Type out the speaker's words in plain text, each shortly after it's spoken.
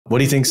What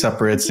do you think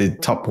separates the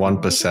top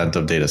 1%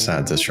 of data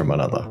scientists from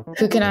another?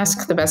 Who can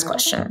ask the best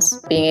questions?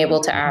 Being able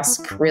to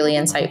ask really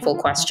insightful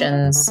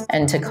questions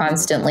and to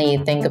constantly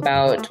think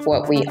about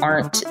what we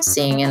aren't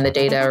seeing in the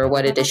data or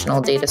what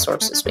additional data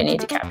sources we need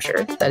to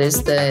capture. That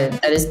is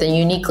the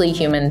uniquely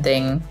human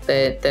thing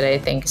that I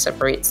think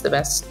separates the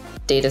best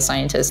data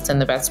scientists and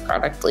the best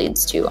product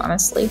leads too,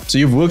 honestly. So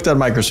you've worked at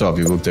Microsoft,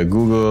 you've worked at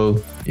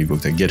Google, you've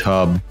worked at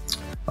GitHub.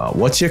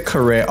 What's your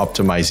career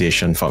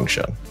optimization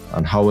function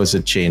and how has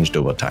it changed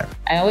over time?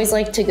 I always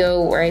like to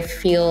go where I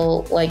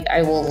feel like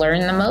I will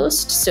learn the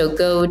most. So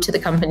go to the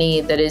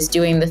company that is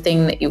doing the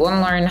thing that you want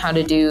to learn how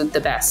to do the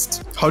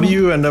best. How do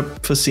you end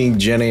up foreseeing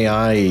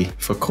GenAI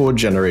for code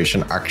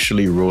generation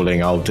actually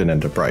rolling out in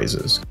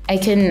enterprises? I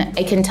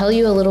can tell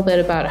you a little bit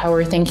about how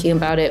we're thinking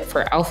about it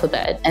for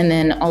Alphabet, and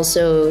then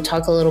also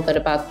talk a little bit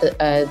about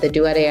the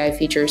Duet AI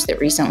features that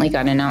recently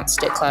got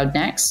announced at Cloud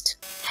Next.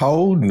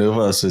 How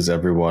nervous is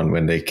everyone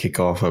when they kick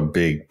off a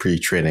big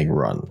pre-training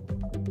run?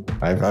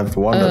 I've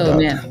wondered that.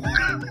 Man.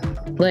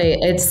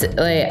 It's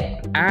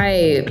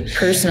I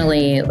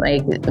personally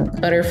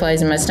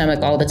butterflies in my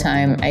stomach all the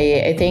time.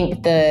 I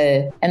think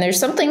and there's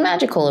something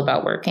magical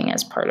about working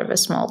as part of a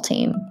small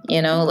team.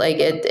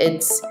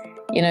 It's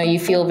you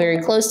feel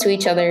very close to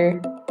each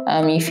other.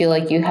 You feel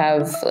like you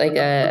have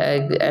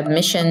a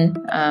mission.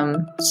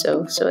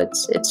 So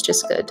it's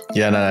just good.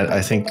 Yeah, and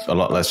I think a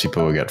lot less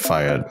people will get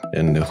fired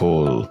in the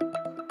whole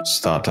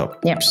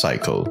startup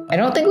cycle. I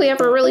don't think we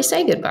ever really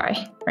say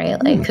goodbye,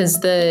 right? Because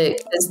this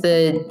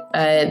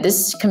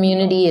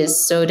community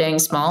is so dang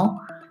small.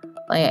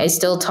 I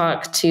still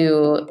talk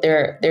to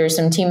there are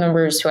some team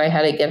members who I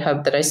had at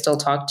GitHub that I still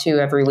talk to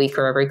every week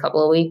or every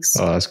couple of weeks.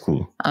 Oh, that's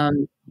cool.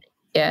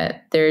 Yeah,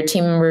 there are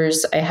team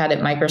members I had at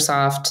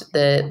Microsoft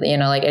that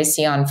I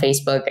see on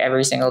Facebook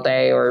every single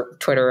day or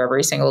Twitter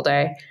every single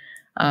day.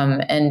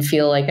 And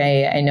feel like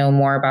I know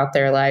more about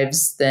their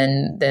lives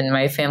than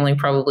my family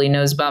probably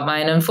knows about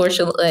mine,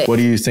 unfortunately. What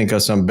do you think are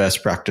some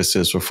best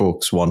practices for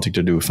folks wanting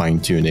to do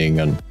fine-tuning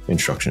and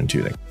instruction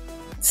tuning?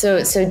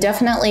 So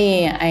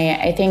definitely,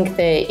 I think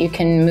that you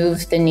can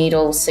move the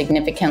needle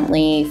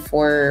significantly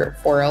for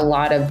a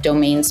lot of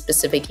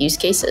domain-specific use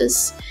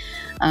cases.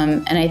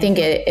 And I think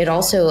it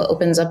also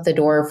opens up the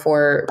door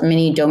for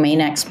many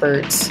domain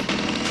experts.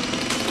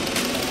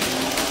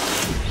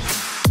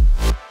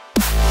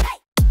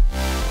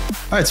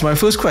 All right, so my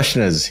first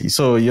question is,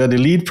 so you're the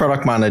lead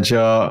product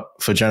manager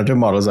for generative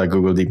models at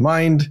Google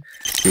DeepMind.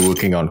 You're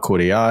working on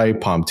Code AI,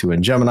 Palm 2,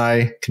 and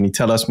Gemini. Can you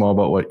tell us more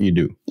about what you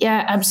do?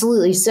 Yeah,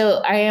 absolutely.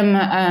 So I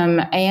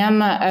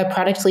am a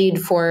product lead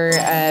for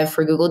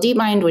Google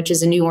DeepMind, which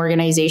is a new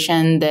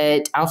organization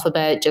that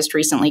Alphabet just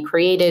recently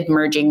created,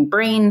 merging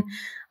Brain,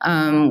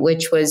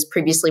 which was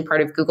previously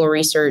part of Google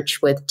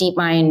Research, with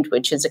DeepMind,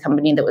 which is a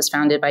company that was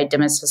founded by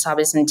Demis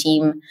Hassabis and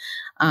team.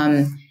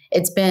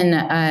 It's been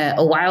a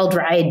wild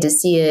ride to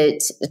see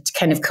it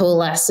kind of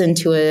coalesce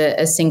into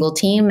a single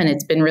team, and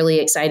it's been really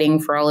exciting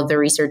for all of the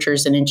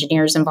researchers and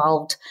engineers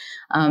involved.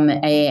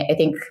 I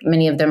think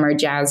many of them are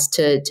jazzed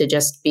to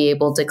just be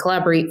able to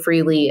collaborate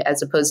freely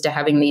as opposed to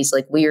having these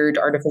weird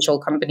artificial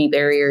company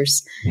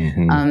barriers.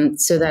 Mm-hmm.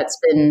 So that's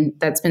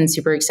been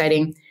super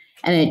exciting.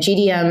 And at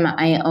GDM,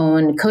 I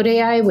own Code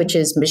AI, which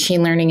is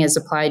machine learning as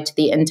applied to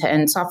the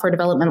end-to-end software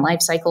development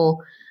lifecycle.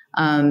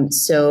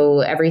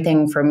 So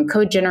everything from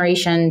code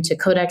generation to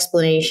code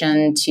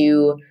explanation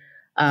to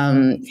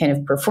kind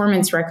of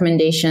performance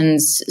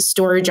recommendations,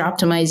 storage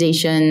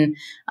optimization,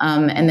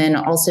 and then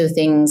also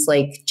things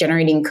like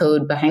generating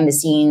code behind the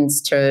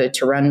scenes to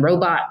run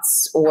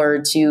robots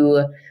or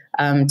to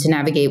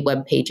navigate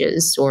web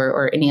pages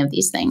or any of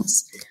these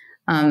things.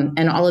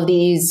 And all of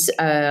these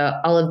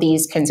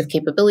kinds of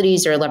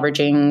capabilities are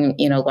leveraging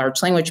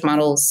large language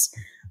models.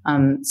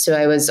 So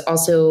I was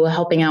also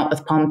helping out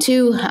with Palm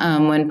 2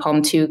 when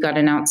Palm 2 got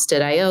announced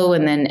at I/O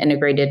and then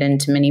integrated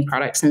into many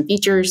products and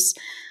features,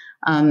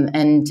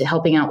 and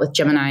helping out with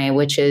Gemini,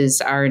 which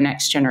is our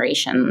next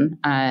generation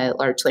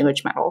large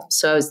language model.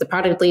 So I was the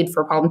product lead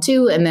for Palm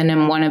 2, and then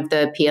I'm one of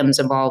the PMs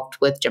involved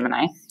with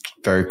Gemini.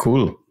 Very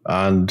cool.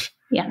 And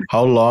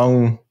how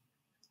long?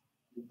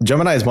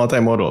 Gemini is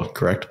multimodal,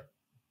 correct?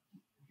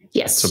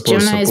 Yes,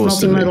 Gemini is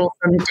multimodal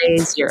from day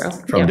zero.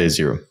 From day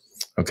zero.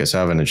 Okay, so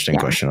I have an interesting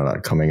question on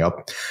that coming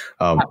up.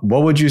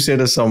 What would you say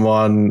to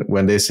someone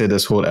when they say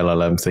this whole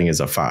LLM thing is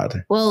a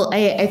fad? Well,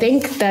 I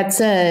think that's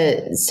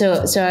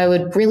so I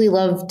would really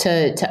love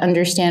to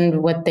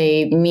understand what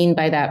they mean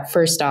by that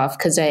first off,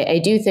 because I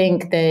do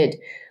think that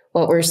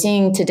what we're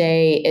seeing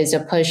today is a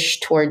push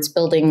towards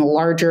building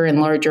larger and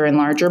larger and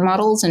larger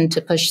models and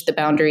to push the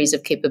boundaries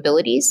of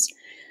capabilities.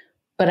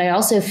 But I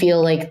also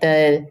feel like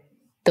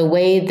the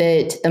way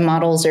that the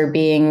models are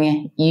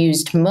being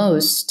used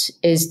most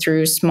is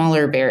through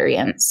smaller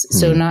variants.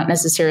 So not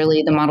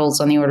necessarily the models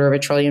on the order of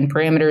 1 trillion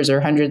parameters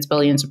or hundreds of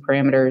billions of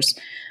parameters,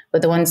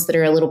 but the ones that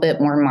are a little bit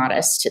more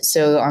modest.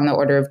 So on the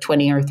order of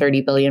 20 or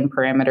 30 billion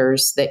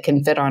parameters that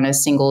can fit on a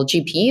single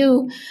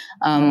GPU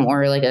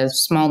or a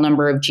small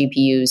number of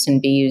GPUs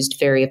and be used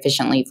very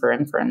efficiently for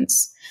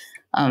inference.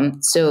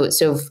 So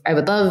I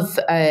would love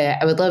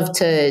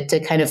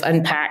to kind of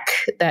unpack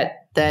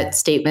that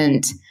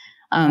statement,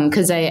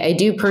 because I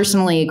do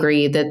personally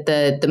agree that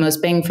the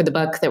most bang for the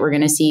buck that we're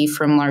going to see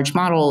from large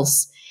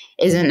models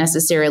isn't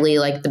necessarily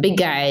like the big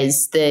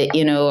guys that,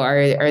 you know,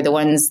 are the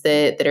ones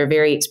that are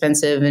very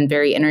expensive and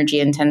very energy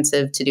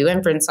intensive to do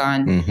inference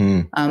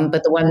on,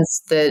 but the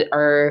ones that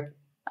are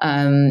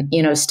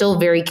you know, still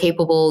very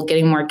capable,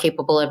 getting more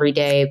capable every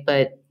day,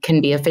 but can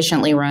be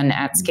efficiently run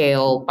at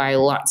scale by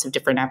lots of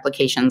different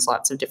applications,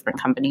 lots of different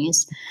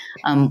companies.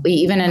 We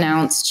even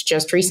announced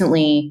just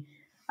recently,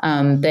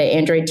 the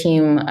Android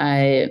team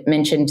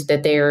mentioned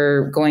that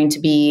they're going to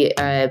be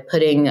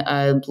putting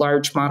a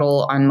large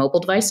model on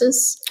mobile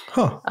devices.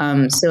 So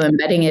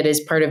embedding it as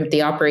part of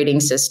the operating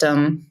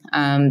system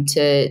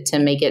to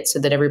make it so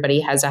that everybody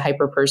has a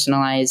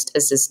hyper-personalized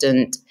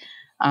assistant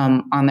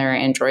on their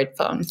Android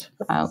phone,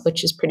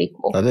 which is pretty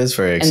cool. That is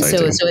very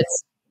exciting. And so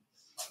it's,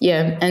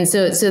 yeah. And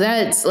so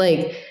that's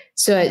like,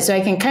 so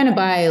I can kind of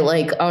buy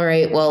like, all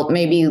right, well,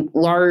 maybe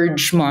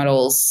large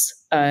models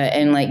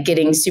and like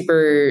getting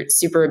super,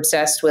 super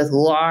obsessed with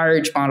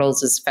large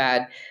models is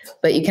fad.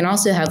 But you can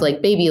also have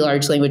like baby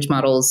large language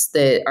models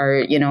that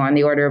are, you know, on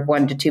the order of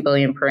 1 to 2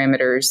 billion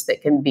parameters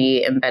that can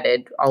be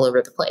embedded all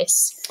over the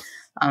place.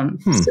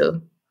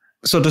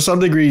 So to some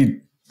degree,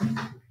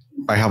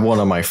 I have one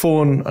on my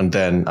phone, and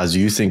then as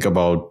you think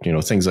about, you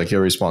know, things like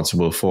you're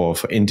responsible for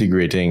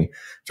integrating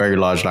very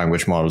large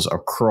language models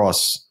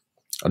across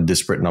a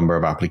disparate number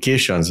of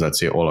applications, let's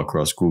say all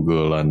across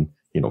Google, and,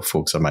 you know,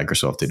 folks at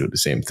Microsoft, they do the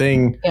same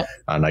thing. Yeah.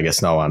 And I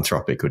guess now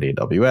Anthropic with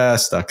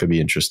AWS, that could be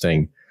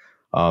interesting.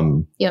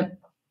 Very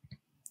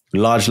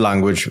large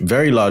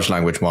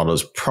language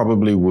models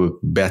probably work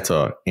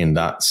better in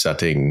that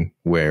setting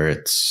where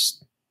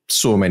it's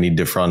so many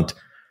different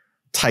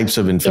types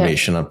of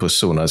information and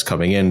personas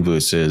coming in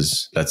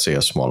versus, let's say,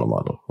 a smaller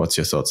model. What's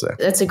your thoughts there?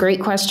 That's a great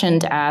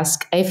question to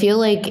ask. I feel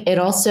like it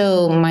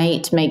also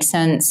might make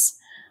sense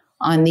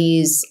on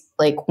these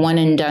like one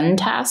and done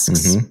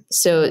tasks.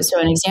 So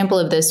an example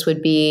of this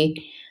would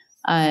be,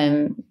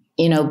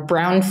 you know,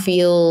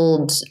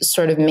 brownfield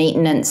sort of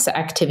maintenance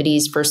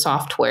activities for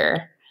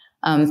software.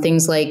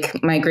 Things like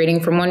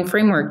migrating from one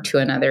framework to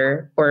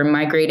another, or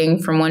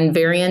migrating from one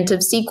variant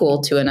of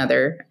SQL to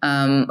another,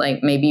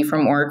 like maybe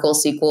from Oracle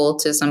SQL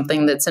to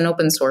something that's an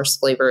open source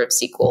flavor of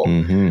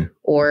SQL,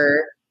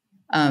 or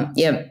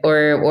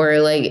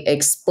like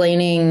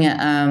explaining,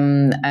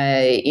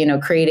 you know,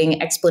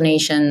 creating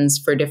explanations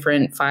for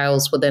different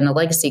files within a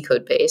legacy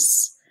code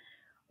base,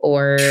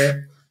 or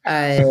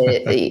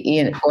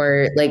you know,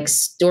 or like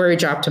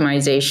storage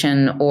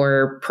optimization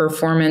or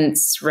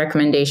performance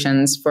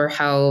recommendations for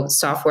how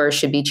software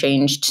should be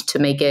changed to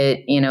make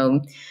it, you know,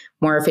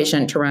 more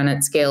efficient to run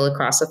at scale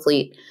across a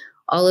fleet.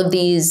 All of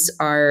these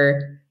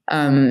are,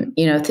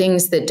 you know,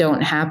 things that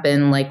don't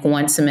happen like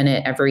once a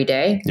minute every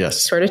day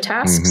sort of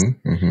tasks.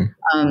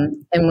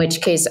 In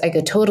which case I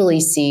could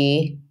totally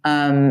see,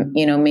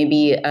 you know,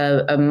 maybe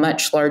a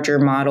much larger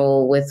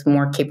model with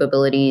more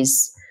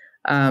capabilities,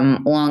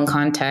 long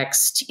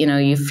context. You know,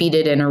 you feed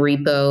it in a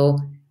repo,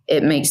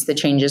 it makes the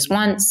changes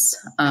once,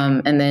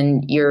 and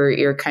then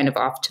you're kind of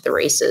off to the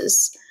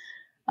races.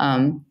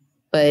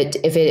 But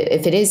if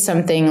it is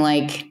something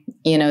like,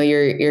 you know,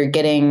 you're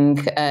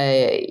getting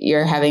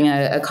you're having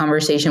a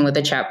conversation with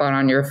a chatbot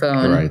on your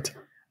phone, right?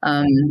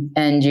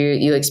 And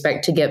you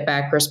expect to get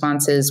back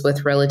responses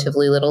with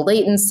relatively little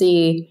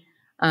latency.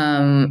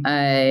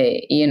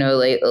 You know,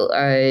 like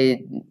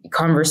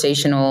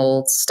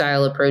conversational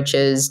style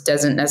approaches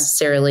doesn't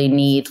necessarily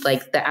need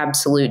like the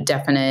absolute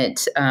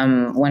definite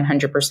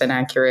 100%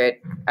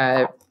 accurate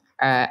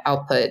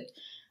output,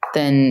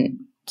 then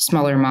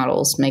smaller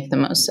models make the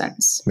most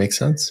sense. Makes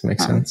sense.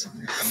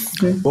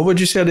 What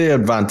would you say are the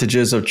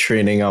advantages of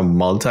training a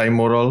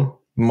multimodal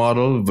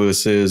model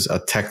versus a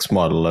text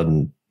model?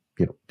 And,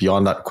 you know,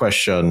 beyond that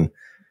question,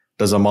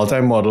 does a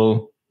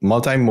multimodal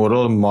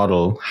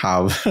model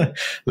have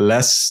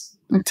less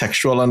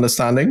textual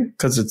understanding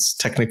because it's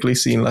technically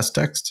seeing less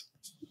text?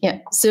 Yeah.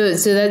 So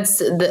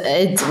that's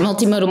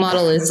multimodal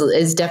model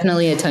is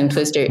definitely a tongue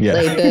twister. Yeah.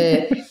 Like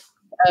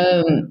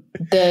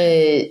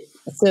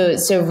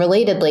so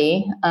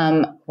relatedly,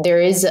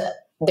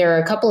 there are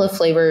a couple of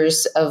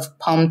flavors of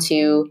Palm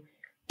 2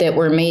 that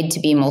were made to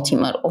be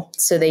multimodal.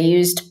 So they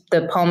used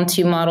the Palm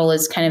 2 model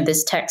as kind of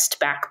this text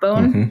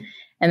backbone.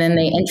 And then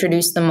they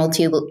introduced the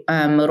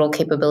multimodal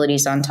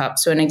capabilities on top.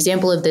 So an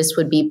example of this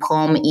would be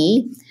Palm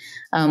E,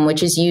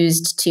 which is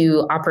used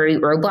to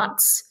operate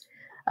robots.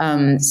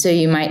 So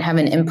you might have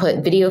an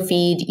input video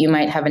feed, you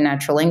might have a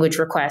natural language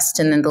request,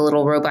 and then the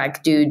little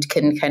robot dude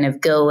can kind of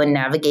go and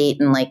navigate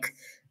and like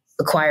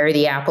acquire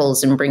the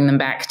apples and bring them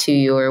back to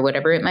you or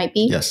whatever it might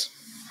be. Yes.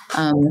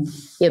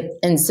 Yep.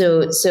 And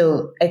so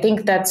I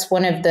think that's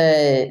one of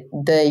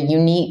the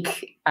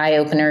unique eye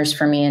openers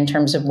for me in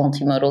terms of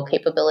multimodal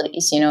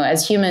capabilities. You know,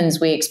 as humans,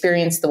 we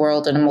experience the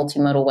world in a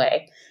multimodal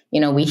way.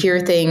 You know, we hear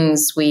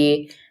things,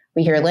 we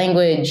we hear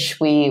language,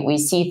 we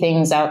see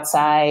things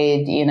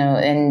outside,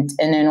 and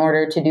in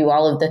order to do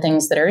all of the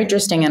things that are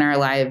interesting in our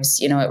lives,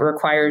 it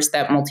requires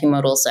that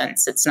multimodal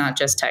sense. It's not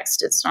just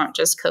text, it's not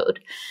just code.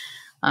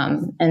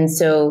 And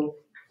so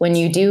when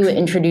you do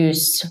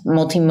introduce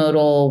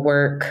multimodal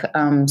work,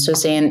 so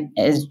say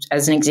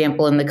as an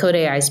example in the code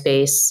AI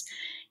space,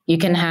 you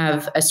can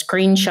have a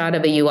screenshot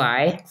of a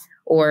UI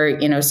or,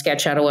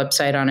 sketch out a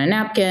website on a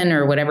napkin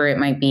or whatever it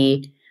might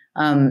be,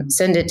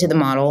 send it to the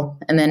model,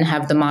 and then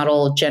have the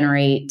model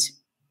generate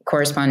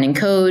corresponding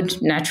code,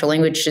 natural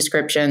language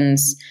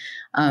descriptions.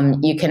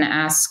 You can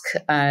ask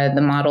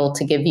the model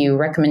to give you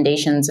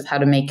recommendations of how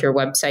to make your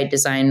website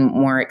design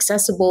more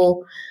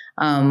accessible,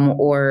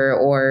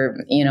 or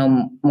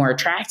more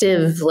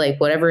attractive, like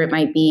whatever it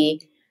might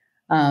be.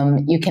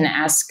 You can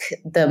ask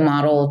the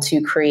model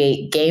to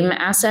create game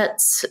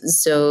assets,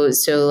 so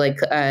like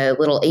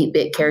little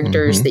 8-bit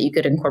characters that you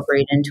could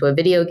incorporate into a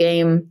video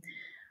game.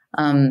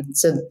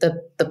 So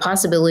the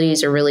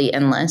possibilities are really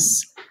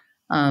endless.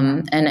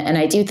 And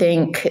I do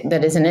think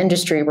that as an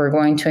industry, we're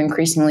going to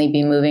increasingly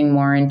be moving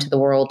more into the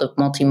world of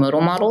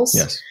multimodal models.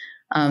 Yes.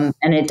 And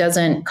it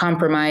doesn't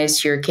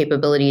compromise your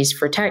capabilities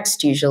for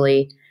text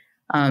usually.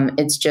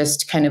 It's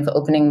just kind of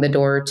opening the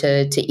door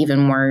to even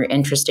more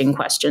interesting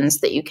questions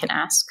that you can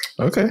ask.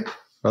 Okay,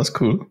 that's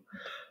cool.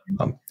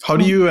 How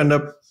do you end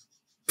up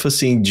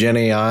foreseeing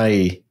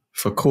GenAI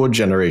for code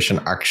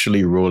generation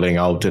actually rolling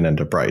out in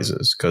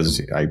enterprises?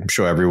 Because I'm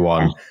sure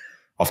everyone,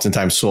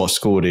 oftentimes source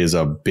code is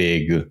a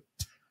big,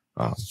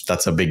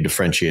 that's a big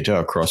differentiator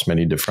across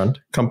many different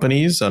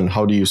companies. And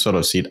how do you sort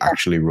of see it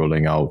actually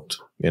rolling out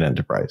in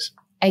enterprise?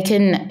 I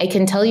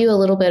can tell you a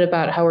little bit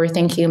about how we're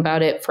thinking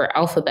about it for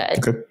Alphabet.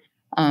 Okay.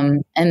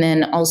 And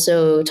then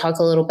also talk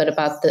a little bit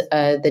about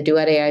the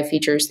Duet AI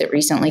features that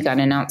recently got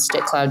announced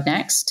at Cloud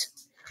Next.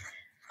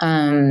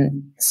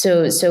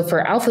 So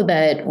for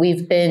Alphabet,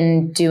 we've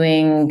been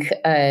doing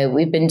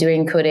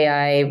code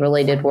AI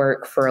related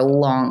work for a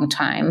long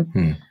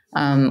time.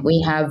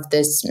 We have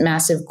this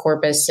massive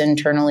corpus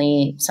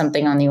internally,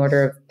 something on the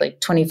order of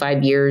like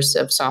 25 years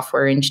of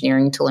software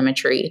engineering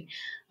telemetry.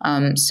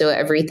 So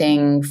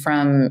everything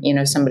from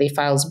somebody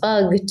files a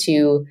bug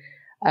to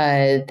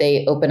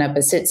they open up a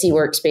SITC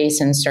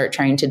workspace and start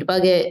trying to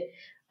debug it,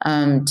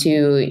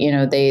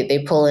 to,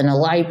 they pull in a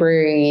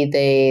library,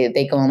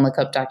 they go and look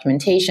up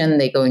documentation,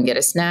 they go and get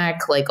a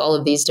snack, like all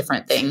of these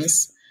different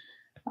things.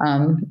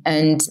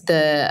 And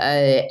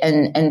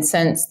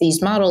since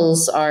these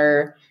models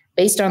are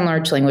based on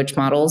large language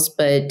models,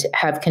 but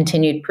have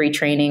continued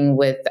pre-training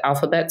with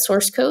Alphabet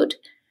source code,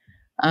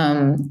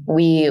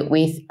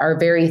 we are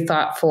very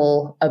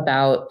thoughtful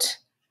about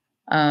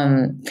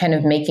kind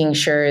of making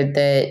sure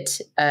that,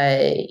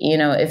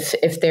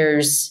 if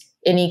there's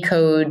any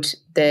code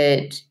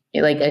that,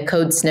 like a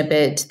code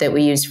snippet that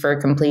we use for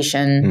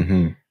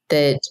completion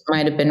that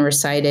might have been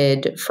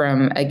recited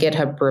from a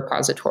GitHub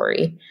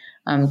repository.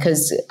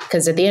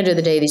 Because at the end of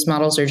the day, these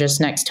models are just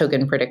next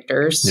token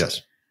predictors.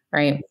 Yes.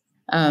 Right.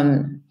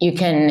 You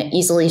can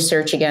easily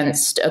search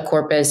against a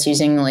corpus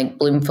using like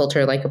Bloom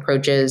filter like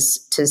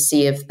approaches to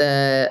see if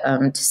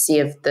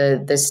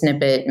the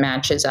snippet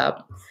matches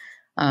up.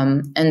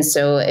 And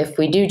so if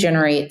we do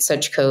generate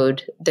such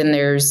code, then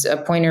there's a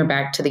pointer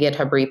back to the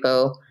GitHub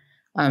repo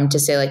to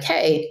say like,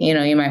 hey,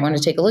 you might want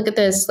to take a look at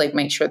this, like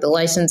make sure the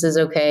license is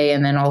okay.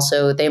 And then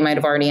also they might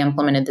have already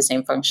implemented the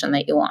same function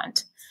that you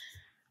want.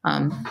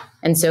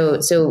 And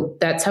so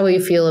that's how we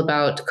feel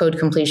about code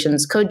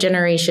completions, code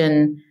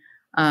generation.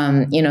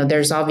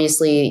 There's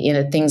obviously,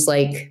 things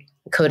like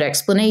code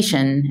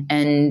explanation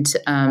and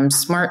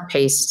smart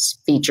paste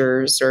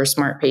features or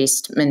smart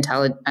paste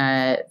mentality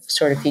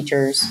sort of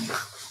features,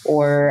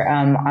 or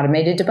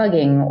automated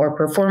debugging or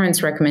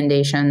performance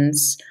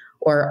recommendations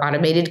or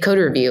automated code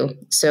review.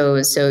 So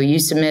you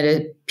submit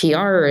a PR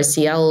or a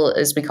CL,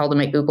 as we call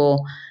them at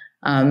Google.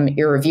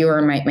 Your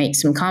reviewer might make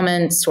some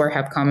comments or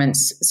have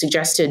comments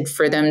suggested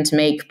for them to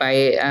make by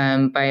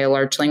a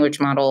large language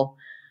model.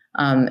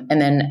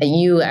 And then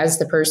you, as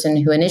the person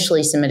who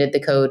initially submitted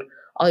the code,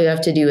 all you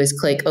have to do is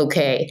click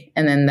OK,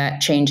 and then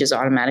that change is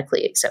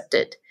automatically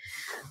accepted.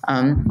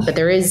 But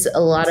there is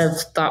a lot of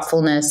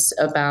thoughtfulness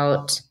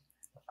about,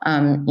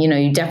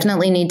 you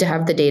definitely need to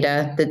have the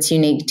data that's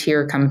unique to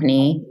your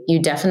company.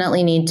 You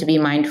definitely need to be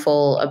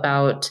mindful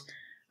about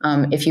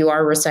if you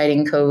are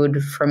reciting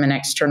code from an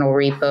external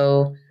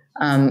repo,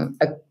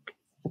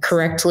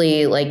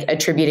 correctly like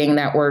attributing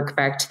that work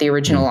back to the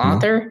original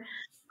author.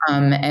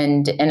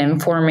 And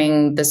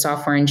informing the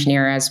software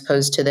engineer as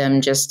opposed to them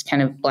just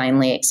kind of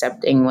blindly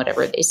accepting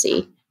whatever they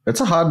see.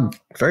 It's a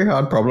very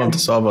hard problem to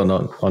solve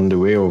on the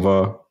way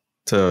over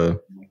to,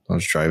 I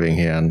was driving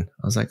here and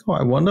I was like, oh,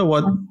 I wonder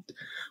what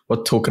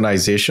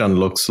tokenization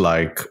looks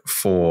like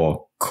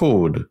for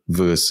code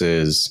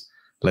versus,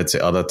 let's say,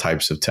 other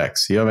types of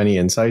text. Do you have any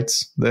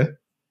insights there?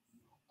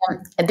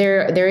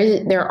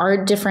 There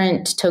are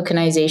different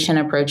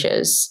tokenization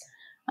approaches.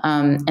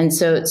 And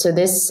so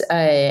this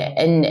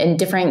and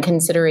different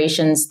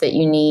considerations that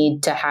you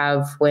need to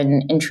have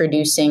when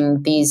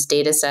introducing these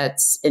data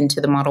sets into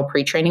the model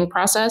pre-training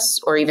process,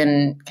 or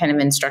even kind of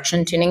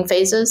instruction tuning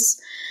phases.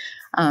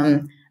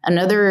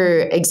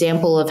 Another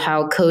example of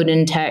how code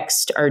and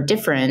text are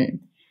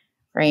different,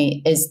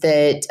 right, is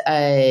that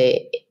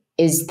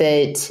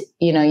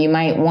you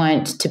might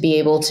want to be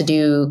able to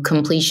do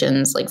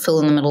completions, like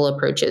fill in the middle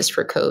approaches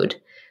for code.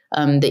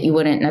 That you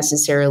wouldn't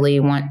necessarily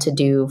want to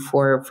do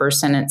for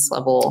sentence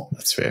level.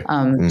 That's fair.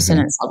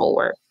 Sentence level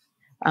work.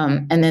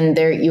 And then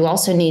you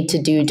also need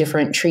to do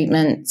different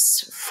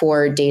treatments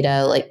for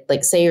data,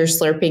 like say you're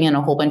slurping in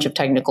a whole bunch of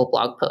technical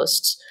blog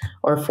posts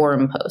or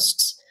forum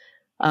posts.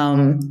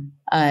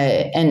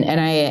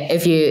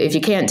 If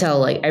you can't tell,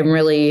 like I'm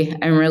really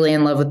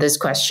in love with this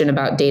question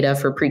about data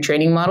for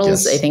pre-training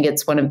models. Yes. I think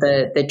it's one of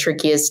the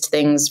trickiest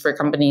things for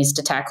companies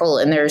to tackle,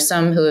 and there are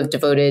some who have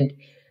devoted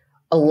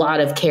a lot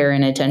of care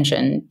and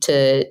attention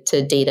to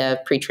data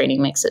pre-training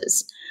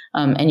mixes.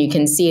 And you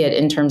can see it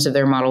in terms of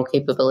their model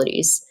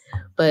capabilities.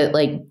 But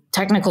like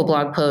technical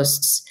blog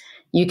posts,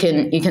 you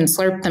can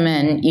slurp them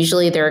in.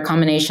 Usually they're a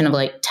combination of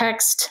like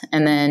text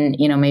and then,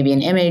 maybe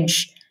an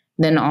image,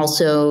 then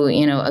also,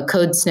 a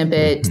code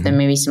snippet, then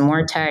maybe some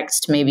more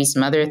text, maybe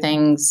some other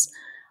things.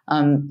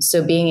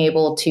 So being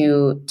able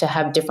to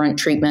have different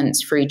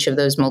treatments for each of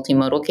those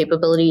multimodal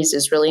capabilities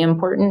is really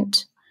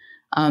important.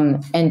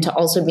 And to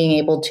also being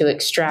able to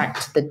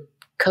extract the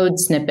code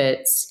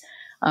snippets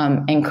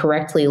and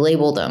correctly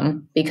label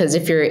them, because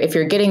if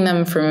you're getting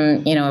them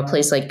from a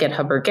place like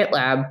GitHub or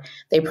GitLab,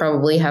 they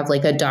probably have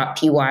like a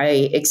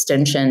 .py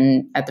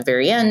extension at the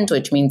very end,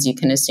 which means you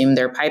can assume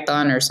they're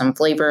Python or some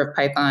flavor of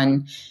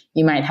Python.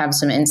 You might have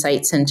some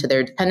insights into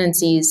their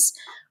dependencies,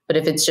 but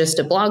if it's just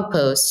a blog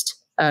post,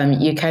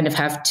 you kind of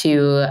have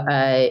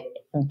to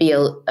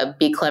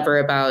be clever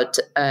about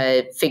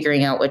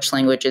figuring out which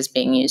language is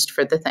being used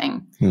for the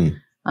thing.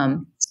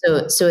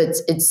 So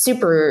it's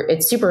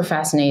super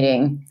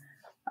fascinating.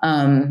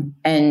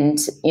 And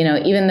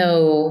even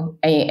though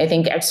I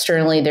think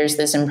externally there's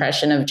this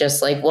impression of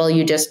just like, well,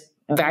 you just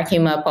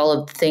vacuum up all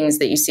of the things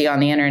that you see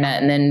on the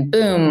internet and then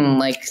boom,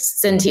 like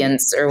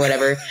sentience or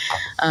whatever.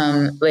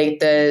 Like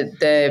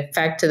the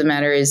fact of the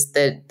matter is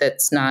that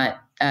that's not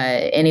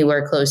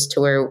anywhere close to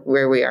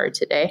where we are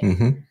today.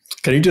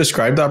 Can you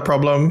describe that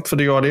problem for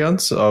the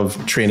audience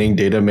of training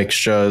data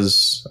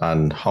mixtures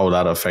and how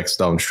that affects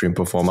downstream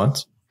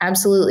performance?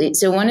 Absolutely.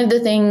 So one of the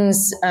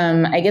things,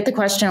 I get the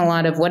question a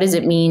lot of what does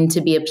it mean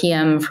to be a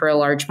PM for a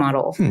large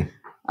model?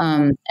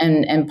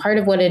 And part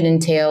of what it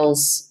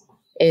entails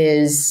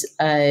is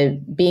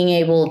being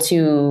able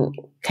to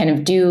kind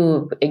of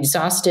do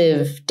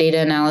exhaustive data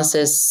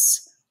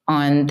analysis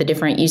on the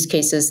different use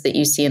cases that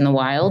you see in the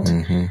wild.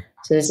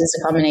 So this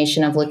is a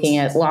combination of looking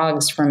at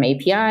logs from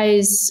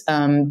APIs,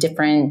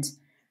 different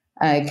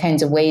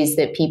kinds of ways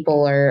that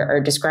people are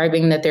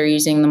describing that they're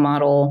using the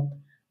model.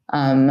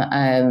 At the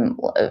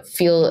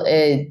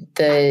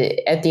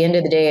end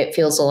of the day, it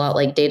feels a lot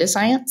like data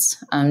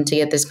science to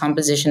get this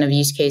composition of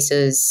use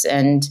cases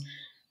and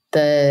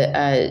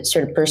the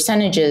sort of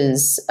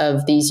percentages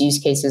of these use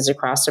cases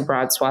across a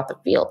broad swath of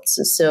fields.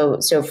 So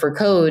for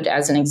code,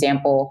 as an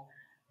example,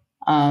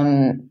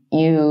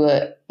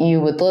 you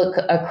would look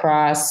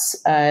across,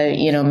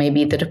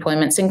 maybe the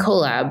deployments in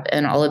Colab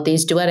and all of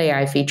these Duet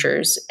AI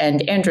features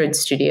and Android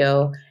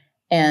Studio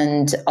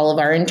and all of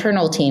our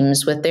internal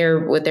teams with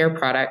their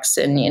products.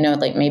 And,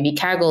 like maybe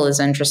Kaggle is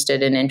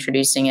interested in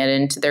introducing it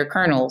into their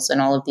kernels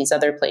and all of these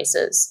other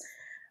places.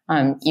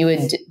 You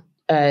would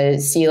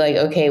see like,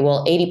 okay,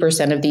 well,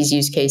 80% of these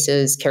use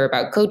cases care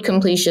about code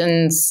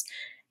completions.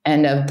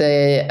 And of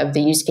the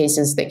use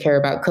cases that care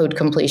about code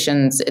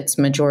completions, it's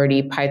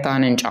majority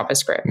Python and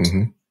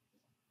JavaScript.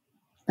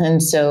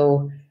 And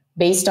so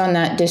based on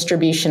that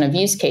distribution of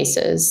use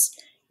cases,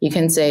 you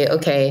can say,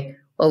 okay,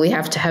 well, we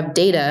have to have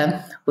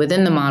data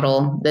within the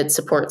model that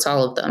supports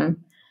all of them.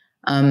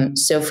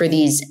 So for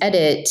these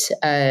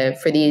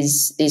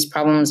these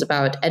problems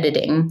about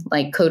editing,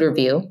 like code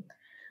review,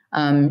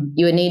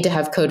 you would need to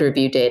have code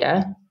review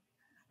data.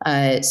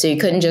 So you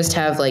couldn't just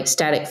have like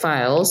static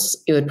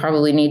files. You would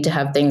probably need to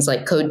have things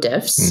like code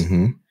diffs.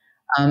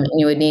 And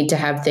you would need to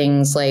have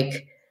things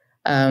like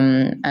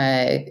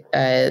the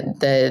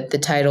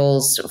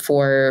titles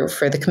for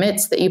the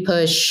commits that you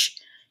push.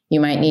 You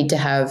might need to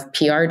have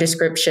PR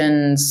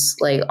descriptions,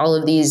 like all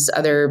of these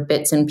other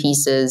bits and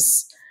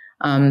pieces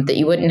that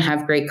you wouldn't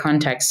have great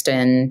context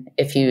in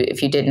if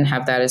you didn't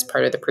have that as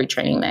part of the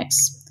pre-training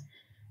mix.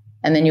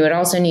 And then you would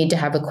also need to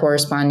have a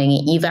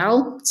corresponding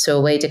eval, so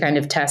a way to kind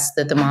of test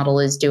that the model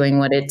is doing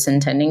what it's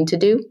intending to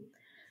do.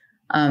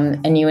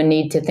 And you would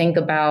need to think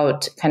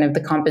about kind of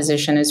the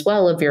composition as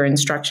well of your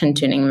instruction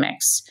tuning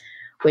mix,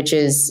 which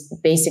is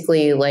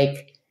basically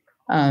like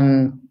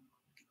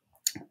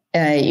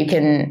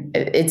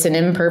it's an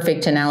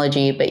imperfect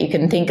analogy, but you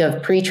can think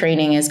of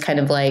pre-training as kind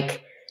of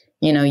like,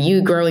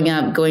 you growing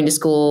up, going to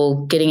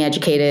school, getting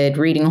educated,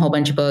 reading a whole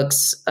bunch of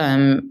books,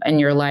 and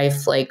your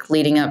life like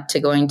leading up to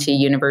going to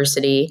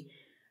university.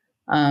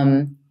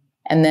 And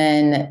And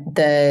then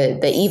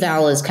the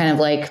eval is kind of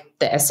like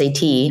the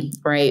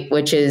SAT, right?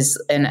 Which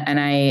is, and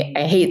I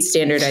hate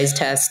standardized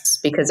tests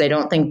because I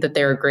don't think that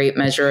they're a great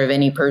measure of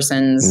any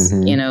person's,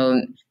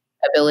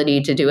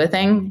 ability to do a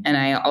thing. And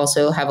I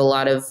also have a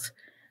lot of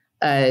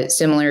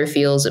similar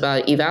feels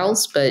about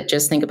evals, but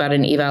just think about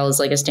an eval as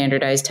like a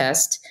standardized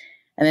test.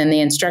 And then the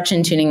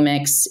instruction tuning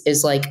mix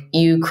is like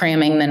you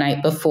cramming the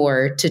night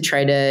before to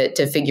try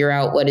to figure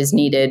out what is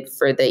needed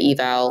for the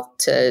eval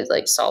to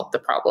like solve the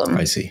problem.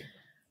 I see.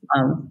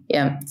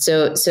 Yeah.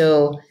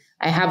 So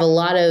I have a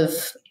lot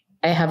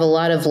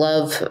of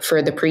love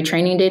for the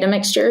pre-training data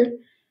mixture.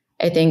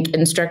 I think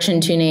instruction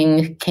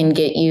tuning can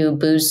get you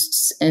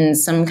boosts in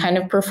some kind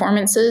of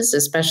performances,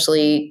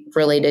 especially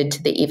related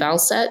to the eval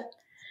set.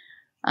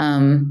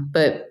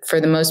 But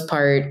for the most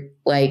part,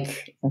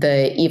 like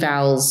the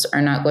evals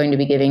are not going to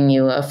be giving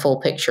you a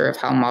full picture of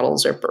how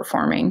models are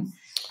performing.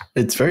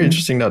 It's very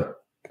interesting that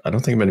I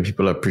don't think many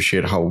people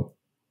appreciate how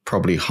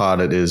probably hard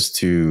it is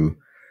to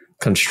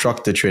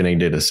construct the training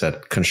data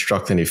set,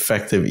 construct an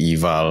effective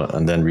eval,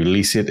 and then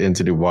release it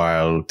into the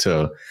wild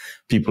to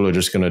people who are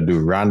just going to do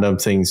random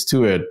things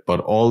to it, but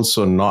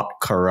also not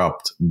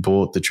corrupt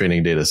both the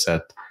training data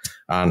set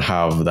and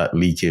have that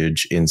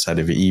leakage inside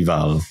of the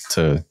eval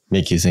to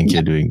make you think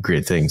you're doing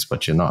great things,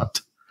 but you're not.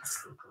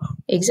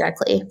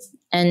 Exactly.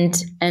 And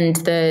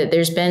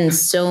there's been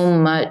so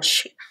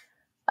much,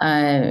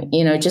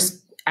 just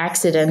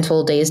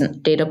accidental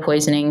data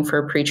poisoning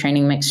for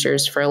pre-training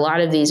mixtures for a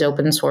lot of these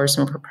open source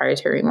and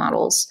proprietary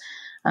models.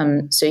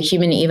 So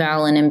human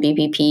eval and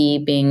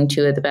MBPP being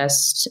two of the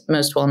best,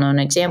 most well-known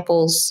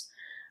examples.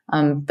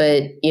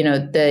 But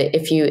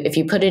if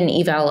you put an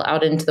eval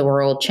out into the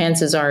world,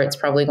 chances are it's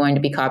probably going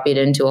to be copied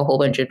into a whole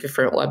bunch of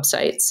different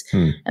websites,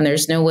 and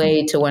there's no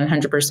way to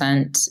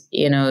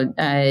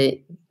 100%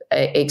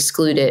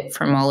 exclude it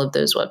from all of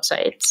those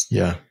websites.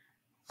 Yeah.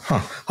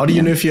 How do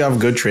you know if you have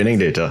good training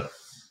data?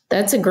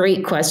 That's a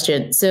great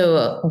question.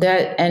 So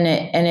that,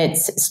 and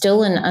it's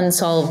still an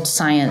unsolved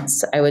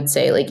science, I would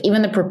say, like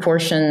even the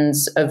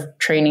proportions of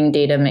training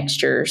data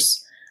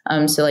mixtures.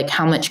 So like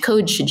how much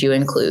code should you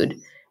include?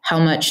 How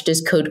much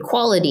does code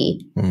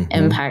quality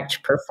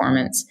impact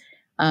performance?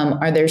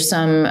 Are there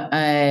some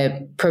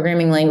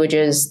programming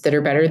languages that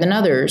are better than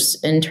others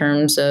in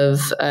terms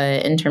of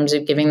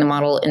giving the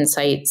model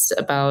insights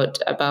about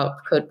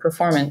code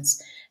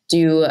performance?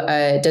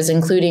 Does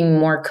including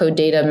more code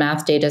data,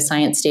 math data,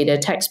 science data,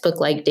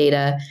 textbook-like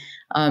data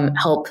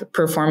help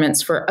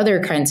performance for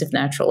other kinds of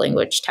natural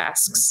language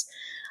tasks?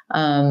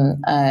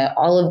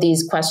 All of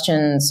these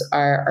questions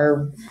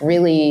are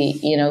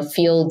really,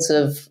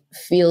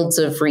 fields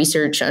of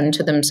research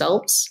unto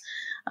themselves,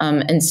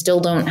 and still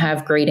don't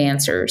have great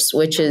answers,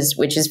 which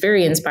is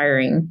very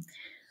inspiring.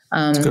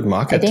 It's a good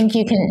market. I think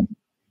you can,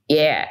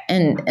 yeah,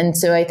 and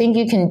so I think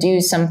you can do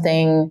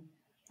something.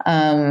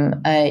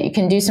 You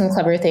can do some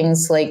clever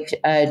things like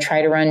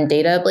try to run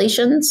data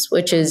ablations,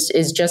 which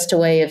is just a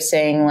way of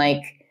saying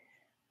like,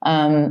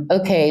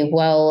 okay,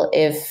 well,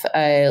 if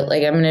I'm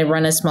going to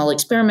run a small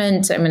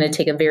experiment, I'm going to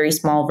take a very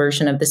small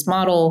version of this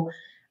model.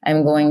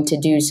 I'm going to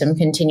do some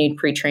continued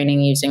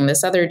pre-training using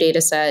this other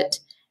data set,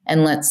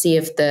 and let's see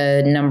if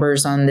the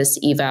numbers on this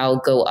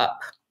eval go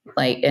up.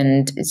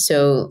 And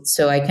so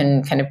I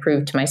can kind of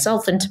prove to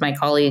myself and to my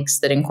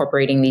colleagues that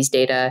incorporating these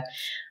data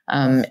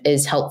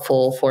is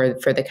helpful for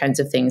the kinds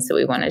of things that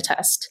we want to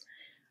test.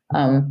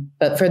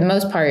 But for the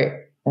most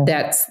part,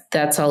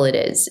 that's all it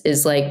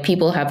is like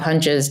people have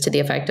hunches to the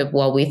effect of,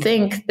 well, we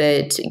think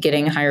that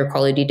getting higher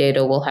quality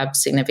data will have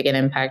significant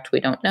impact. We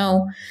don't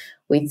know.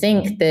 We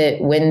think that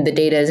when the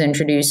data is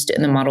introduced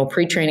in the model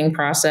pre-training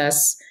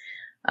process,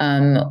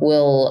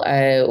 will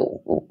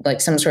like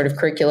some sort of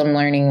curriculum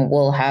learning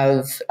will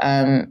have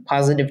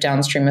positive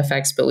downstream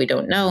effects, but we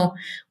don't know.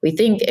 We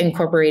think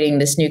incorporating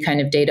this new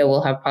kind of data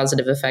will have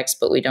positive effects,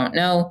 but we don't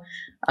know.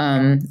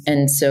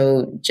 And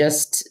so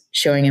just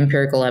showing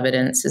empirical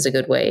evidence is a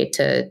good way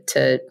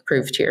to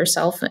prove to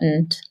yourself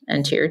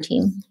and to your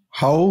team.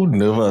 How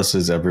nervous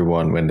is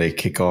everyone when they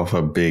kick off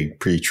a big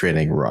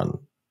pre-training run?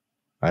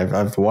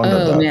 I've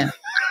wondered that. Man.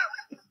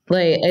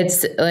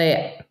 It's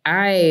like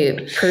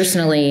I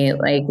personally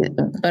like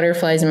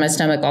butterflies in my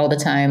stomach all the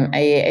time.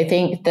 I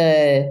think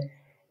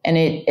and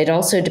it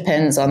also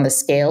depends on the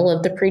scale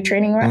of the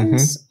pre-training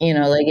runs.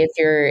 Like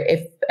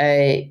if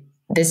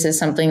this is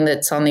something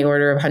that's on the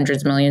order of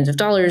hundreds of millions of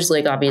dollars,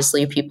 like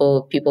obviously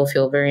people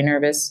feel very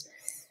nervous.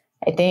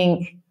 I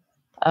think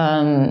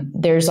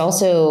there's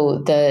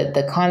also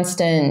the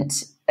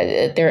constant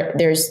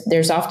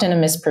there's often a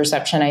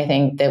misperception, I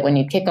think, that when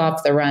you kick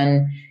off the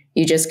run,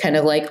 you just kind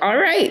of like, all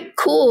right,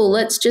 cool,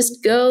 let's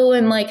just go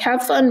and like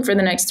have fun for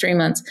the next 3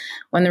 months.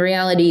 When the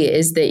reality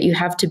is that you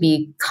have to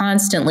be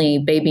constantly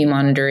baby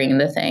monitoring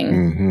the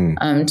thing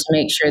to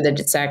make sure that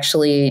it's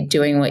actually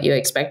doing what you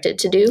expect it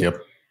to do. Yep.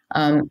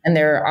 And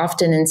there are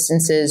often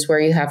instances where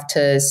you have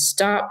to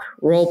stop,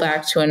 roll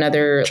back to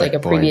another, like a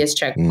previous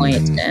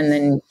checkpoint, and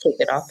then kick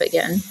it off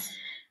again.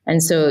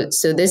 And so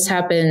this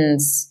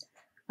happens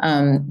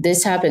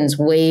This happens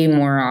way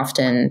more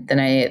often than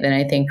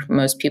I think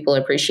most people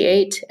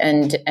appreciate.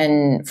 And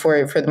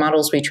for the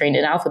models we trained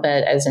at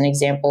Alphabet, as an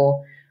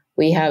example,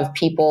 we have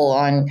people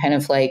on kind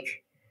of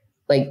like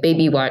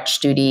baby watch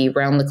duty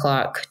round the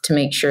clock to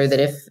make sure that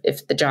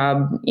if the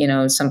job,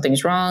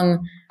 something's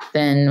wrong,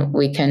 then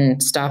we can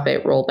stop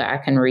it, roll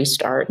back, and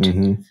restart.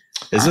 Mm-hmm.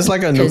 Is this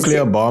like a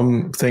nuclear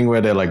bomb thing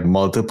where they're like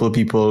multiple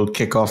people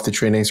kick off the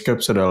training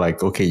script? So they're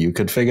like, okay, you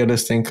could figure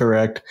this thing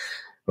correct.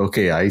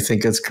 Okay, I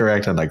think it's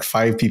correct. And like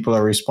 5 people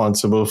are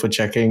responsible for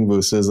checking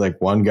versus like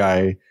one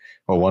guy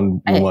or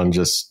one woman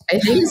I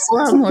think it's a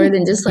lot more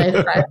than just like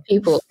 5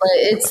 people, but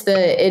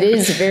it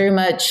is very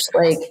much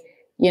like,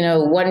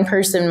 one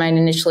person might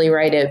initially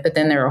write it, but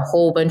then there are a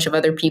whole bunch of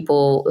other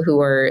people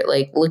who are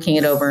like looking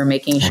it over,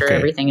 making sure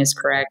everything is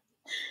correct.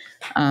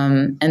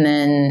 And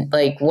then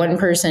like one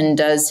person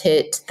does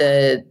hit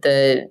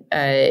does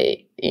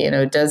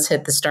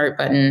hit the start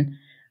button.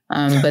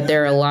 But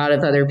there are a lot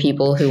of other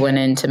people who went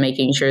into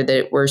making sure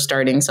that we're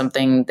starting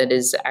something that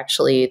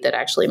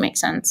actually makes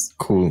sense.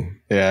 Cool.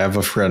 Yeah, I have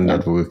a friend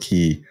at work.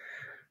 He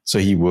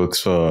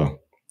works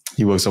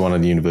at one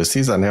of the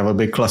universities, and they have a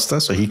big cluster.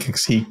 So he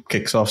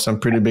kicks off some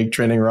pretty big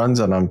training runs,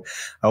 and I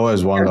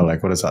always wonder,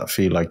 like, what does that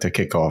feel like to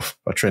kick off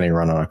a training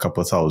run on a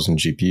couple of thousand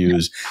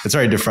GPUs? It's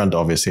very different,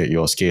 obviously, at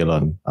your scale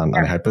and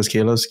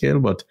hyperscaler scale,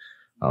 but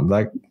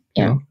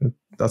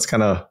that's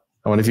kind of.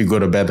 I wonder if you go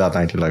to bed that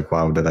night, you're like,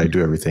 wow, did I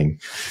do everything?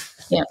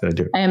 Yeah.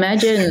 I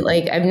imagine,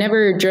 like, I've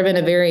never driven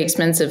a very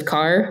expensive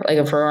car, like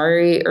a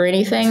Ferrari or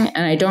anything.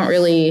 And I don't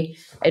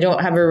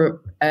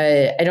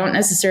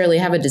necessarily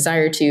have a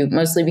desire to,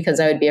 mostly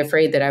because I would be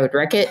afraid that I would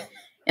wreck it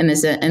and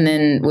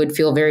then would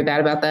feel very bad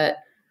about that.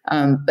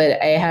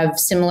 But I have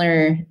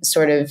similar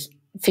sort of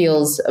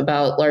feels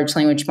about large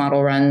language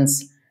model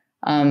runs.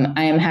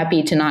 I am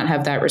happy to not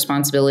have that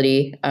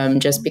responsibility,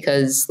 just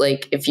because,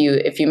 like, if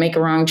you make a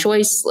wrong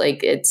choice,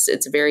 like it's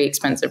a very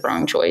expensive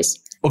wrong choice.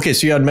 Okay,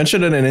 so you had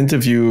mentioned in an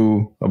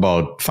interview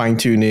about fine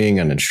tuning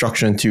and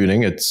instruction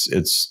tuning.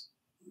 It's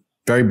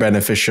very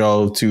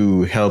beneficial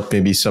to help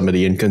maybe some of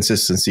the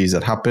inconsistencies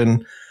that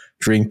happen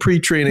during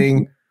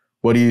pre-training.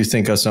 What do you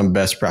think are some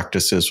best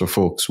practices for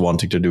folks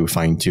wanting to do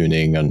fine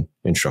tuning and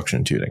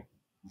instruction tuning?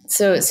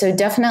 So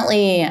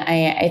definitely,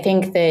 I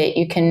think that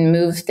you can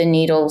move the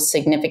needle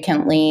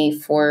significantly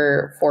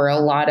for a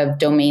lot of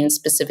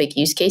domain-specific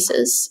use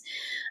cases.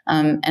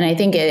 And I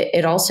think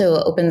it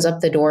also opens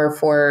up the door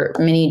for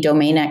many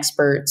domain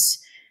experts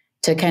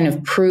to kind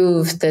of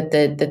prove that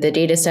the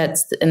data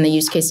sets and the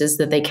use cases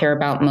that they care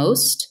about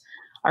most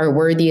are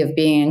worthy of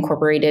being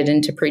incorporated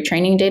into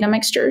pre-training data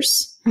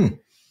mixtures.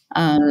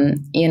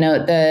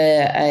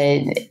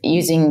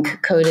 Using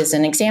code as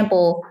an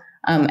example,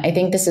 I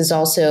think this is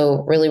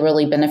also really,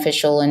 really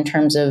beneficial in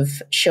terms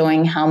of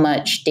showing how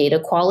much data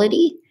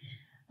quality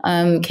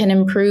can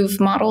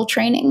improve model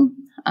training.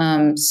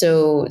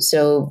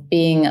 So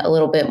being a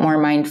little bit more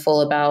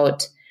mindful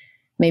about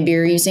maybe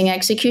you're using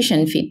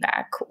execution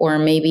feedback, or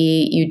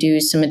maybe you do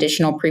some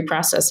additional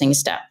pre-processing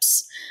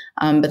steps,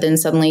 but then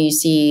suddenly you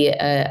see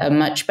a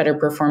much better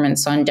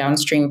performance on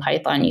downstream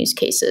Python use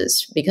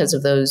cases because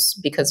of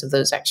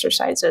those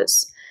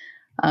exercises.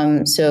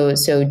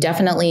 So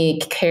definitely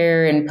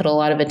care and put a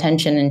lot of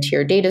attention into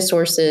your data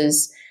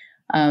sources,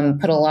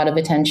 put a lot of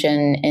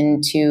attention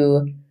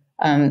into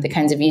the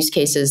kinds of use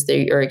cases that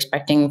you're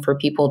expecting for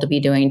people to be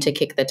doing to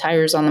kick the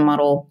tires on the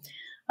model.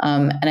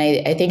 And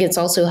I think it's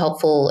also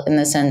helpful in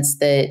the sense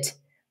that,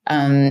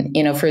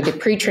 for the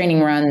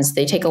pre-training runs,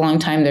 they take a long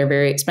time. They're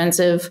very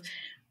expensive.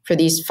 For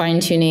these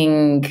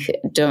fine-tuning,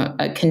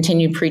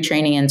 continued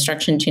pre-training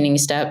instruction tuning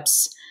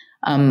steps,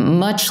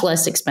 much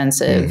less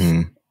expensive.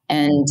 Mm-hmm.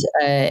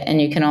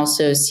 And you can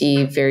also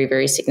see very,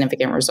 very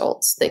significant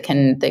results that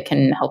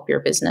can help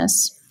your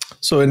business.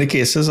 So in the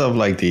cases of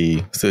like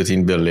the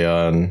 13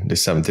 billion, the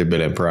 70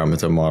 billion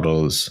parameter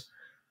models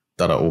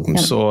that are open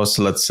source,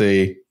 let's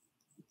say,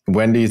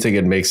 when do you think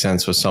it makes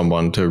sense for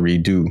someone to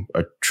redo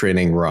a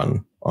training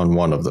run on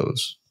one of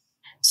those?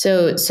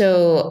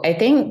 So I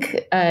think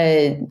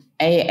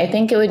I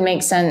think it would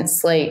make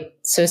sense. Like,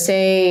 so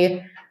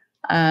say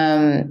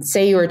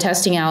you were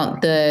testing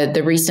out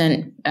the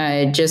recent,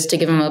 just to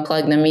give them a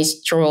plug, the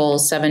Mistral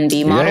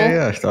 7B model.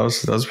 Yeah, that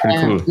was pretty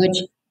cool.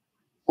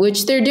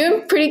 Which they're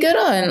doing pretty good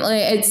on.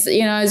 Like, it's,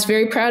 I was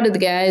very proud of the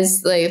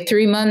guys. Like,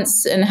 3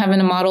 months and having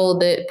a model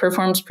that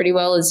performs pretty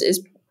well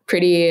is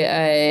pretty.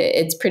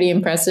 It's pretty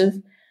impressive.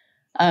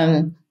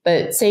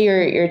 But say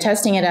you're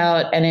testing it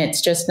out and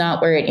it's just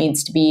not where it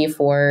needs to be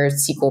for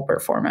SQL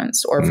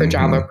performance or for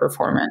Java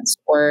performance,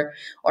 or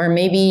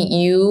maybe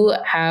you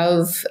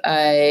have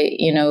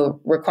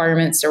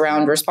requirements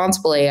around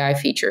responsible AI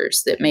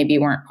features that maybe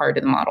weren't part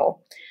of the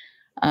model.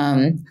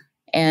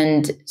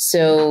 And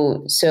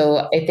so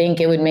I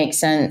think it would make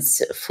sense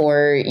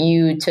for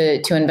you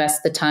to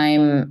invest the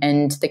time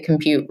and the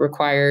compute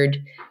required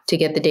to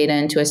get the data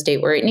into a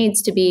state where it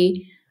needs to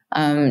be,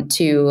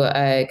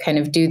 to kind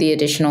of do the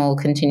additional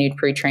continued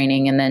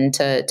pre-training, and then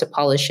to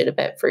polish it a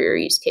bit for your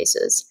use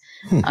cases.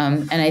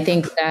 And I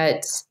think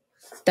that's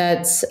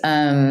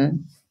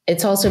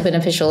it's also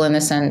beneficial in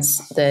the sense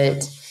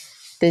that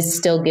this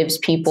still gives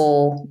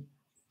people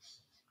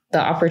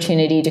the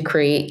opportunity to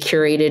create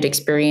curated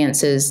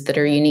experiences that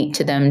are unique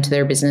to them, to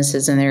their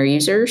businesses and their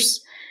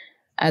users,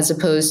 as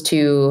opposed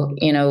to,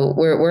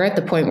 we're at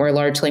the point where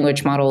large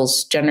language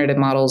models, generative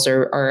models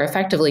are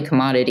effectively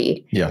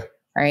commodity. Yeah.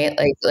 Right.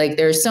 Like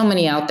there's so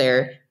many out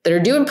there that are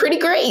doing pretty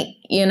great,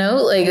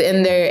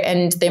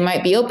 and they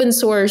might be open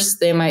source,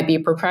 they might be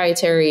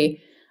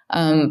proprietary,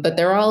 but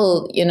they're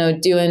all,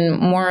 doing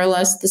more or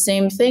less the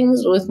same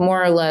things with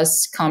more or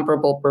less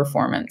comparable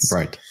performance.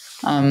 Right.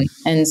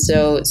 And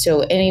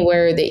so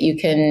anywhere that you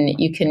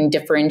can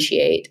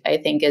differentiate, I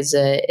think is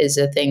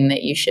a thing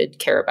that you should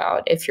care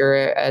about if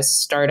you're a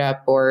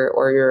startup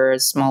or you're a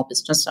small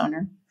business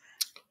owner.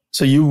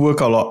 So you work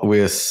a lot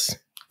with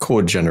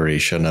code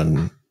generation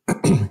and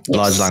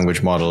large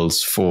language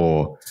models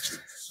for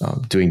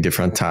doing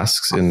different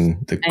tasks in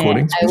the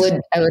coding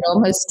space? I would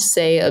almost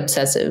say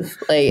obsessive.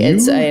 I am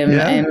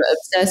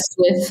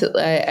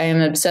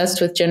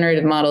obsessed with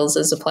generative models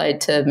as applied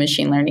to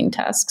machine learning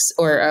tasks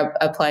or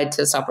applied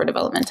to software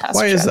development tasks.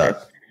 Why is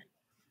that?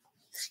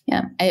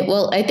 Yeah.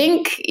 I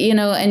think,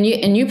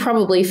 and you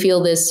probably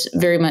feel this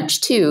very much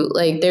too.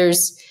 Like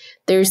there's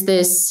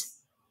this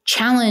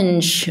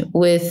challenge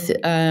with,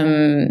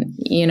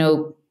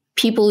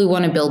 people who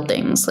want to build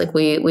things. Like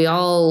we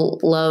all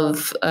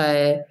love,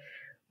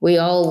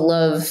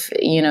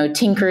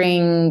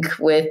 tinkering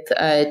with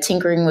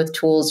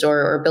tools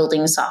or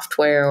building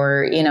software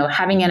or,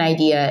 having an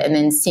idea and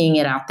then seeing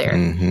it out there,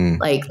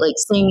 like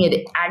seeing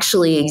it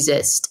actually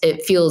exist.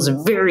 It feels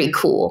very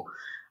cool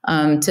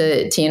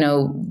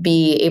to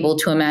be able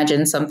to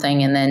imagine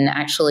something and then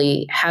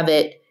actually have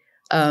it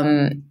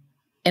in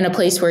a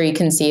place where you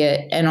can see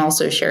it and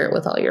also share it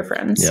with all your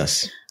friends.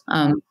 Yes.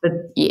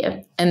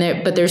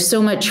 But there's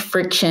so much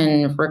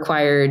friction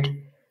required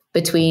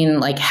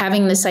between like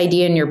having this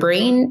idea in your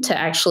brain to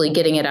actually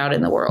getting it out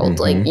in the world.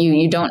 Like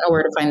you don't know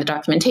where to find the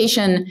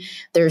documentation.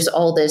 There's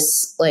all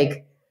this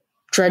like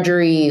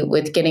drudgery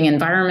with getting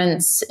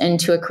environments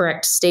into a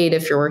correct state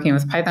if you're working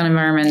with Python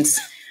environments.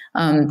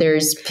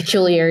 There's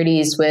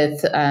peculiarities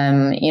with,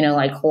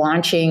 like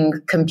launching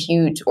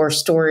compute or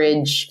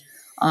storage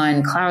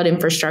on cloud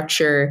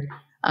infrastructure.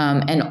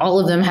 And all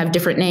of them have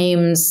different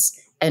names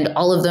and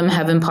all of them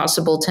have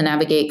impossible to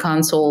navigate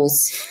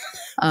consoles.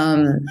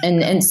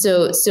 And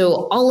so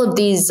all of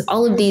these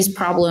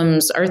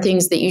problems are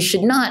things that you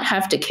should not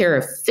have to care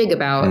a fig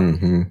about,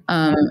 on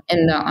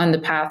the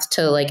path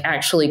to like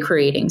actually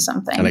creating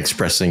something and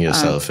expressing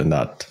yourself in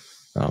that.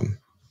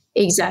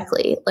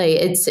 Exactly. Like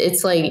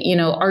it's like,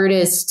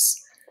 artists,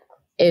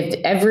 if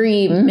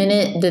every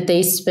minute that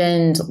they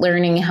spend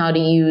learning how to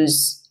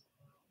use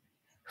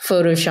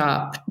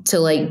Photoshop to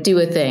like do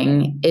a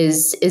thing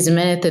is a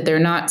minute that they're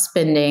not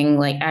spending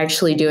like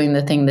actually doing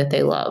the thing that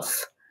they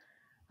love.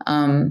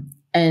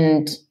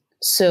 And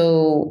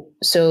so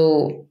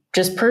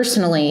just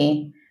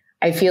personally,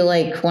 I feel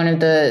like one of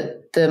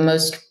the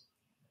most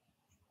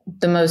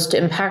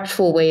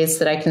impactful ways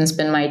that I can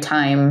spend my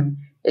time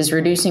is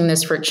reducing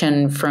this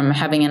friction from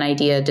having an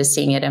idea to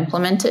seeing it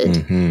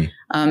implemented,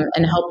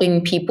 and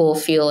helping people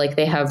feel like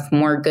they have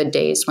more good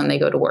days when they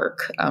go to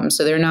work.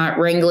 So they're not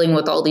wrangling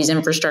with all these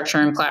infrastructure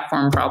and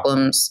platform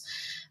problems.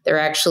 They're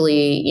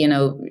actually,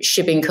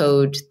 shipping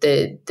code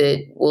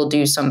that will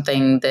do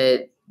something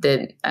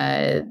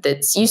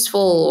that's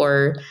useful,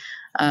 or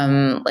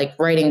like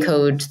writing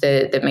code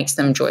that makes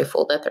them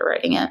joyful that they're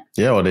writing it.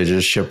 Yeah, or they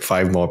just ship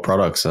 5 more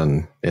products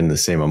in the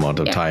same amount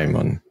of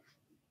time.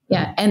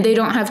 Yeah, and they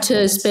don't have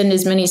to spend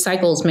as many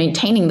cycles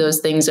maintaining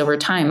those things over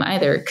time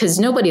either, because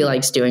nobody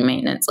likes doing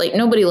maintenance. Like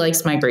nobody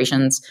likes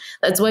migrations.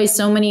 That's why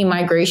so many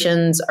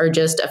migrations are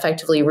just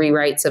effectively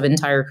rewrites of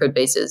entire code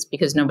bases,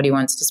 because nobody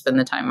wants to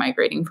spend the time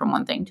migrating from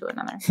one thing to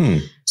another.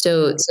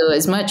 So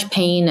as much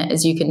pain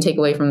as you can take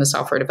away from the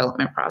software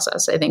development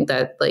process, I think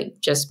that like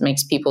just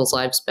makes people's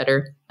lives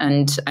better.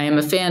 And I am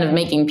a fan of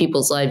making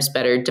people's lives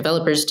better.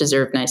 Developers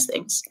deserve nice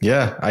things.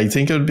 Yeah, I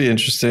think it would be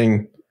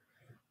interesting.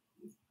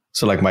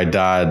 So like my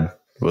dad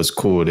was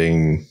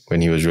coding when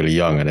he was really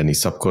young, and then he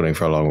stopped coding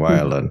for a long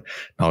while. And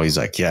now he's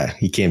like,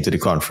 he came to the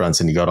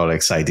conference and he got all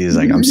excited. He's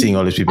like, I'm seeing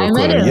all these people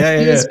coding.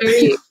 He was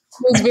very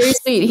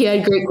sweet. He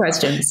had great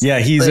questions.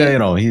 Yeah, he's a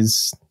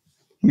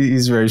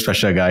very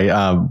special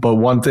guy. But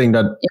one thing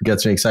that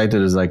gets me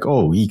excited is like,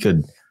 he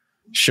could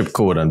ship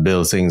code and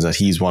build things that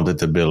he's wanted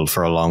to build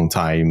for a long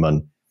time.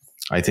 And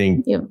I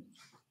think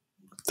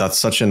that's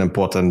such an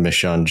important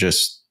mission,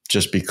 just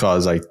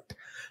because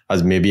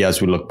as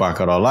we look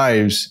back at our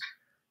lives,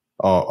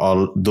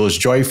 all those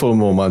joyful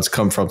moments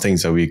come from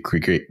things that we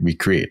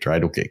create,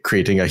 right? Okay,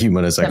 creating a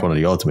human is like one of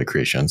the ultimate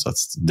creations.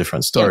 That's a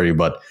different story.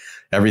 But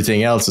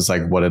everything else is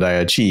like, what did I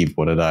achieve?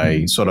 What did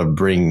I sort of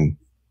bring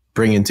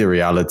into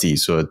reality?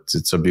 So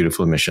it's a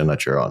beautiful mission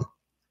that you're on.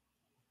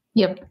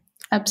 Yep,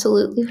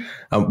 absolutely.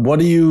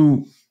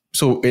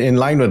 So in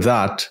line with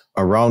that,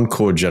 around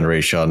code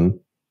generation,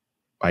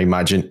 I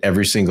imagine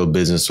every single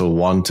business will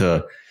want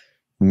to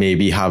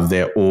maybe have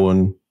their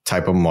own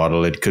type of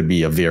model. It could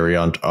be a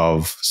variant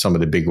of some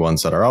of the big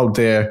ones that are out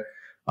there.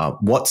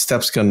 What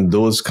steps can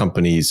those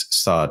companies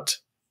start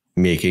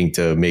making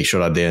to make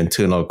sure that their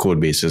internal code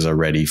bases are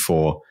ready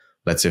for,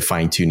 let's say,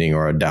 fine-tuning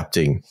or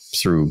adapting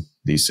through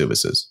these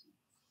services?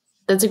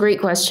 That's a great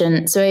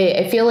question. So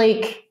I feel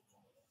like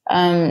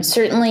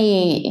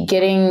certainly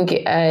getting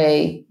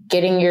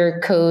your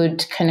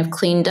code kind of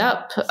cleaned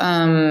up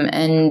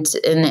and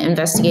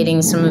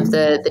investigating some of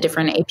the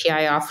different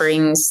API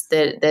offerings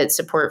that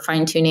support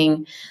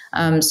fine-tuning.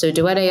 So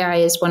Duet AI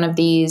is one of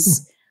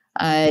these.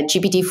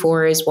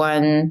 GPT-4 is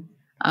one.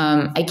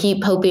 I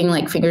keep hoping,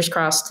 like fingers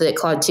crossed, that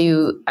Claude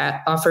 2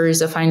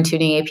 offers a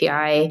fine-tuning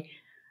API.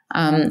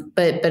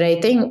 But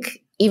I think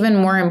even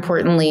more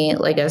importantly,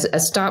 like a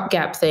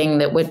stopgap thing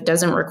that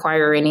doesn't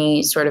require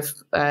any sort of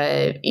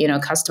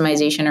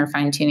customization or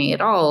fine tuning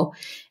at all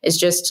is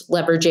just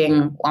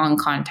leveraging long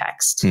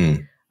context.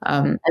 And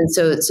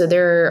so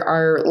there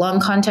are long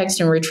context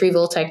and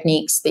retrieval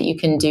techniques that you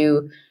can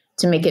do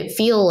to make it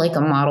feel like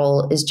a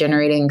model is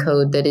generating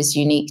code that is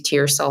unique to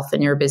yourself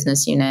and your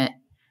business unit.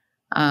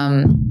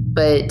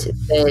 But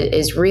it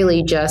is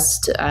really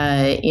just,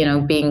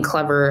 being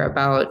clever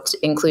about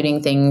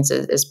including things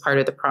as part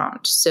of the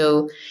prompt.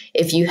 So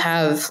if you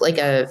have like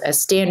a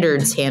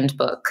standards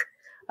handbook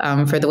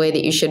for the way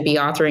that you should be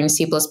authoring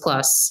C++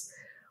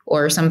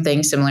 or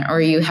something similar,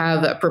 or you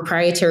have a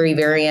proprietary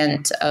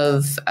variant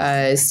of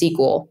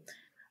SQL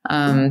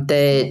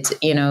that,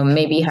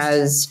 maybe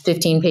has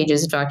 15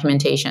 pages of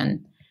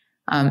documentation.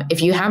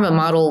 If you have a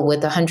model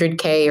with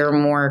 100K or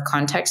more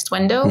context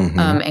window,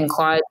 and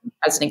Claude,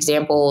 as an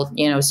example,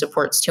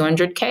 supports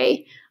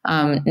 200K,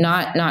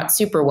 not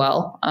super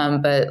well,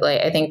 but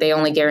like I think they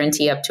only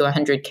guarantee up to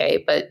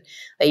 100K. But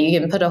you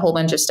can put a whole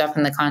bunch of stuff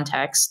in the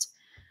context.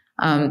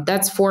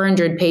 That's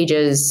 400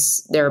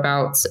 pages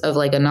thereabouts of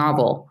like a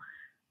novel,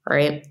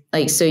 right?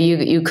 Like so,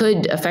 you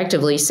could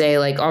effectively say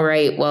like, all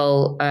right,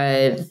 well.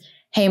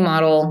 Hey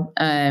model,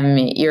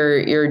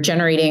 you're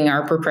generating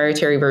our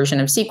proprietary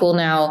version of SQL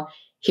now.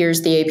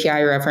 Here's the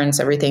API reference,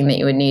 everything that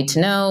you would need to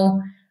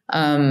know.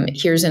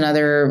 Here's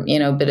another,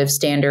 bit of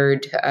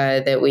standard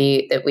that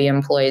we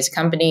employ as a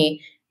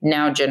company.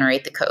 Now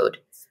generate the code,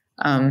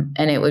 and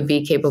it would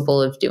be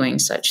capable of doing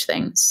such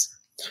things.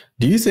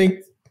 Do you think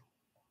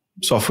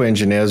software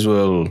engineers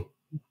will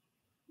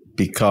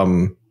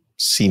become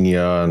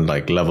senior and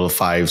like level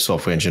 5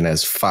 software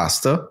engineers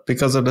faster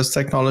because of this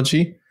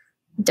technology?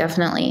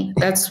 Definitely.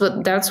 That's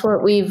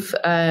what we've,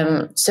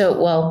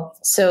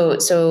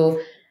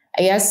 so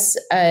I guess,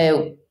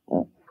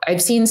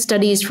 I've seen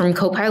studies from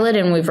Copilot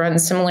and we've run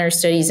similar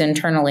studies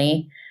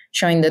internally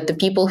showing that the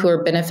people who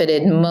are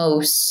benefited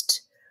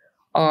most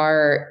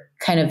are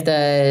kind of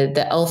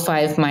the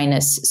L5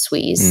 minus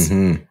SWEs.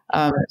 So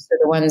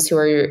the ones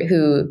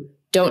who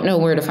don't know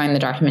where to find the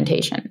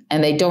documentation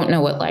and they don't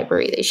know what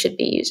library they should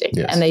be using.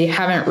 Yes. And they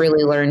haven't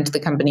really learned the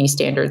company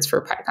standards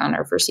for Python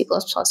or for C++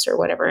 or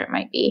whatever it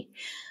might be.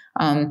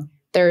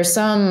 There are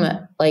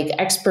some like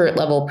expert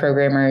level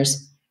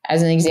programmers,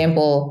 as an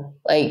example,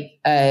 like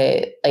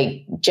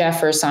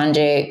Jeff or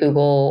Sanjay at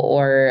Google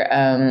or,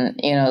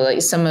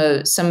 like some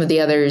of the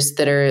others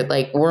that are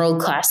like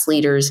world-class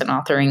leaders in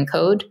authoring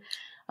code,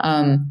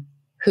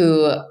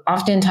 who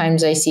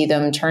oftentimes I see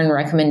them turn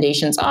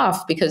recommendations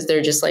off because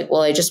they're just like,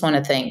 well, I just want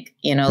to think,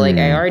 like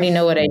I already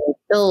know what I need to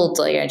build.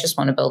 Like, I just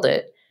want to build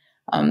it.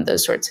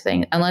 Those sorts of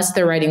things, unless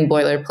they're writing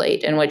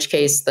boilerplate, in which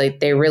case like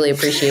they really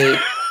appreciate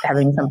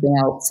having something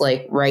else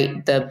like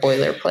write the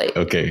boilerplate.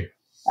 Okay.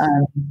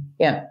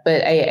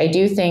 But I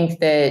do think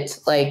that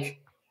like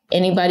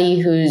anybody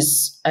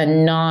who's a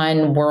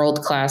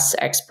non-world-class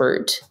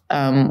expert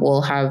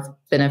will have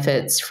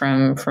benefits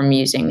from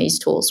using these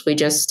tools. We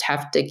just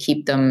have to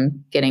keep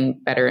them getting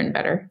better and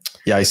better.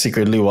 Yeah, I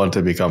secretly want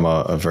to become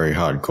a very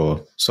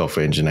hardcore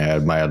software engineer. I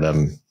admire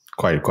them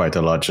quite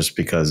a lot just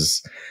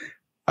because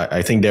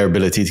I think their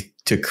ability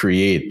to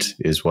create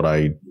is what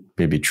I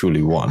maybe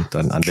truly want.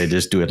 And they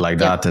just do it like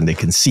that and they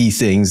can see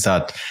things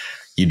that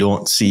you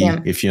don't see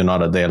if you're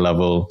not at their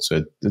level.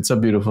 So it's a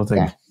beautiful thing.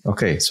 Yeah.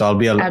 Okay. So I'll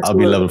be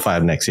level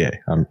 5 next year.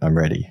 I'm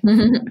ready.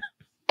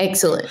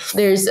 Excellent.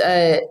 There's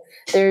a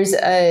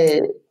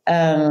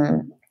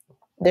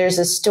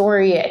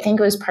story, I think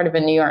it was part of a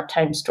New York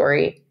Times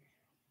story,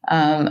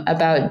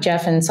 about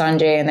Jeff and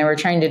Sanjay, and they were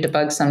trying to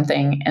debug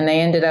something and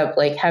they ended up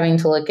like having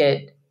to look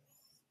at,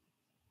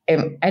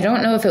 I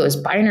don't know if it was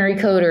binary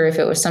code or if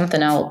it was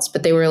something else,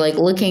 but they were like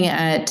looking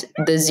at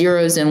the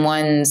zeros and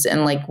ones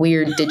and like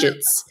weird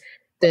digits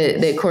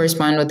that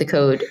correspond with the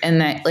code.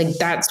 And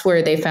that's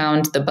where they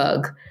found the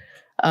bug.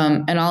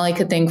 And all I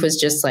could think was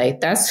just like,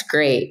 that's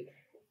great.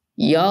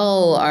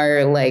 Y'all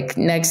are like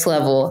next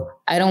level.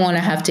 I don't want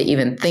to have to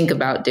even think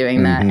about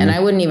doing that. And I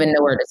wouldn't even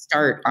know where to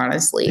start,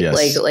 honestly.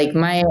 Yes. Like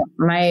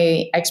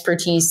my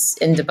expertise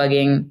in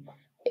debugging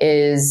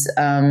is,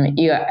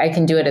 I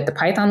can do it at the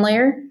Python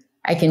layer.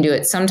 I can do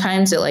it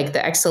sometimes at like the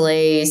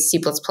XLA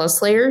C++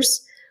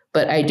 layers,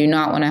 but I do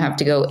not want to have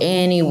to go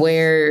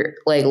anywhere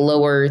like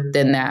lower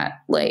than that.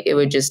 Like it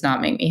would just not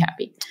make me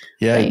happy.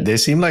 Yeah, like, they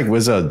seem like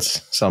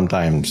wizards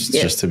sometimes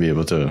just to be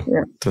able to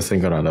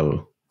think on that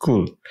level.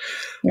 Cool.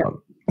 Yeah.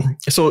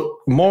 So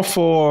more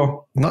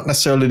for not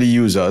necessarily the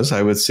users,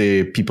 I would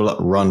say people that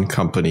run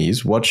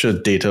companies. What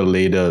should data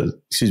leaders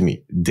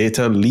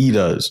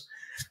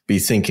be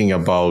thinking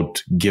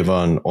about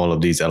given all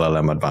of these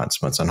LLM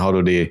advancements, and how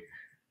do they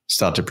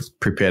start to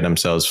prepare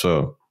themselves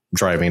for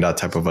driving that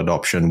type of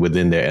adoption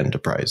within their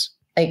enterprise?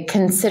 Like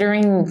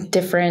considering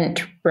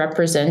different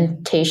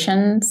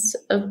representations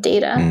of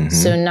data. Mm-hmm.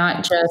 So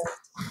not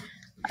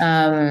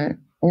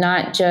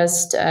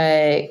just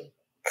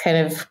kind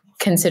of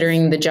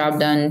considering the job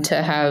done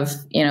to have,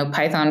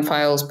 Python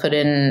files put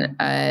in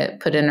a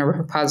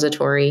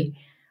repository,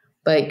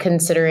 but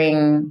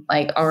considering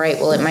like, all right,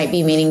 well, it might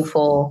be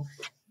meaningful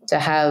to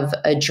have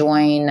a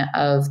join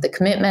of the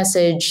commit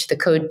message, the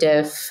code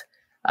diff,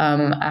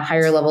 a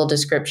higher level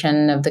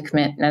description of the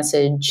commit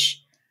message,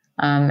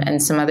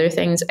 and some other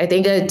things. I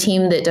think a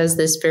team that does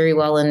this very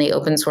well in the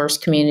open source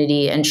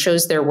community and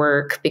shows their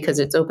work because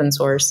it's open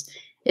source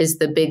is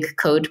the Big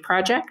Code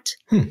project.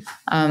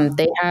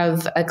 They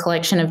have a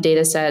collection of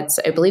data sets.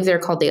 I believe they're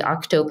called the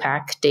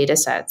Octopack data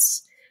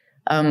sets.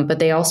 But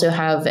they also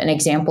have an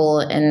example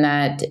in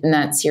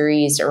that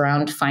series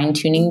around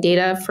fine-tuning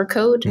data for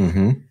code.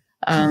 Mm-hmm.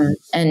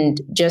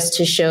 And just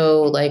to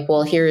show like,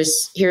 well,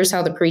 here's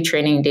how the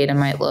pre-training data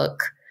might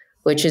look,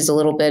 which is a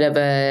little bit of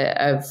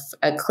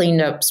a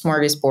cleaned up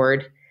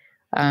smorgasbord.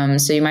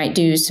 So you might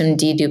do some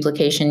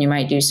deduplication, you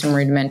might do some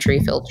rudimentary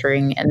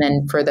filtering, and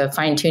then for the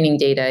fine-tuning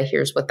data,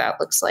 here's what that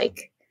looks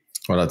like.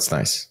 Well, that's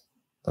nice.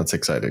 That's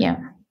exciting. Yeah.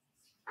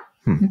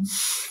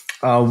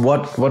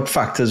 What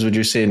factors would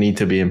you say need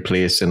to be in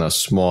place in a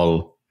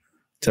small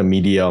to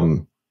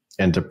medium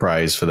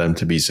enterprise for them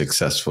to be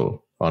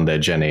successful on their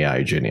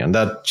GenAI journey? And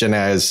that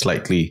GenAI is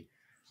slightly,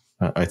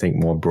 I think,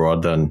 more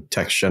broad than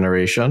text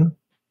generation.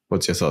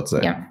 What's your thoughts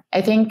there? Yeah,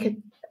 I think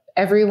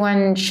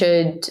everyone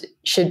should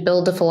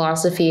build a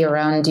philosophy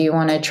around, do you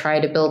want to try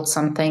to build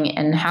something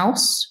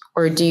in-house,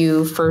 or do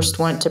you first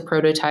want to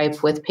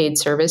prototype with paid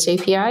service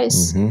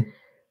APIs?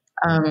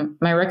 Mm-hmm.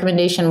 My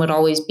recommendation would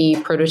always be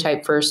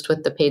prototype first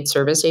with the paid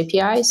service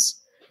APIs,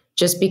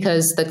 just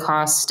because the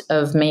cost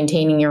of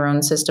maintaining your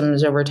own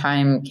systems over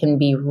time can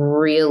be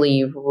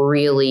really,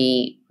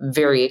 really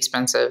very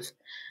expensive.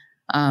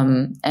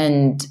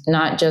 And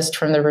not just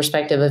from the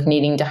perspective of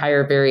needing to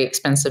hire very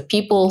expensive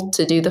people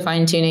to do the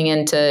fine tuning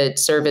and to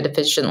serve it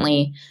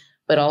efficiently,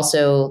 but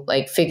also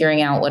like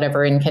figuring out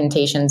whatever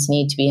incantations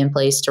need to be in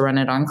place to run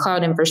it on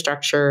cloud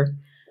infrastructure.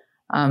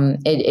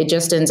 It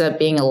just ends up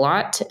being a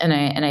lot. And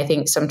I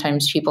think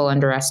sometimes people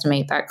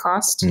underestimate that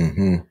cost.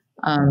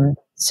 Mm-hmm.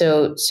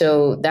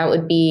 So that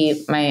would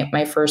be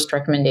my first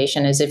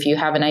recommendation is if you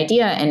have an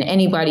idea, and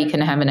anybody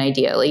can have an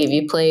idea. Like if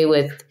you play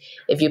with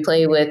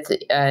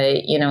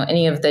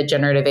any of the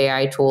generative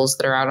AI tools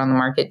that are out on the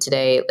market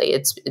today, like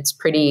it's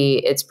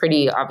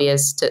pretty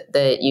obvious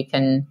that you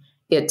can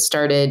get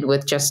started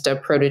with just a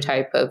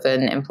prototype of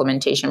an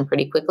implementation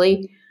pretty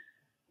quickly.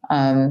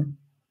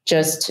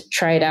 Just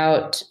try it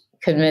out,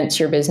 convince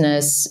your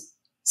business,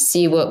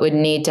 see what would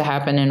need to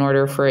happen in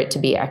order for it to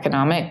be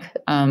economic.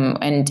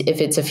 And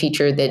if it's a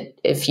feature that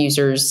if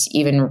users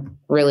even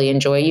really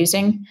enjoy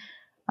using,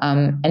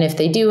 and if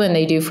they do and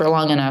they do for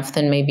long enough,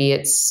 then maybe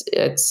it's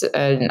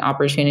an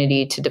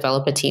opportunity to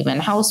develop a team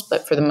in-house.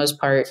 But for the most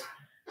part,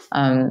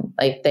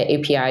 like the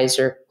APIs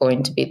are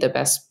going to be the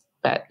best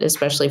bet,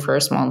 especially for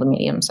a small to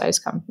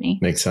medium-sized company.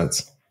 Makes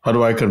sense. How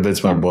do I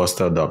convince my boss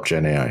to adopt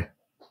GenAI?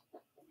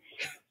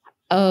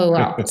 Oh,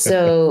 wow.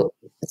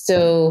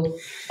 So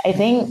I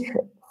think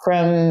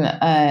from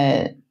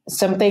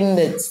something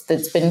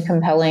that's been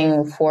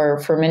compelling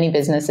for many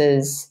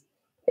businesses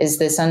is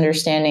this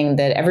understanding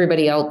that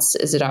everybody else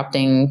is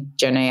adopting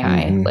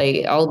GenAI. Mm-hmm.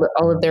 Like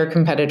all of their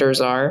competitors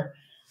are.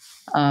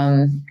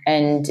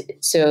 And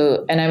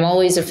I'm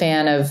always a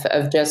fan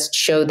of just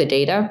show the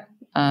data.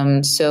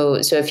 So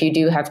if you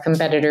do have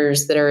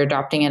competitors that are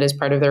adopting it as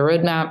part of their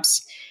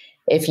roadmaps,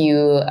 if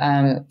you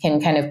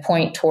can kind of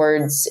point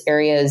towards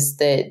areas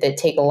that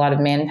take a lot of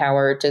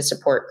manpower to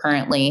support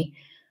currently,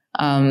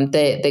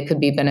 that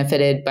could be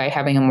benefited by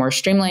having a more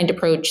streamlined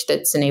approach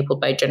that's enabled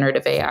by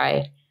generative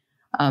AI.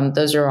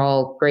 Those are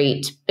all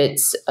great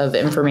bits of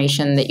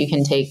information that you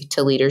can take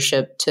to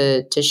leadership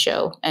to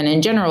show. And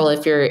in general,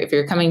 if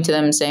you're coming to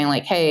them saying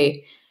like,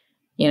 hey,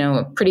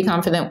 pretty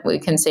confident we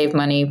can save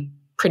money,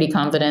 pretty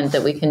confident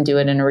that we can do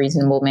it in a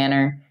reasonable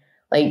manner.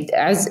 Like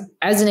as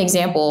an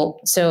example,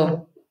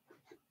 so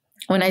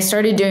when I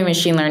started doing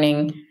machine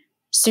learning,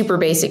 super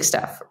basic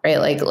stuff, right?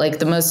 Like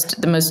the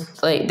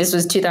most like this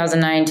was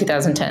 2009,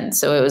 2010.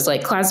 So it was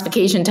like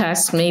classification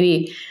tests,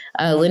 maybe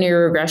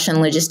linear regression,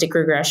 logistic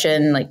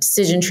regression, like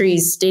decision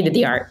trees, state of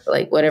the art,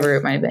 like whatever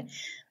it might have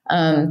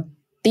been.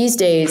 These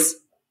days,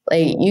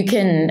 like you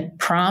can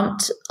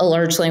prompt a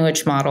large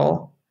language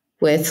model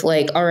with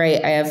like, all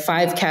right, I have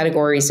 5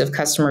 categories of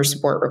customer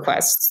support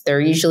requests. They're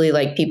usually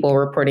like people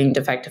reporting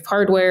defective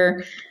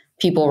hardware,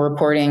 people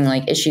reporting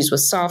like issues with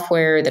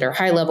software that are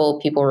high level,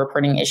 people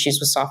reporting issues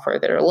with software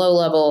that are low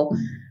level,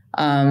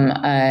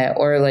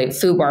 or like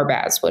foobar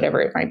bats,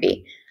 whatever it might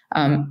be.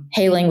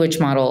 Hey, language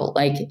model,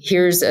 like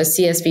here's a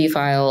CSV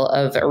file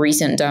of a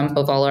recent dump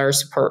of all our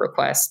support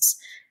requests.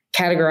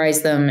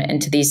 Categorize them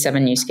into these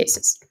 7 use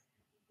cases.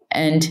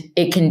 And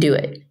it can do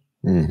it.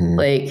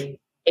 Like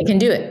it can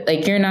do it.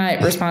 Like you're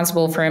not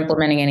responsible for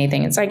implementing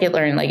anything in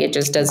scikit-learn. Like it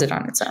just does it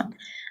on its own.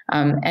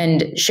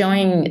 And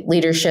showing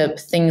leadership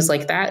things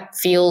like that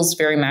feels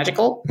very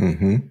magical.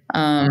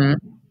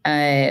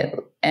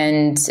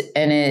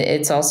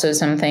 It's also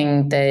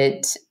something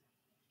that,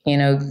 you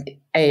know,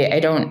 I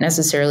don't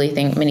necessarily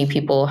think many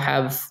people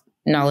have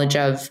knowledge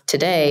of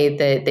today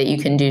that you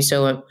can do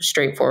so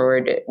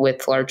straightforward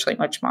with large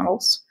language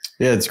models.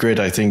 Yeah, it's great.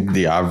 I think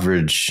the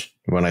average,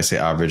 when I say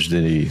average,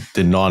 the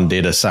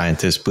non-data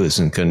scientist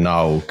person can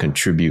now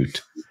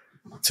contribute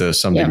to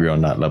some degree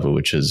on that level,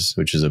 which is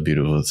a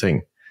beautiful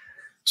thing.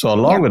 So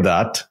along with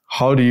that,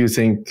 how do you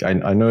think,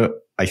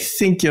 I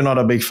think you're not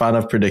a big fan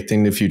of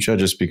predicting the future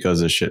just because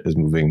the shit is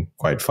moving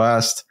quite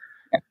fast.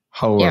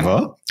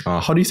 However,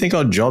 how do you think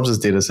our jobs as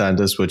data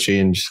scientists will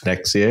change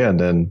next year and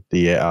then the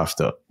year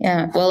after?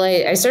 Yeah, well,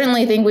 I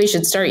certainly think we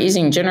should start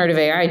using generative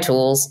AI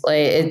tools.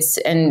 Like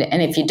and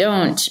if you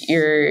don't,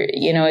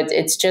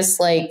 it's just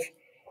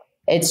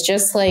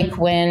like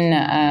when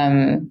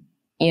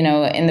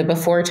in the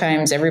before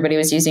times, everybody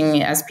was using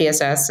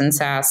SPSS and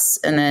SAS,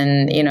 and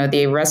then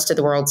the rest of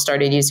the world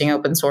started using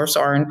open source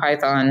R and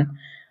Python.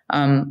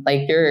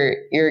 Like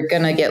you're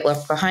gonna get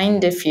left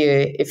behind if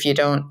you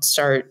don't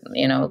start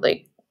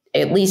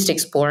at least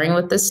exploring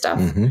with this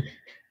stuff.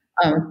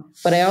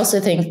 But I also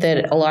think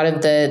that a lot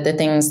of the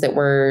things that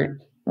were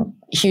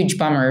huge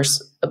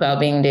bummers about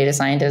being data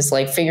scientists,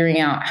 like figuring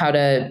out how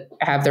to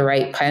have the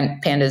right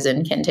pandas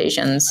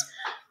incantations,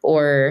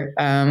 or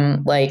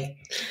like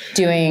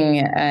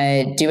doing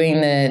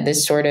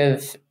this sort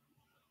of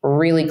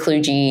really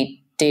kludgy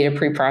data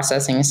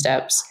pre-processing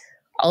steps.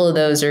 All of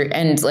those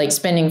and like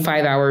spending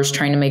 5 hours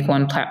trying to make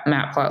one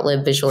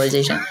matplotlib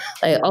visualization,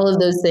 like all of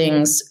those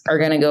things are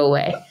going to go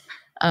away.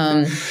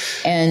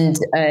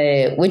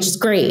 Which is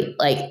great.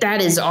 Like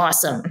that is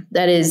awesome.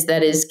 That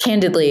is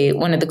candidly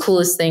one of the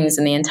coolest things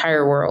in the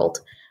entire world.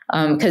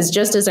 Because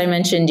just as I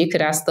mentioned, you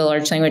could ask the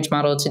large language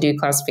model to do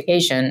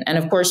classification. And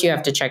of course you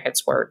have to check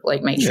its work,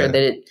 like make sure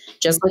that it,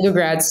 just like a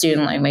grad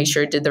student, like make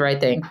sure it did the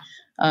right thing.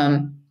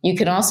 You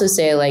can also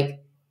say like,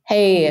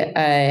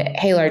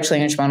 hey, large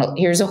language model,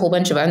 here's a whole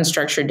bunch of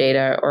unstructured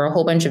data or a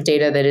whole bunch of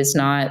data that is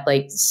not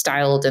like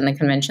styled in the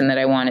convention that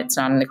I want. It's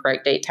not in the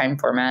correct date time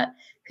format.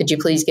 Could you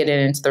please get it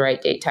into the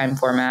right date time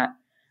format?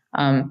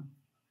 And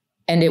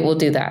it will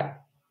do that.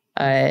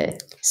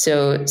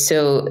 So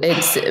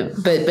it's,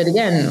 but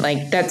again,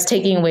 like that's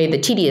taking away the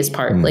tedious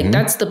part. Like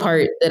that's the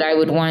part that I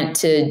would want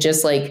to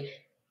just like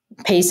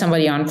pay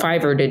somebody on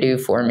Fiverr to do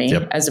for me,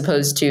 as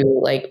opposed to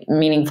like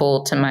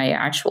meaningful to my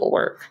actual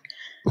work.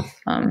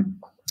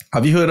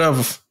 Have you heard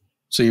of,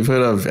 so you've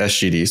heard of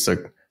SGD,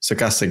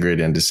 stochastic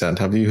gradient descent.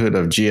 Have you heard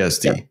of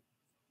GSD? Yep.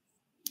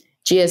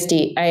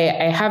 GSD.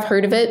 I have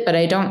heard of it, but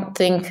I don't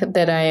think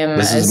that I am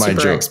This is my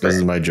joke. Expert. This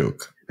is my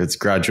joke. It's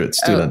graduate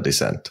student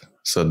descent.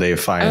 So they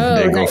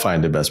go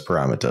find the best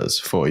parameters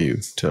for you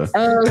to.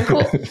 Oh,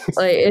 cool.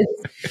 Like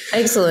it's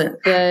excellent.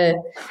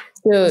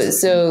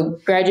 So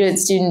graduate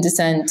student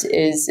descent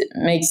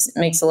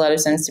makes a lot of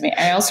sense to me.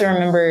 I also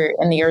remember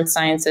in the earth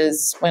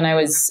sciences when I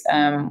was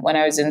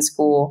in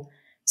school,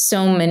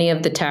 so many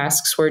of the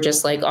tasks were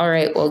just like, all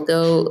right, well,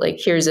 go, like,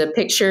 here's a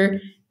picture,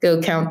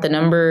 go count the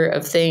number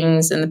of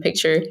things in the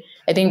picture.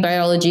 I think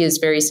biology is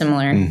very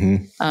similar.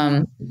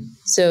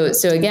 So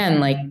again,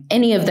 like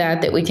any of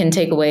that we can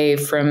take away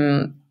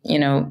from,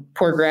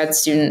 poor grad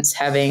students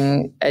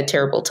having a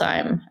terrible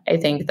time, I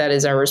think that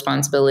is our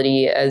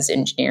responsibility as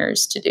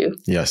engineers to do.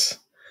 Yes.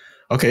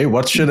 Okay.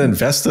 What should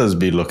investors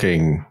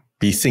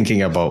be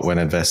thinking about when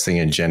investing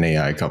in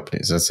GenAI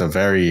companies? That's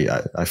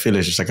I feel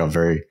it's just like a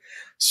very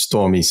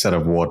stormy set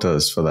of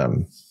waters for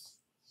them.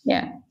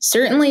 Yeah,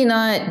 certainly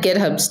not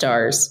GitHub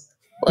stars.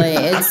 Like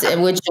it's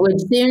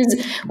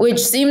which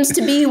seems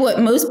to be what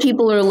most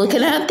people are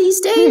looking at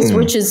these days,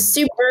 which is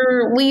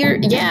super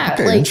weird. Yeah,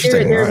 okay, like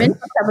there are venture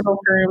capital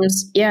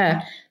firms.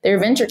 Yeah, there are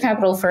venture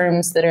capital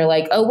firms that are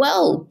like, oh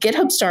well,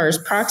 GitHub stars,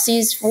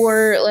 proxies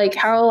for like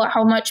how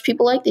much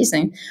people like these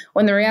things.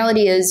 When the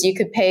reality is, you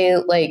could pay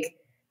like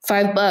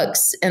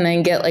 $5 and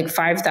then get like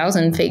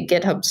 5,000 fake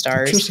GitHub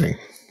stars. Interesting.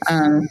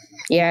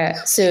 Yeah.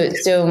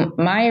 So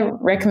my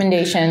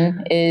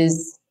recommendation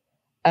is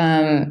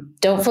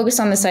don't focus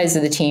on the size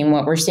of the team.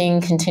 What we're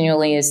seeing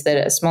continually is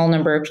that a small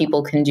number of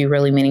people can do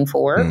really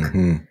meaningful work.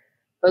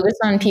 Focus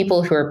on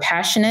people who are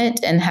passionate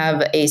and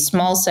have a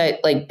small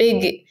set, like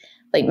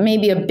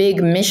maybe a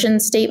big mission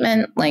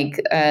statement,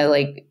 like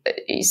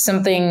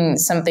something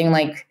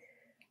like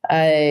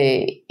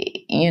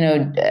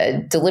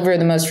deliver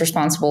the most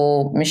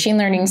responsible machine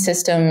learning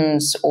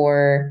systems,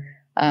 or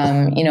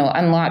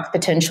unlock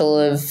potential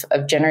of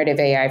generative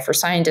AI for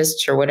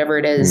scientists, or whatever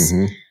it is.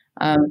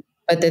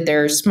 But that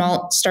they're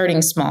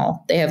starting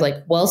small. They have like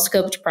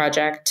well-scoped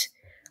project,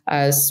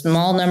 a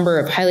small number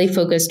of highly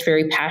focused,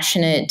 very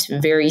passionate,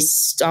 very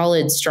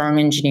solid, strong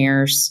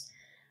engineers.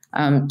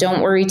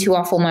 Don't worry too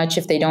awful much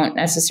if they don't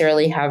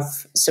necessarily have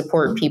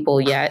support people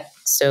yet.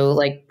 So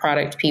like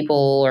product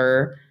people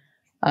or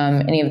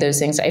any of those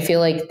things. I feel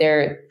like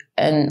a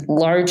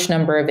large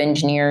number of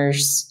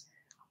engineers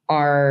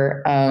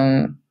are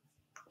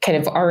kind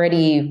of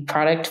already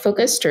product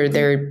focused, or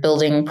they're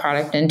building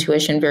product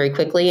intuition very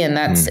quickly. And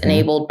that's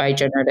enabled by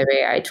generative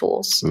AI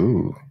tools.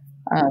 Ooh.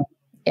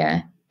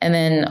 Yeah. And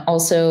then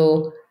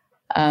also,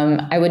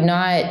 I would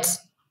not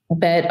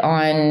bet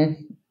on,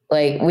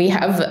 like, we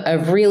have a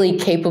really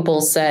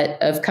capable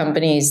set of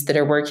companies that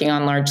are working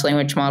on large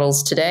language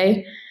models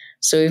today.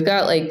 So we've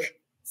got like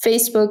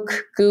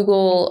Facebook,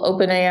 Google,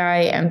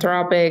 OpenAI,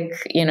 Anthropic,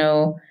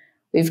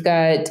 we've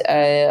got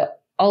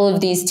all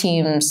of these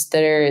teams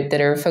that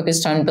are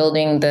focused on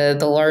building the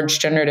large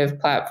generative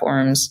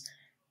platforms.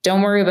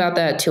 Don't worry about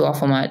that too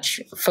awful much.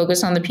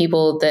 Focus on the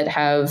people that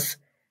have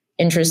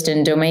interest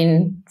in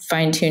domain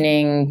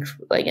fine-tuning,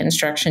 like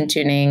instruction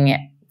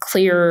tuning,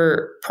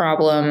 clear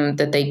problem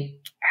that they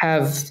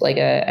have like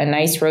a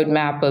nice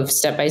roadmap of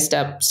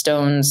step-by-step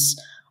stones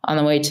on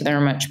the way to their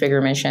much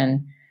bigger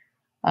mission.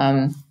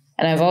 And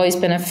I've always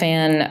been a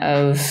fan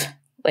of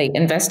like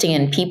investing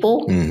in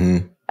people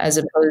as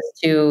opposed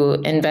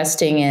to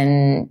investing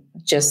in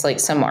just like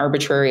some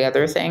arbitrary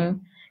other thing.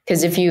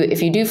 Because if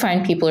you do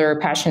find people who are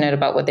passionate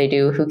about what they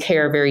do, who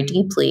care very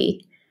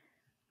deeply,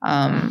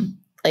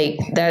 like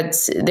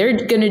they're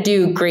going to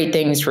do great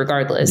things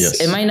regardless. Yes.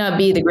 It might not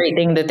be the great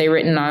thing that they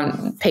written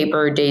on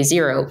paper day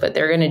zero, but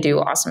they're going to do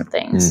awesome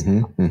things.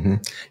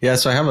 Yeah.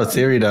 So I have a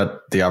theory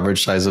that the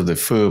average size of the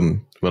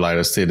firm will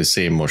either stay the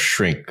same or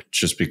shrink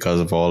just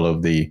because of all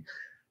of the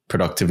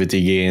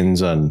productivity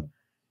gains. And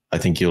I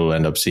think you'll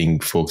end up seeing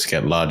folks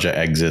get larger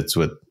exits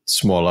with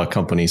smaller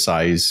company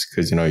size.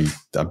 Cause I've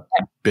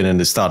been in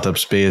the startup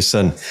space,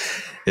 and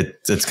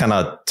it's kind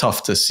of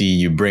tough to see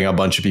you bring a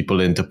bunch of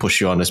people in to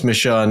push you on this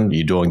mission.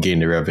 You don't gain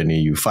the revenue.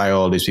 You fire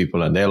all these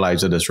people and their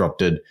lives are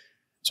disrupted.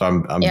 So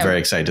I'm very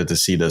excited to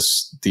see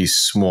these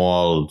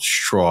small,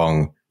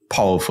 strong,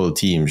 powerful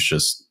teams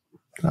just,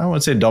 I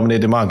won't say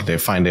dominate the market. They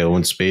find their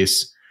own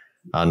space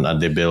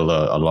and they build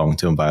a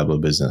long-term viable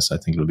business. I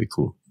think it'll be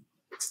cool.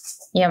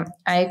 Yeah,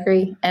 I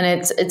agree. And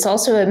it's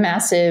also a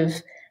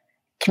massive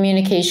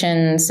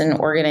communications and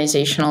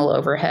organizational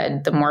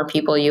overhead. The more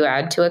people you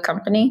add to a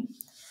company,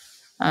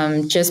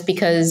 just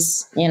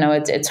because,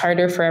 it's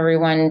harder for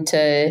everyone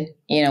to,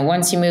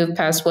 once you move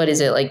past, what is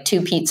it, like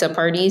 2 pizza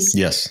parties?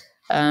 Yes.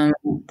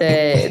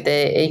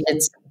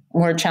 It's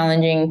more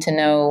challenging to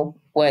know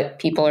what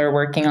people are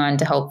working on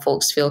to help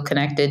folks feel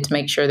connected, to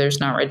make sure there's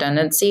not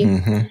redundancy.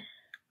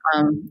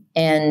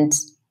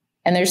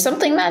 And there's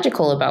something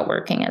magical about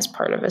working as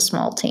part of a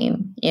small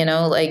team,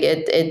 like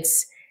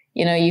it's,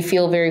 you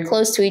feel very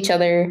close to each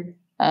other.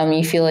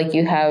 You feel like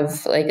you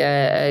have like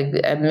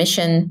a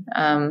mission.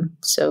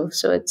 So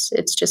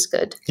it's just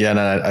good. Yeah. And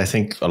I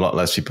think a lot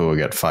less people will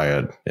get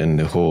fired in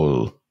the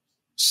whole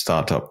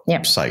startup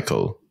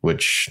cycle,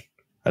 which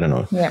I don't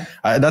know. Yeah.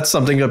 That's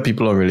something that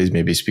people don't really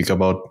maybe speak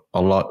about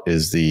a lot,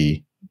 is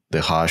the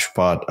harsh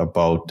part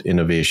about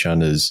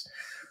innovation is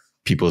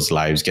people's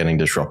lives getting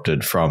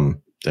disrupted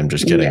from them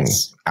just getting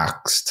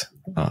axed.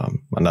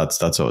 And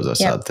that's always a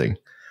sad thing.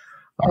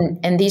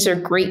 And these are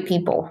great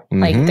people.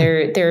 Like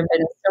there have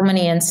been so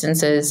many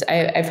instances.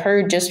 I've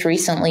heard just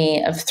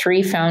recently of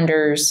 3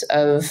 founders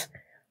of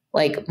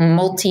like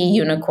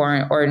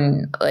multi-unicorn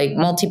or like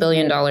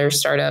multi-billion-dollar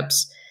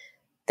startups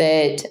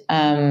that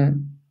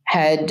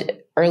had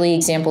early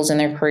examples in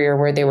their career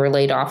where they were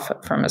laid off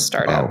from a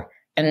startup. Wow.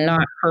 And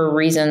not for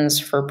reasons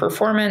for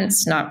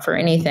performance, not for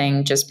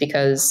anything, just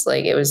because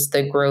like it was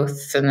the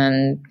growth and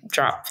then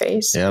drop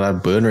phase. Yeah,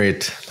 that burn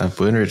rate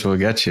will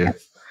get you.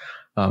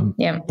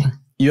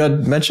 You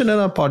had mentioned in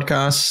a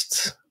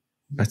podcast,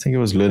 I think it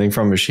was Learning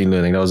from Machine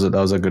Learning. That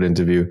was a good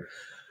interview.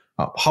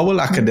 How will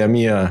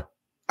academia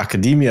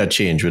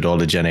change with all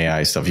the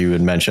GenAI stuff? You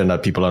had mentioned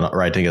that people are not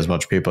writing as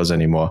much papers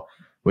anymore,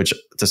 which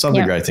to some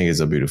degree I think is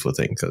a beautiful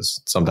thing,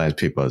 because sometimes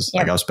papers,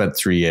 like I've spent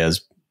 3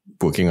 years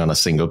working on a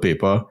single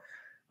paper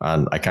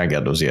and I can't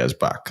get those years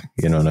back.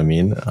 You know what I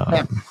mean?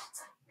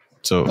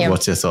 So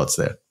what's your thoughts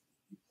there?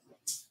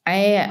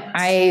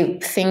 I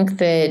think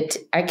that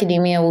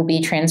academia will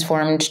be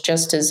transformed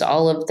just as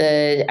all of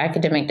the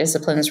academic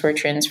disciplines were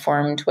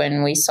transformed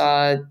when we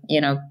saw,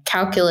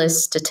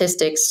 calculus,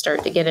 statistics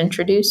start to get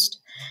introduced.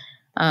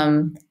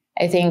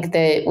 I think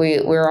that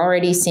we're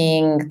already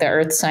seeing the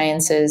earth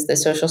sciences, the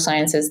social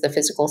sciences, the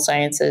physical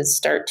sciences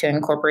start to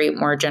incorporate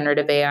more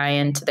generative AI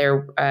into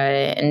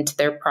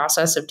their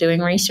process of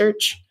doing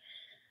research.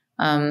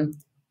 And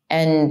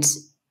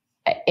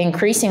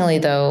increasingly,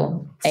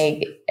 though,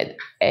 and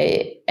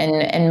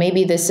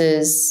maybe this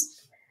is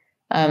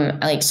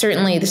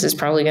certainly this is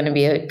probably going to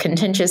be a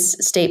contentious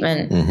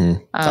statement.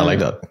 I like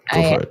that.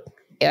 Go for it.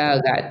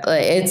 Oh God,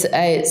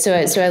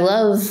 so I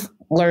love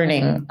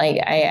learning. Like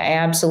I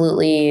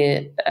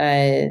absolutely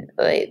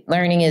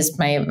learning is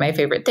my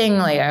favorite thing.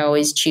 Like I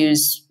always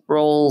choose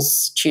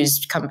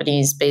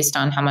companies based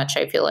on how much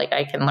I feel like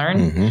I can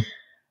learn.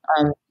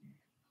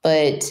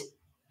 But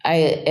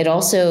it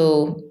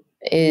also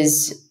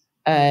is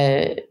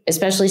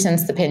especially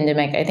since the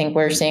pandemic, I think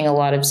we're seeing a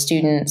lot of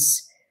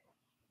students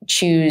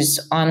choose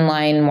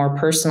online, more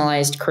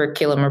personalized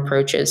curriculum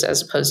approaches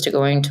as opposed to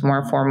going to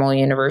more formal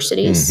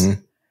universities.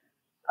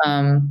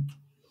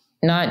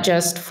 Not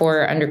just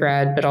for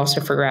undergrad, but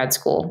also for grad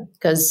school,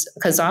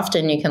 because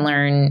often you can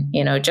learn,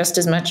 just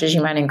as much as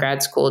you might in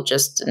grad school,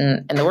 just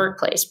in the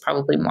workplace,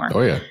 probably more.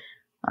 Oh yeah.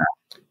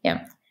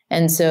 Yeah.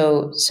 And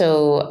so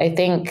I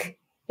think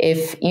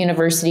if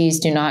universities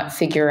do not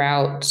figure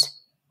out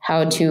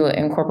how to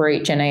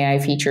incorporate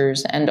GenAI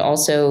features and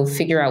also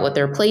figure out what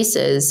their place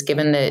is,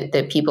 given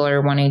that people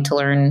are wanting to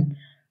learn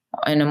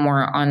in a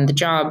more on the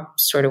job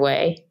sort of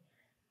way,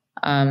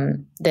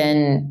 then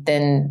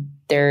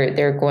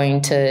they're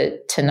going to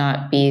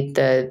not be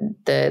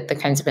the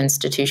kinds of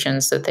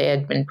institutions that they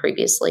had been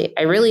previously.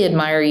 I really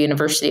admire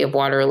University of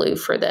Waterloo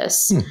for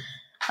this.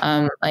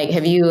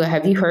 Have you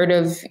heard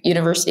of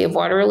University of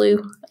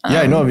Waterloo?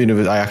 Yeah, I know of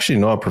University. I actually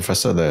know a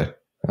professor there.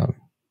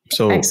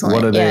 So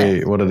what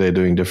are they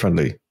doing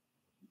differently?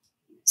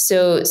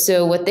 So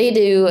what they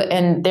do,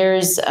 and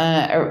there's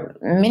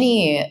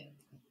many,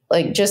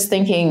 just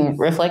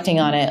reflecting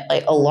on it,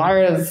 a lot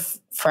of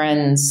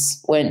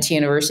friends went to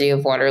University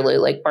of Waterloo,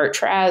 like Bart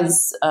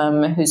Traz,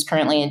 who's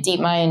currently at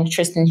DeepMind,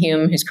 Tristan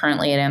Hume, who's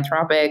currently at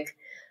Anthropic.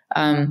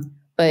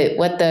 But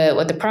what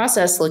the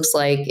process looks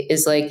like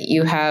is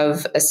you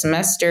have a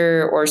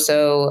semester or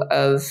so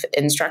of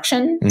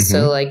instruction.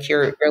 So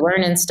you're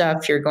learning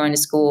stuff, you're going to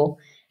school,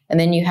 and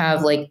then you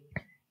have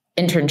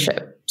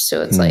internship.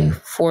 So it's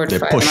 4 to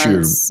 5 months. They push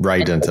you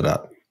right into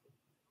that.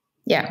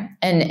 Yeah.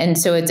 And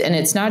so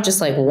it's not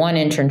just one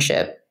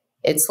internship.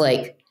 It's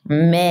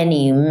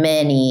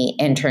many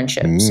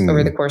internships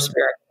over the course of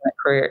your academic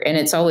career. And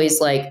it's always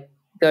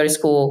go to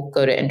school,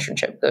 go to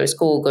internship, go to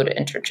school, go to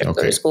internship,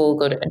 go to school,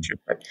 go to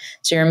internship.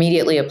 So you're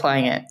immediately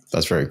applying it.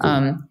 That's very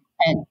cool.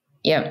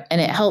 And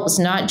it helps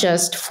not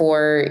just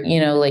for,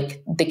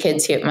 the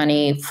kids get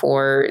money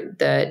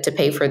to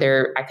pay for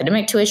their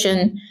academic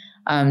tuition,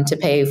 to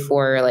pay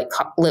for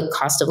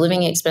cost of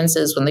living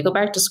expenses when they go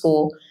back to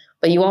school,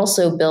 but you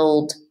also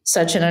build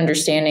such an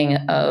understanding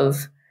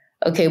of,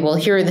 okay, well,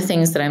 here are the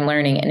things that I'm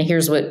learning, and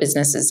here's what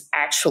businesses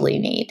actually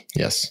need.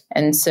 Yes.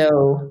 And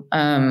so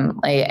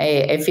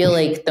I feel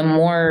the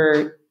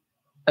more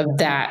of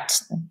that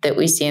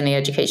we see in the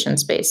education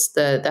space,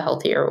 the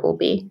healthier it will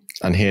be.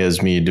 And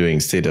here's me doing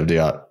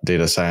state-of-the-art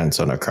data science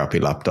on a crappy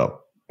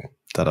laptop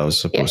that I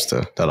was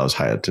that I was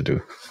hired to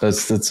do.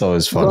 That's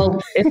always fun.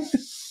 Well,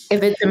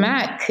 if it's a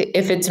Mac,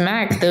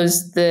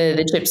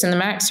 the chips in the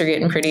Macs are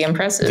getting pretty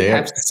impressive, I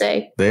have to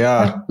say. They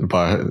are,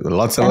 but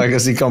lots of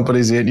legacy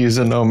companies ain't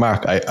using no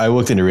Mac. I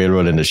worked in the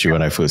railroad industry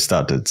when I first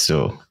started,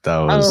 so that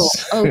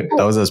was cool.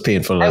 That was as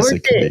painful as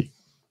it could be.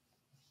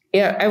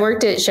 Yeah, I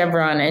worked at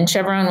Chevron, and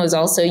Chevron was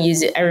also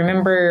using. I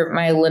remember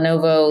my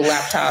Lenovo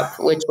laptop,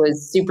 which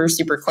was super,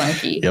 super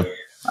clunky. Yep.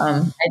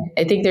 I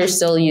think they're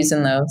still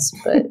using those,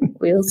 but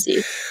we'll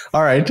see.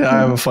 All right. I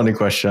have a funny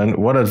question.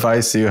 What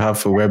advice do you have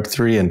for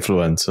Web3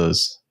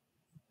 influencers?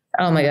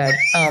 Oh my God.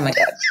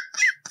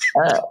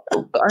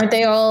 Aren't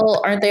they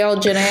all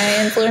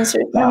GenAI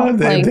influencers now?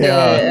 They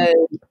are.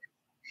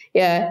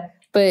 Yeah,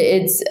 but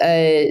it's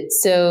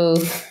so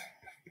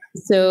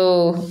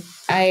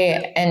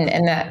I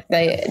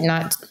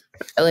not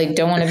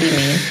don't want to be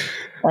mean,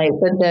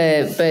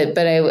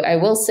 but I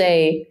will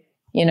say,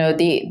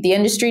 the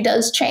industry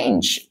does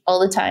change all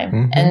the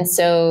time. And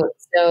so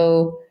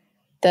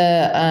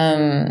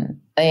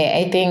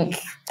I think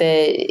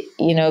that,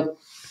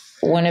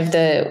 one of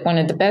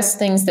the best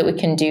things that we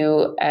can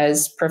do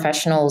as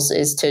professionals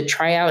is to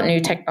try out new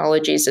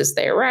technologies as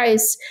they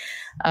arise,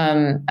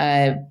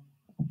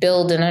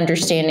 build an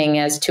understanding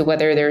as to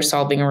whether they're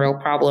solving a real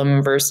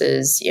problem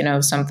versus,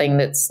 something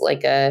that's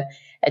a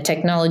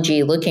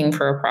technology looking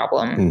for a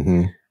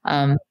problem.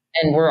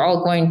 And we're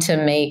all going to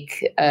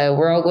think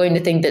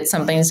that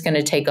something's going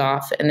to take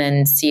off and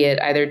then see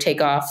it either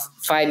take off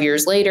 5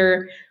 years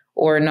later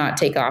or not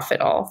take off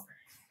at all.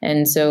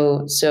 And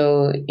so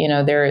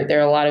there are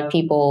a lot of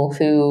people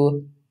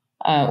who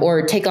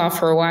or take off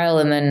for a while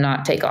and then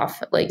not take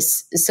off,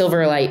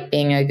 Silverlight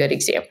being a good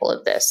example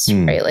of this,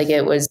 right?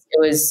 It was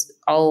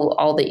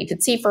all that you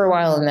could see for a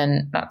while and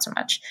then not so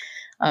much.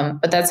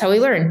 But that's how we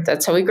learn.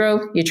 That's how we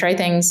grow. You try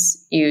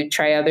things, you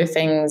try other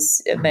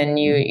things, and then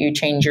you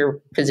change your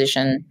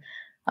position.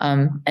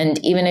 And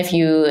even if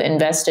you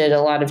invested a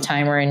lot of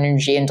time or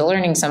energy into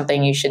learning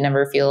something, you should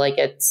never feel like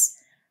it's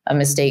a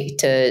mistake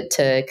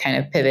to kind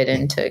of pivot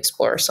and to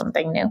explore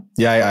something new.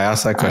 Yeah, I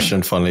asked that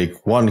question funnily.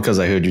 One, because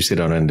I heard you say it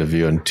on an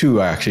interview, and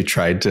two, I actually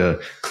tried to.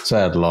 So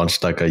I had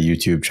launched a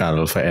YouTube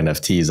channel for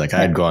NFTs. I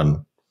had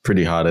gone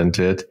pretty hard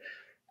into it.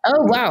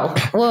 Oh, wow.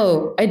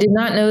 Whoa. I did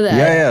not know that.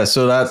 Yeah.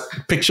 So that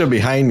picture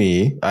behind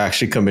me, I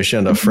actually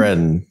commissioned a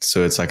friend.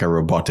 So it's a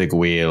robotic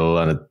whale,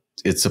 and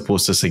it's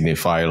supposed to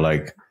signify a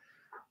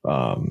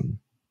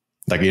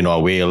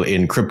whale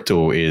in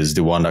crypto is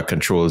the one that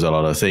controls a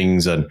lot of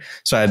things. And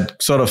so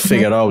I'd sort of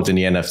figured out in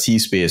the NFT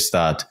space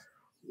that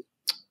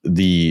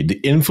the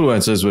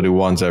influencers were the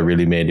ones that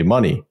really made the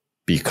money.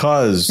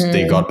 because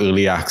they got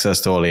early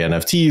access to all the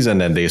NFTs and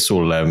then they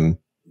sold them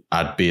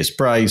at base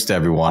price to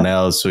everyone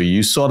else. So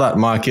you saw that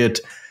market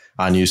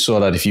and you saw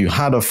that if you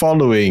had a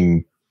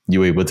following, you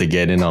were able to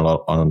get in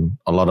on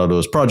a lot of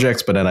those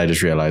projects. But then I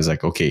just realized,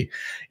 like, okay,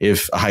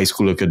 if a high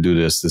schooler could do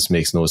this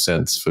makes no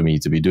sense for me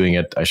to be doing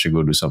it. I should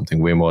go do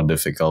something way more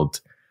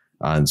difficult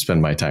and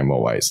spend my time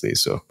more wisely.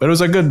 So, but it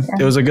was a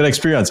good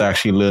experience. I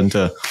actually learned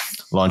to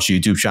launch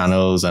YouTube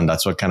channels, and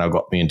that's what kind of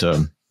got me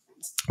into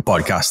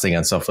podcasting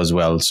and stuff as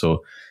well.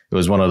 So it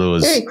was one of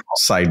those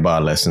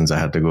sidebar lessons I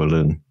had to go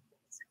learn.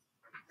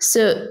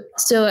 So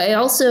I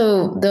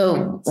also,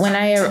 though, when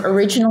I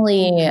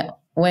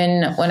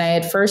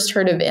had first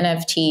heard of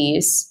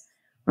NFTs,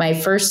 my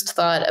first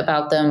thought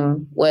about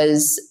them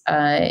was,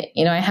 I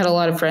had a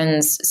lot of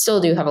friends, still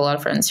do have a lot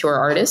of friends who are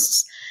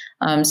artists.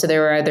 So they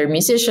were either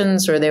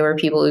musicians or they were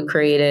people who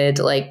created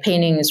like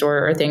paintings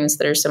or things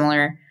that are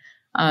similar.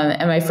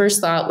 And my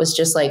first thought was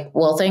just like,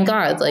 well, thank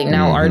God, like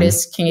now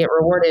artists can get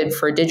rewarded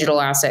for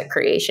digital asset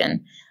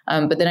creation.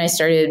 But then I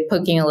started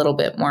poking a little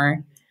bit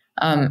more.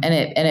 And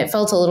it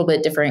felt a little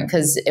bit different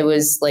because it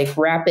was like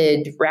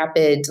rapid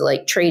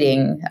like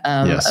trading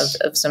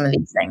of some of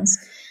these things.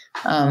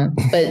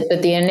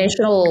 But the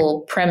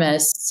initial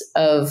premise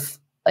of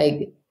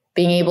like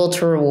being able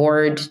to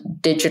reward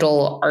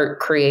digital art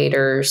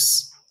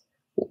creators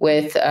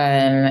with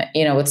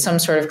with some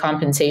sort of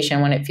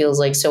compensation when it feels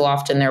like so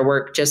often their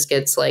work just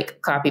gets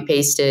like copy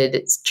pasted,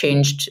 it's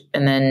changed,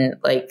 and then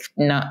like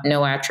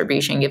no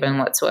attribution given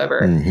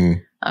whatsoever.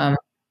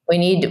 We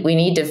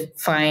need to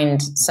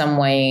find some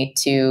way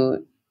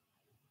to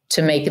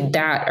make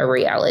that a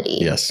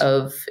reality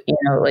of,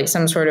 like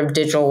some sort of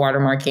digital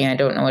watermarking. I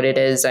don't know what it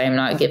is. I am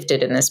not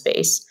gifted in this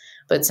space,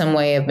 but some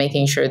way of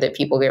making sure that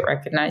people get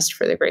recognized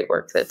for the great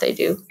work that they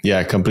do.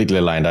 Yeah, completely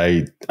aligned.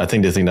 I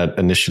think the thing that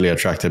initially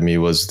attracted me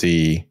was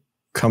the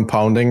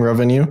compounding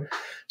revenue.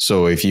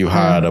 So if you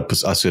had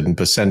a certain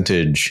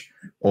percentage,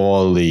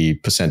 all the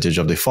percentage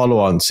of the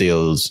follow-on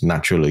sales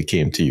naturally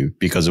came to you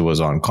because it was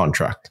on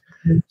contract.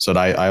 So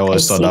I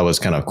always thought that was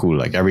kind of cool.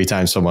 Like every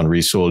time someone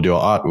resold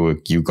your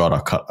artwork, you got a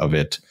cut of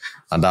it.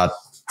 And that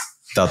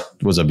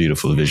was a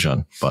beautiful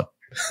vision. But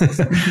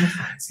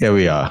here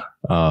we are.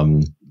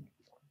 Do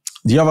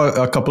you have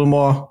a couple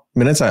more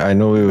minutes? I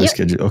know we were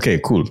scheduled. Okay,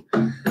 cool.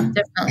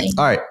 Definitely.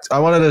 All right. I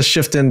wanted to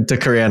shift into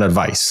career and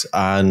advice.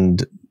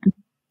 And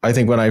I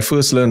think when I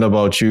first learned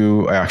about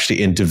you, I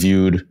actually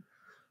interviewed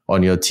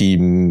on your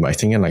team, I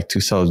think in like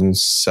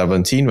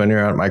 2017 when you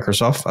were at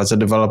Microsoft as a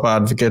developer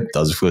advocate.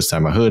 That was the first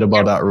time I heard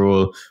about that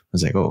role. I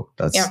was like, oh,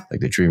 that's like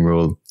the dream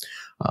role.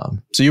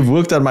 So you've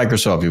worked at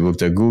Microsoft, you've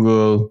worked at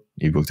Google,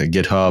 you've worked at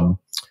GitHub.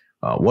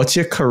 What's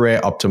your career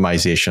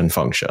optimization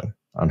function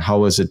and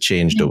how has it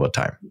changed over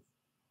time?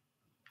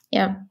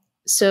 Yeah.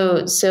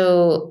 So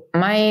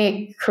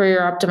my career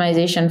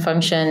optimization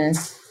function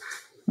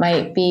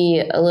might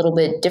be a little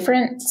bit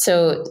different.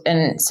 So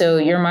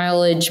your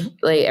mileage,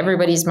 like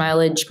everybody's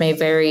mileage may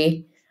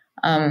vary.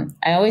 I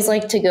always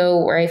like to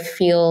go where I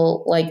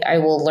feel like I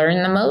will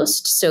learn the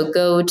most. So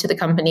go to the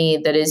company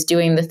that is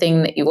doing the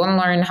thing that you want to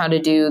learn how to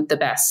do the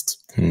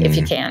best, if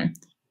you can.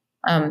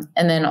 And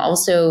then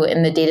also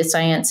in the data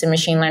science and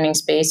machine learning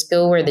space,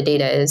 go where the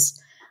data is.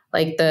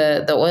 Like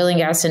the oil and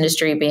gas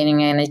industry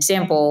being an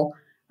example.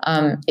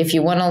 If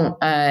you want to,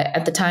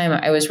 at the time,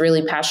 I was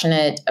really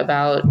passionate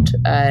about,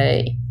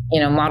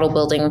 model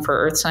building for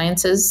earth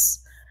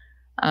sciences,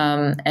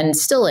 and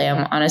still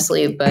am,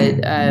 honestly.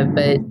 But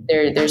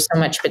there's so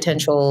much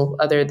potential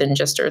other than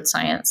just earth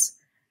science.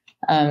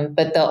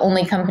 But the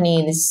only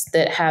companies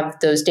that have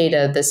those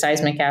data, the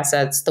seismic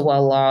assets, the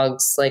well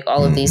logs, like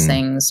all of these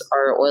things,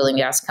 are oil and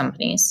gas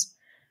companies.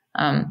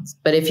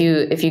 But if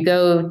you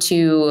go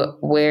to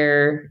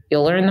where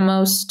you'll learn the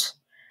most,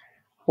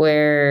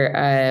 where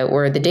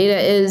the data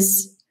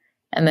is,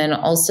 and then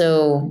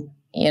also,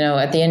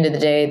 at the end of the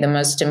day, the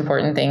most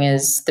important thing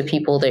is the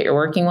people that you're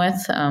working with,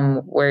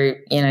 where,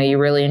 you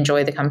really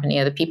enjoy the company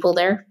of the people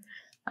there,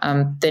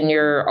 then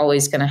you're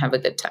always going to have a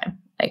good time.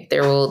 Like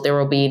there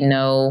will be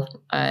no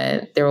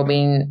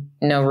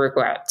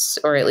regrets,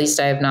 or at least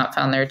I have not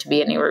found there to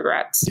be any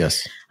regrets.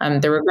 Yes.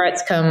 The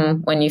regrets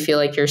come when you feel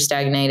like you're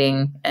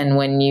stagnating and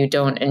when you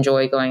don't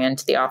enjoy going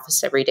into the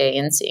office every day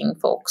and seeing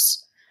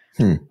folks.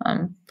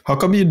 How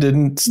come you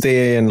didn't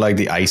stay in like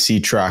the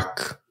IC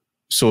track?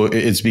 So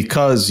it's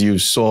because you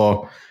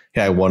saw,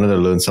 I wanted to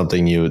learn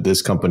something new.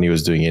 This company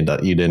was doing it,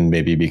 that you didn't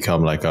maybe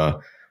become like a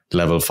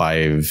level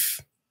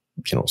 5,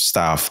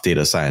 staff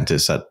data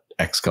scientist at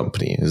X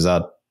company. Is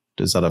that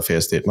a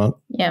fair statement?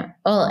 Yeah.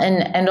 Well,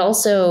 and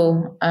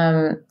also,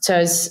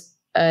 so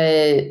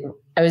I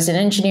was an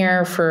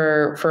engineer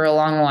for a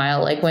long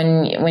while. Like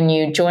when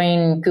you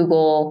join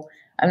Google,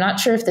 I'm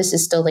not sure if this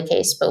is still the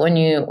case, but when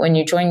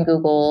you join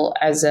Google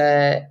as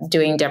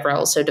doing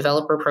DevRel, so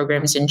developer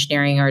programs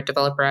engineering or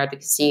developer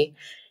advocacy,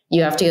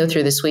 you have to go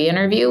through the SWE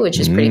interview, which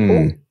is pretty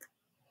cool.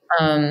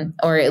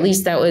 Or at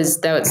least that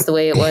was the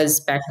way it was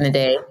back in the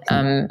day.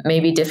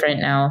 Maybe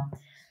different now.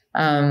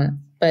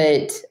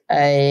 But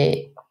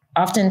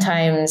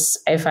oftentimes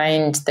I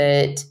find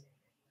that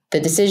the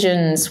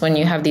decisions when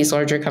you have these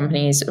larger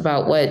companies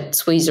about what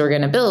SWEs are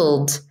going to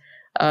build,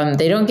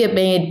 they don't get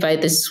made by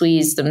the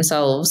SWEs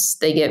themselves.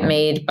 They get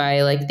made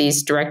by like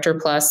these director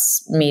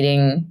plus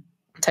meeting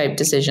type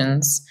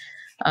decisions.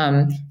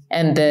 And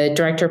the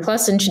director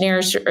plus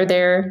engineers are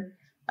there,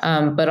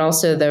 but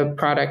also the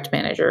product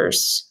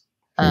managers.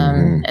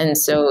 And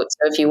so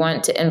if you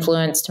want to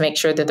influence to make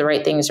sure that the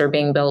right things are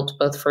being built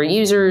both for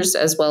users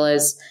as well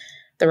as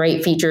the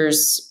right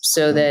features,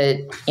 so that,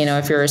 you know,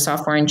 if you're a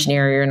software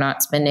engineer, you're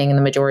not spending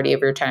the majority of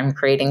your time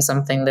creating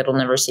something that'll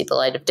never see the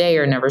light of day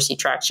or never see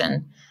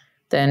traction,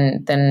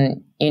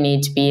 then you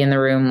need to be in the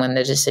room when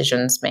the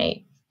decision's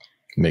made.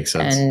 Makes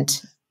sense.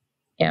 And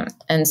yeah,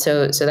 and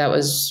so that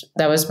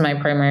was my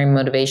primary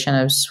motivation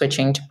of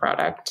switching to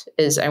product,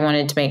 is I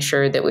wanted to make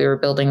sure that we were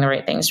building the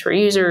right things for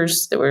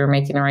users, that we were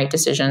making the right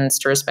decisions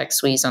to respect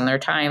SWEs on their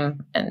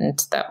time,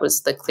 and that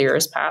was the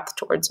clearest path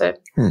towards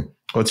it.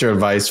 What's your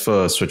advice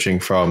for switching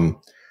from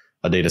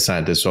a data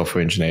scientist,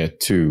 software engineer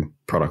to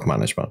product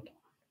management?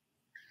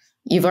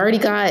 You've already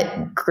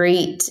got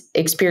great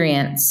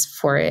experience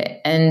for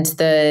it. And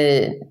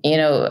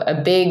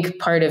a big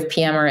part of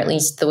PM, or at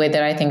least the way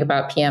that I think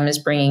about PM, is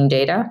bringing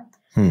data.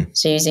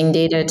 So using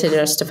data to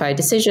justify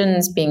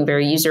decisions, being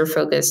very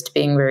user-focused,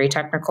 being very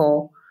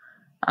technical.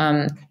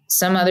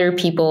 Some other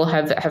people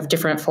have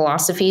different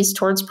philosophies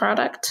towards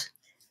product.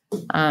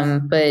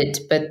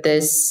 But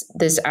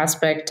this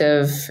aspect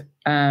of,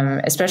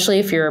 especially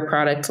if you're a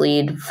product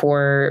lead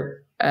for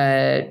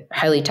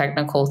highly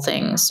technical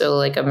things, so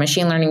like a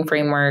machine learning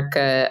framework,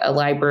 a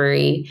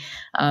library,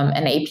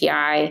 an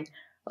API,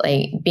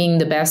 like being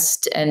the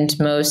best and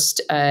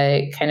most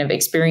kind of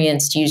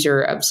experienced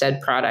user of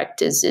said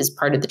product is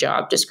part of the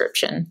job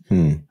description.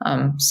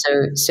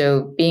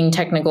 So being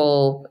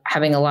technical,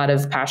 having a lot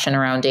of passion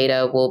around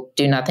data will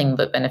do nothing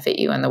but benefit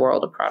you in the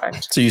world of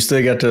product. So you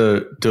still get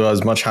to do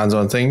as much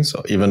hands-on things,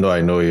 even though I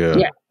know you're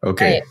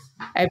okay.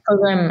 I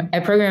program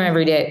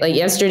every day. Like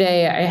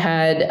yesterday, I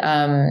had,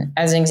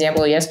 as an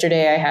example, I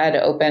had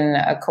open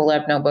a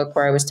Colab notebook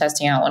where I was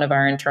testing out one of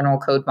our internal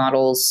code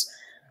models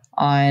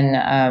on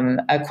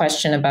a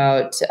question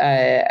about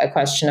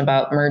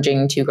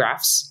merging two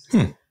graphs,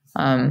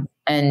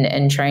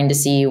 and trying to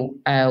see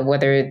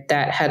whether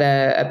that had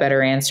a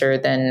better answer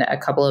than a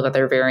couple of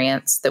other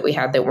variants that we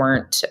had that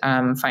weren't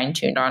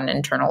fine-tuned on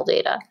internal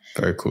data.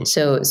 Very cool.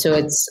 So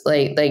it's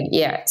like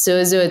yeah. So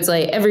it's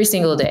like every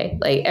single day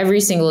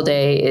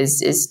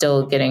is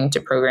still getting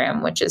to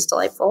program, which is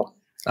delightful.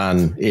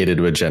 And aided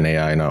with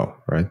GenAI now,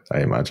 right?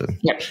 I imagine.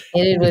 Yep,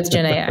 aided with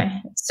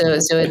GenAI. So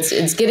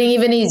it's getting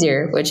even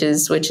easier, which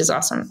is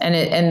awesome,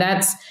 and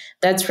that's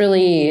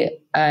really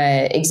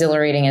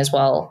exhilarating as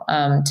well.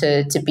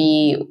 To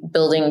be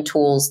building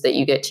tools that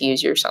you get to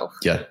use yourself.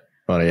 Yeah.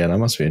 Oh yeah, that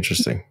must be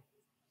interesting.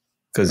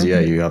 Because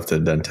you have to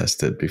then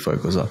test it before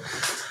it goes on.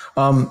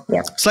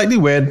 Slightly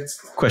weird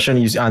question.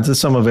 You answered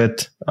some of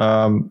it,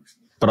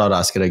 but I'll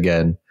ask it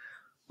again.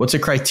 What's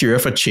your criteria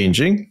for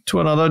changing to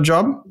another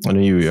job? I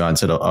know you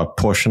answered a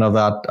portion of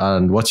that.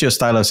 And what's your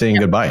style of saying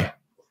goodbye?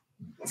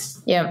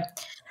 Yeah.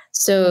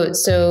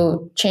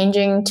 So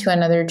changing to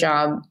another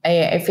job,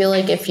 I feel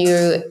like if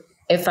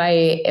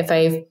I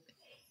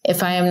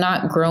am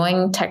not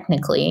growing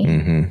technically,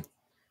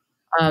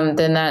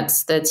 then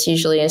that's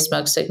usually a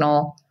smoke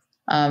signal.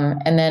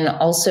 And then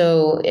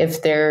also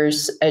if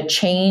there's a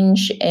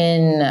change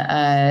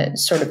in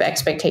sort of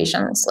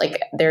expectations,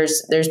 like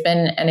there's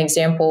been an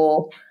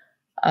example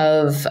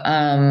of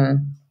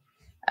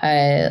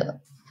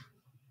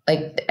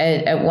like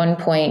at one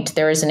point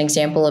there was an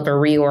example of a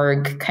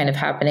reorg kind of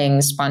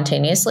happening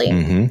spontaneously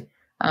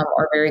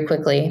or very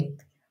quickly,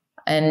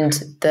 and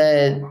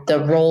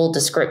the role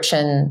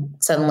description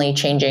suddenly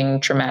changing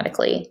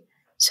dramatically.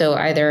 So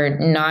either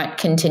not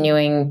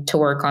continuing to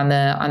work on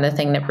the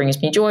thing that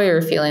brings me joy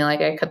or feeling like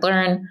I could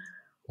learn,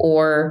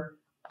 or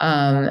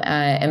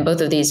and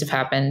both of these have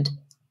happened,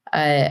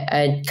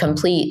 a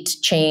complete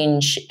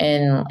change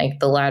in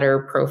like the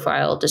latter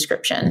profile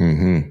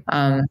description.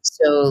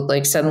 So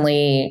like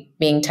suddenly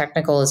being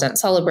technical isn't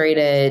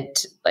celebrated,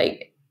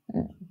 like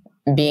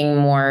being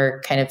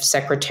more kind of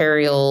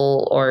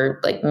secretarial or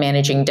like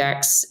managing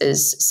decks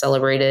is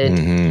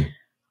celebrated,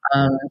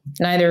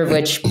 neither of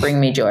which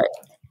bring me joy.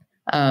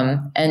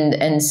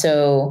 And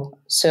so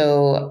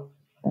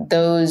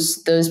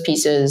those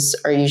pieces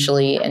are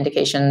usually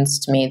indications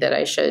to me that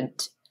I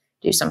should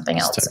do something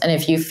else. And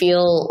if you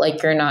feel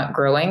like you're not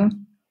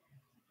growing,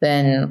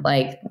 then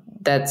like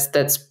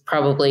that's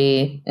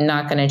probably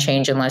not going to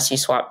change unless you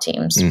swap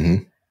teams.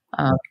 And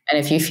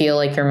if you feel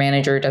like your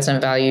manager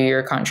doesn't value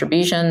your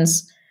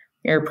contributions,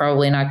 you're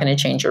probably not going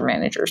to change your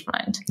manager's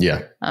mind.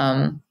 Yeah.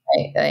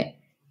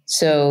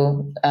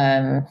 So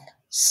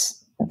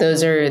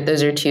those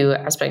are two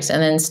aspects.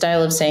 And then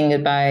style of saying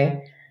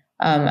goodbye.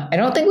 I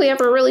don't think we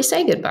ever really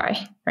say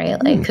goodbye,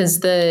 right? Like,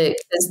 because this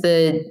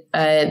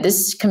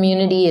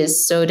community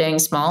is so dang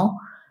small.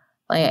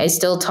 Like, I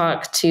still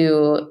talk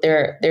to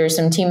there are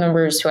some team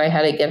members who I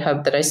had at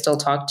GitHub that I still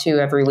talk to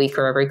every week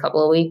or every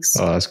couple of weeks.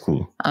 Oh, that's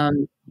cool.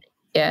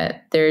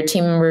 there are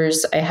team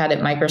members I had at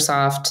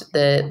Microsoft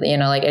that,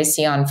 like I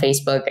see on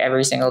Facebook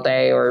every single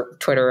day or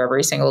Twitter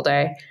every single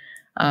day,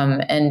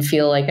 and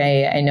feel like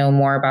I know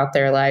more about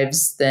their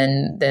lives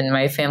than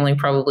my family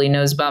probably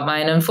knows about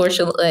mine.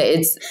 Unfortunately,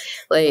 it's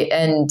like,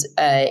 and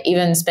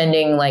even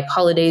spending like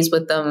holidays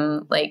with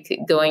them, like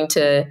going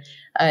to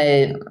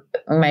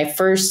my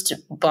first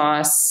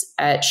boss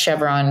at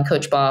Chevron,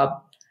 Coach Bob.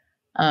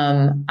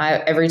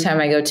 Every time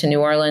I go to New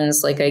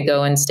Orleans, like I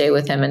go and stay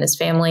with him and his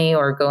family,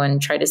 or go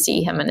and try to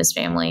see him and his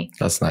family.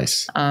 That's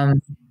nice.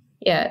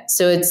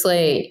 So it's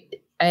like,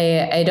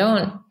 I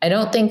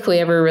don't think we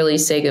ever really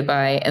say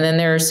goodbye. And then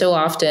there are so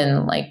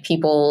often like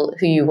people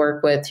who you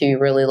work with, who you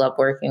really love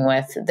working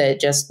with, that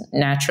just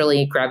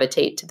naturally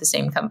gravitate to the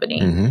same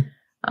company. And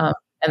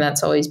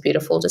that's always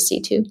beautiful to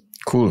see too.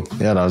 Cool.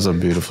 Yeah, that's a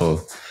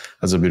beautiful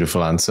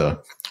answer.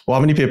 Well,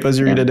 how many papers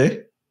you read a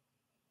day?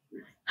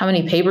 How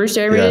many papers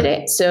do I read a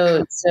day?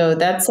 So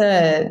that's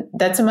a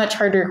much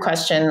harder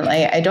question.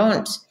 I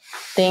don't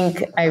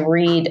think I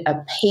read a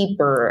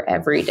paper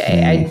every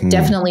day. I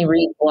definitely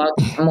read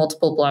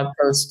multiple blog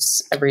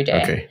posts every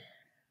day.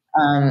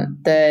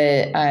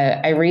 Okay.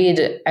 I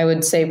read, I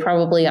would say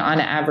probably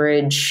on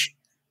average,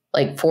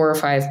 like 4 or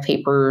 5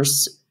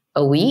 papers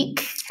a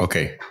week.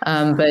 Okay.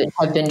 But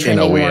I've been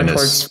trending more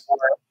towards 4.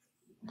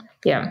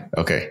 Yeah.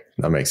 Okay.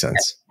 That makes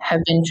sense.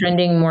 Have been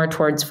trending more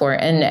towards 4,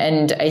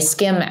 and I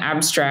skim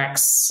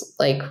abstracts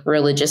like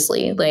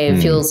religiously. Like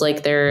it feels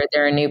like there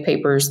are new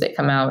papers that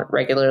come out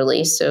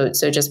regularly. So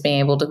just being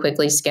able to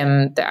quickly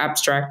skim the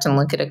abstract and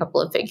look at a couple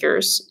of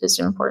figures is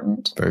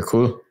important. Very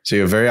cool. So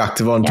you're very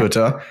active on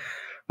Twitter.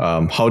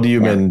 How do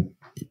you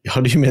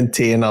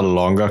maintain a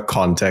longer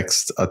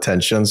context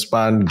attention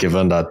span,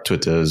 given that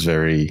Twitter is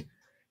very,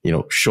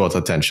 short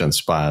attention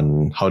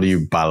span? How do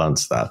you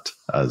balance that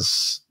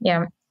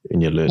in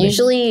your learning?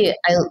 Usually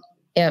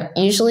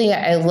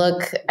I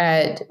look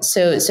at,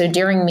 so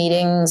during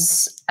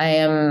meetings, I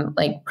am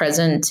like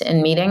present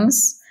in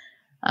meetings.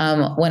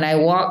 When I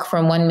walk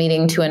from one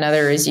meeting to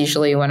another is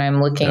usually when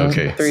I'm looking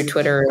through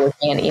Twitter,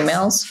 looking at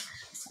emails,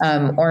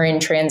 or in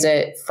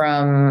transit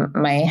from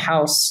my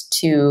house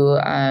to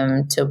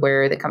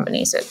where the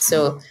company sits.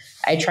 So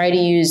I try to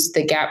use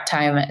the gap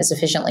time as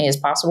efficiently as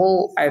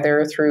possible,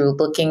 either through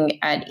looking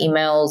at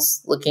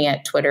emails, looking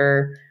at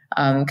Twitter,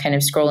 kind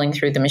of scrolling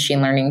through the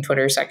machine learning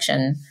Twitter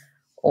section,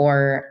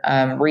 or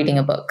reading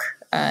a book.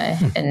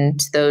 And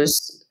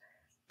those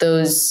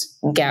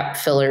gap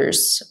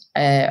fillers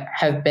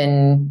have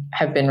been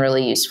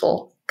really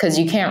useful, because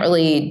you can't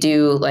really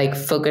do like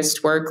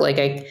focused work. Like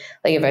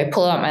if I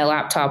pull out my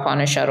laptop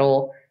on a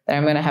shuttle, then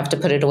I'm going to have to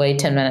put it away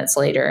 10 minutes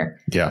later.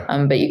 Yeah.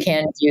 But you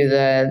can do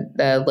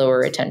the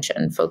lower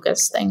attention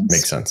focus things.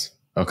 Makes sense.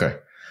 Okay.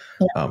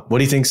 Yeah. What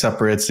do you think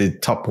separates the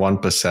top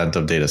 1%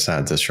 of data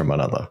scientists from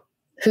another?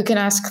 Who can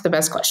ask the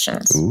best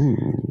questions? Ooh.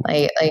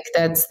 Like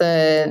that's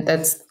the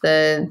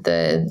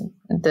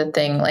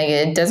thing. Like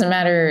it doesn't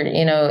matter,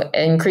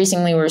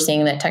 increasingly we're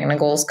seeing that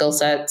technical skill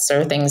sets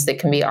are things that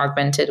can be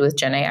augmented with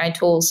GenAI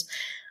tools.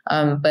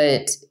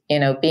 But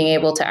being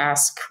able to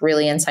ask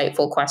really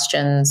insightful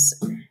questions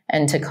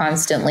and to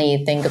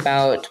constantly think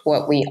about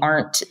what we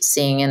aren't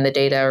seeing in the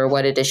data, or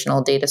what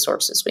additional data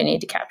sources we need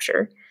to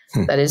capture.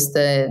 That is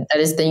the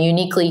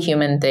uniquely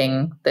human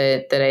thing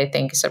that I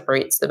think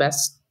separates the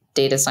best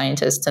data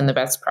scientists and the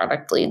best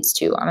product leads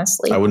too,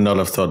 honestly. I would not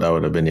have thought that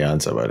would have been the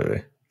answer, by the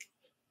way.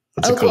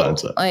 That's a cool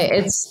answer.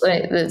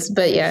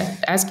 But yeah,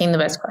 asking the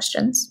best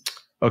questions.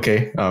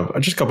 Okay.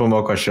 Just a couple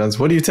more questions.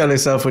 What do you tell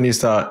yourself when you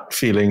start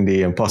feeling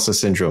the imposter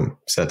syndrome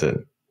set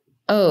in?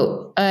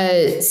 So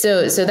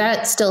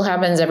that still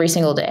happens every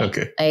single day.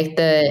 Okay. Like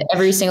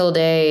every single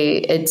day,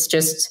 it's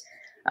just,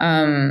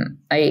 and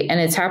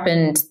it's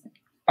happened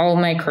all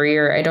my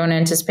career. I don't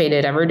anticipate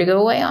it ever to go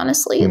away,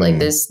 honestly. Like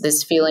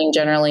this feeling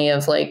generally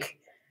of like,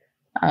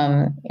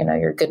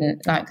 you're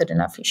not good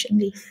enough, you shouldn't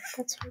be,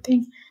 that sort of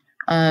thing.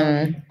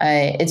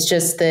 It's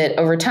just that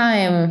over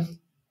time,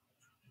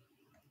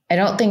 I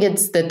don't think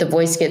it's that the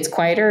voice gets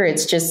quieter.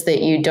 It's just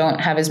that you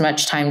don't have as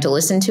much time to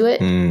listen to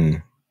it,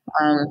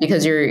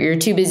 because you're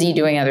too busy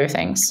doing other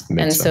things.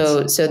 Makes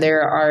sense. So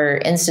there are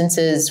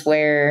instances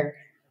where,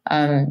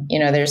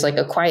 there's like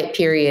a quiet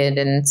period,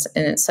 and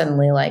it's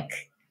suddenly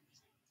like,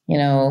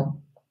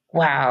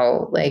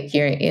 wow, like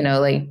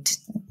like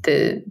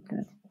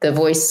the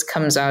voice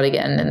comes out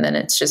again, and then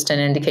it's just an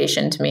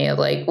indication to me of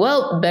like,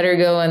 well, better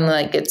go and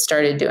like get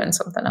started doing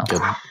something else.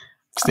 Good.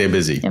 Stay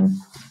busy.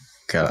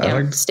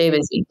 Okay, stay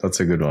busy. That's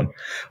a good one.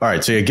 All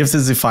right. So your gift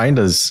is defined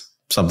as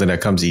something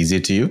that comes easy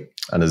to you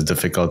and is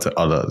difficult to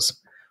others.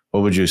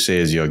 What would you say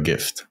is your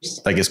gift?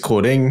 Like, is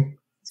coding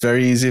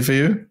very easy for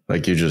you?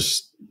 Like you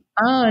just...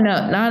 Oh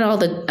no, not all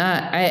the.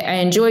 I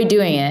enjoy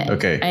doing it.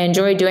 Okay, I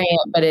enjoy doing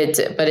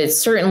it, but it's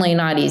certainly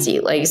not easy.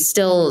 Like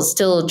still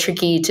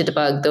tricky to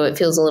debug, though it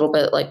feels a little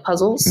bit like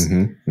puzzles.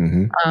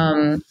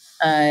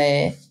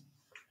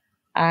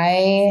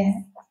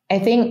 I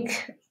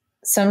think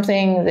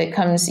something that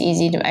comes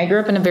easy to. I grew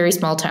up in a very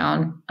small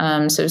town,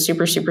 so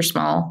super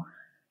small,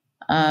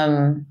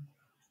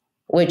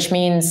 which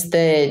means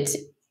that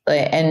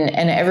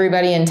and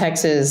everybody in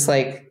tech is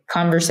like,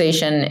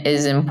 conversation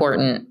is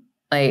important.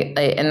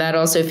 And that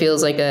also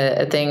feels like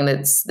a thing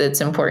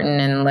that's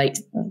important in like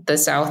the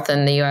South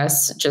and the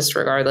US, just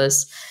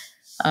regardless.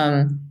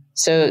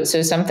 So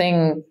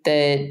something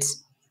that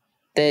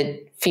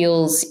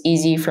feels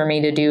easy for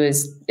me to do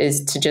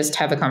is to just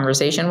have a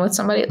conversation with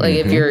somebody. Like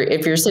if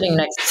you're sitting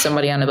next to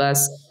somebody on a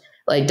bus,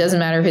 like doesn't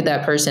matter who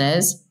that person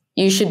is,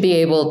 you should be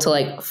able to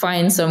like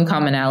find some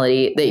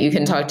commonality that you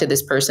can talk to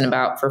this person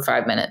about for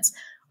 5 minutes.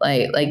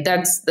 Like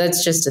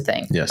that's just a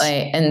thing. Yes.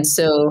 And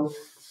so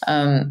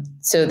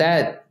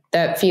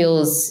that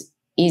feels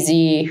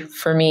easy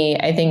for me.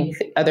 I think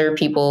other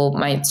people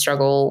might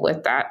struggle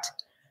with that.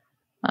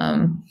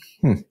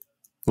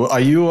 Well,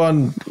 are you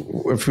on,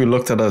 if we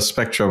looked at a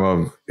spectrum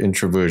of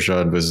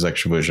introversion versus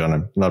extroversion,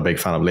 I'm not a big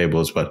fan of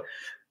labels, but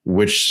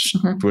which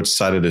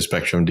side of the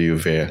spectrum do you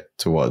veer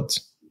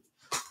towards?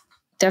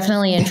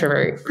 Definitely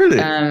introvert. Really?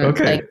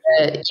 Okay.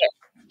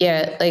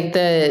 Like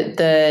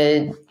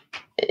the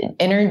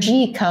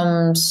energy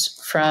comes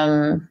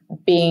from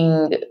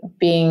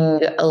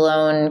being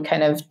alone,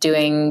 kind of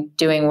doing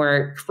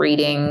work,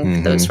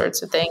 reading, those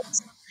sorts of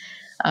things.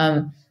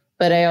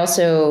 But I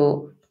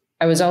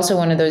was also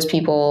one of those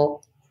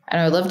people, and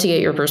I would love to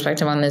get your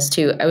perspective on this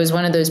too. I was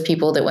one of those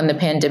people that when the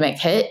pandemic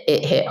hit,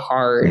 it hit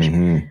hard,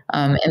 in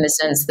the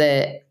sense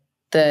that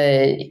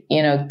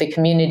the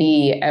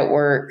community at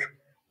work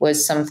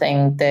was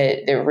something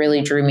that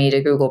really drew me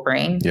to Google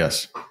Brain.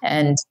 Yes.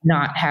 And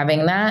not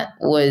having that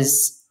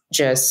was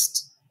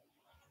just,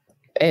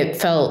 it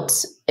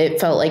felt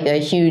like a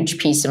huge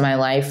piece of my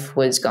life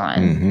was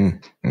gone.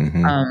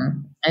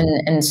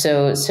 And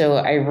so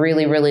I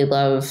really, really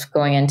love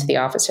going into the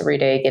office every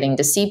day, getting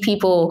to see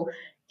people,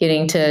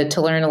 getting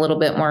to learn a little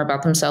bit more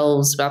about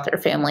themselves, about their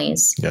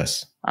families.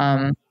 Yes.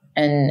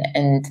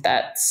 And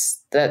that's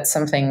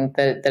something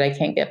that I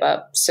can't give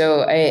up.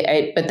 So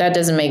but that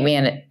doesn't make me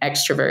an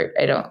extrovert,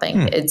 I don't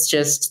think. It's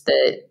just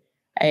that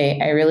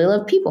I really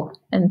love people.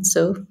 And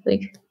so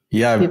like,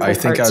 yeah, I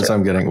think as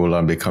I'm getting older,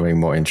 I'm becoming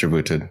more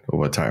introverted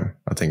over time.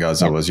 I think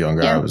as I was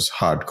younger, I was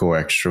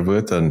hardcore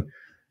extrovert, and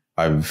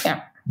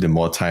the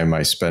more time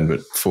I spend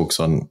with folks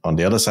on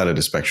the other side of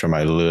the spectrum,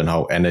 I learn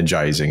how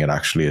energizing it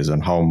actually is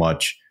and how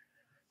much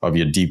of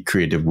your deep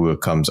creative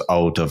work comes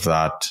out of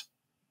that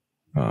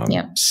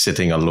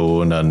sitting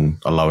alone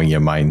and allowing your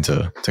mind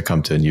to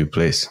come to a new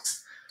place.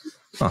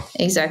 Huh.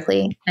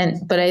 Exactly.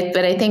 But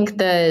I think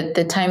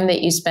the time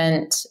that you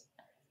spent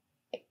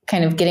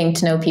kind of getting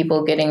to know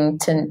people, getting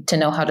to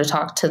know how to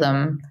talk to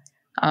them,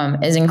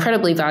 is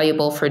incredibly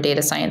valuable for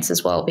data science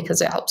as well, because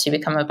it helps you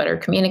become a better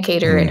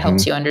communicator. It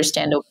helps you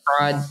understand a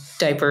broad,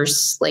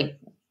 diverse, like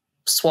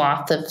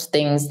swath of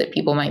things that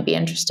people might be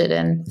interested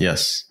in.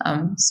 Yes.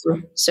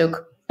 So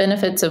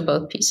benefits of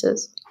both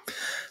pieces.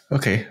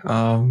 Okay.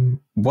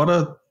 What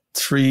are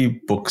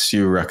 3 books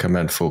you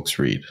recommend folks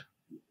read?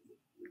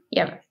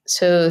 Yeah.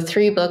 So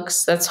 3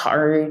 books. That's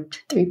hard.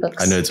 3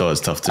 books. I know it's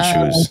always tough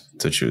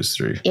to choose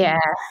 3. Yeah.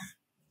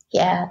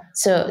 Yeah.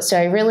 So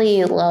I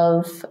really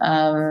love,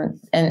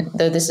 and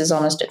though this is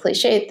almost a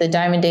cliche, The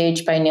Diamond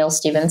Age by Neil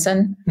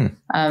Stephenson,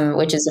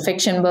 which is a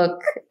fiction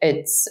book.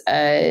 It's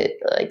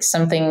like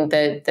something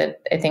that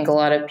I think a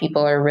lot of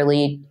people are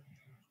really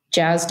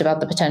jazzed about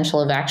the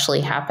potential of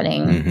actually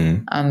happening,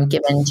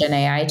 given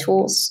GenAI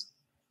tools.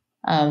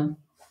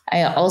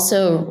 I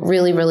also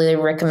really, really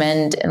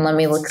recommend, and let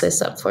me look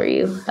this up for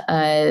you,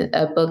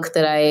 a book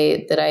that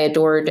I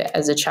adored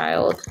as a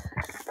child,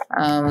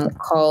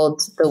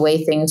 called The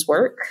Way Things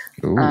Work,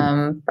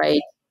 by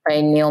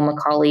Neil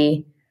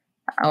Macaulay,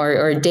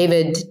 or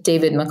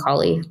David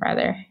Macaulay,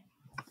 rather.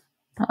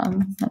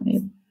 Let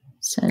me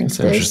send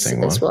this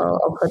as well.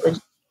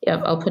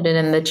 I'll put it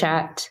in the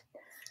chat.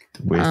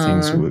 The Way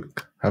Things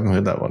Work. I haven't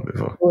heard that one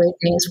before. The Way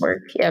Things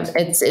Work. Yeah,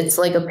 it's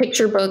like a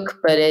picture book,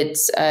 but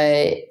it's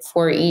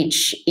for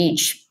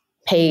each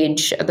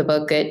page of the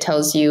book, it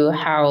tells you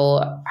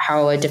how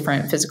a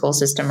different physical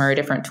system or a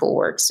different tool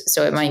works.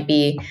 So it might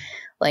be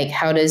like,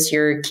 how does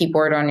your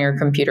keyboard on your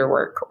computer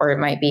work? Or it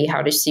might be,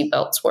 how do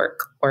seatbelts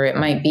work? Or it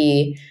might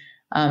be,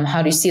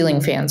 how do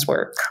ceiling fans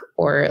work?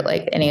 Or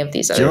like any of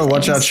these other things. Do you ever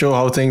watch that show,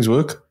 How Things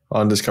Work,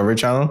 on Discovery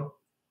Channel?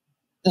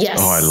 Yes.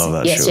 Oh, I love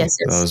that show. Yes.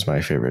 That was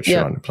my favorite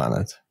show on the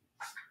planet.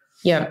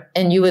 Yeah.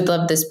 And you would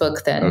love this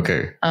book then.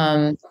 Okay.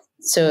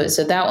 So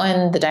that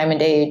one, The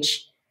Diamond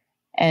Age.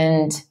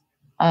 And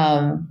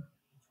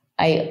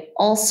I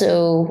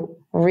also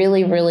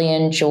really, really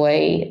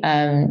enjoy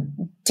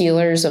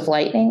Dealers of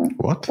Lightning.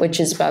 What? Which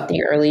is about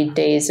the early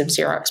days of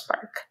Xerox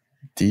PARC.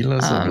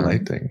 Dealers of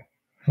Lightning.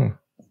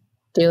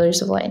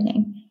 Dealers of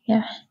Lightning.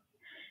 Yeah.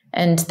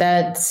 And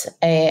that's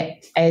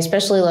I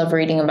especially love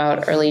reading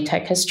about early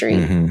tech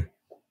history,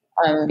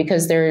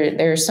 because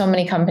there are so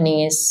many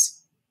companies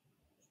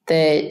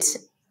that,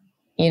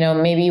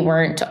 maybe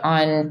weren't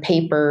on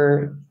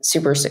paper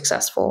super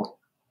successful,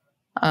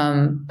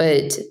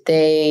 but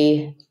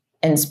they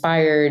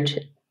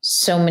inspired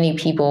so many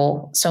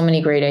people, so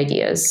many great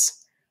ideas,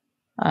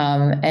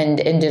 and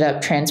ended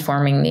up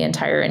transforming the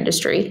entire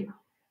industry.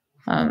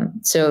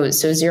 So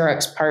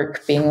Xerox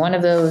PARC being one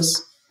of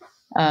those.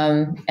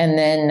 And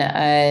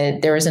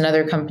then there was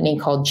another company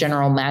called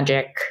General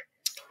Magic,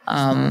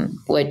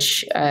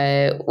 which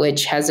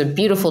has a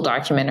beautiful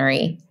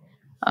documentary.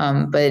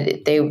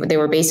 But they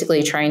were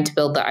basically trying to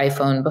build the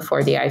iPhone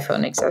before the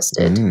iPhone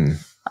existed.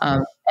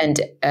 And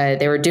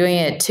they were doing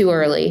it too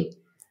early.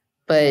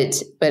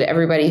 But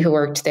everybody who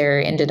worked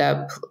there ended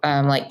up,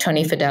 like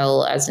Tony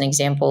Fadell, as an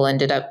example,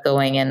 ended up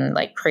going and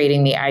like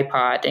creating the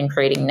iPod and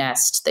creating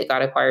Nest that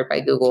got acquired by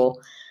Google.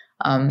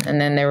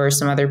 And then there were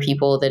some other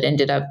people that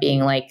ended up being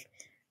like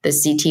the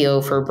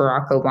CTO for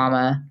Barack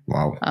Obama.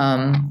 Wow.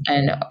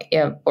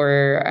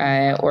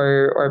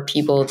 Or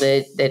people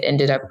that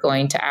ended up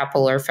going to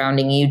Apple or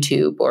founding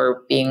YouTube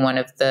or being one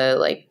of the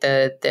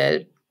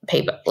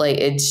PayPal. Like,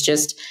 it's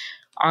just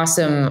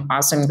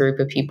awesome group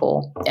of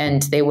people,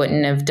 and they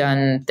wouldn't have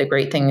done the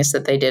great things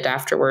that they did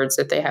afterwards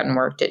if they hadn't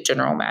worked at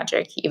General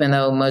Magic, even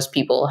though most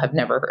people have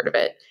never heard of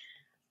it.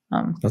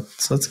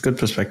 That's a good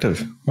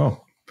perspective. Oh,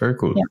 very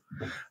cool.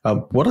 Yeah.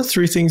 What are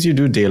 3 things you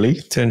do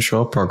daily to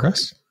ensure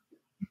progress,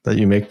 that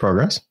you make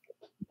progress?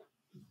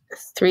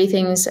 3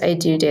 things I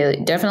do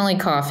daily. Definitely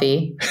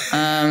coffee.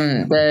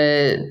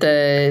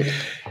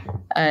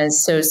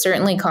 So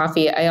certainly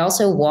coffee. I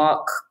also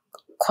walk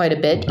quite a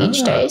bit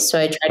each day. So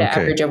I try to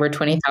average over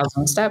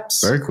 20,000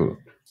 steps. Very cool.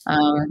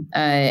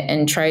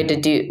 And try to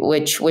do,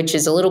 which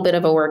is a little bit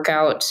of a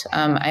workout.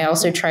 I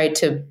also try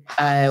to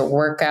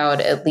work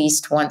out at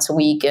least once a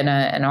week in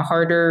a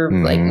harder,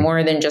 like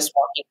more than just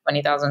walking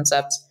 20,000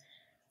 steps.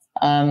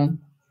 And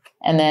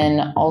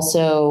then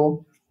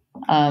also,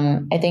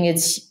 I think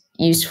it's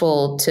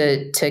useful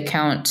to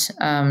count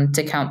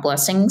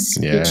blessings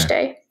each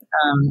day.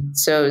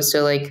 So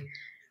like,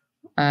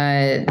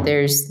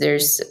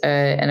 there's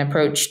an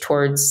approach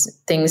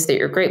towards things that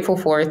you're grateful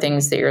for,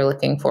 things that you're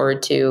looking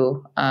forward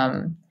to,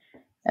 and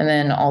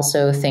then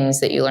also things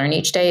that you learn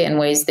each day and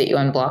ways that you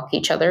unblock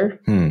each other.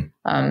 So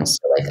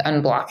like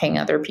unblocking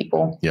other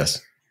people.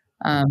 Yes.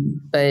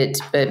 But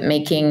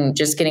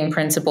getting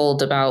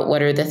principled about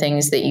what are the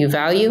things that you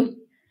value,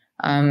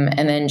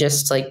 and then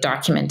just like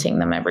documenting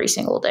them every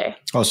single day.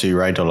 Oh, so you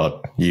write a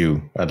lot.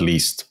 You at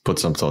least put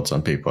some thoughts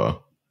on paper.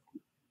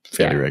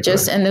 And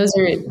those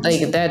are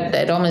like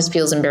that almost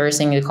feels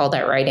embarrassing to call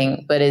that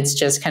writing, but it's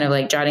just kind of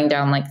like jotting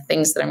down like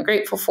things that I'm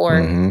grateful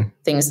for,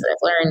 things that I've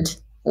learned,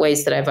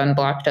 ways that I've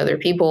unblocked other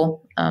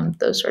people,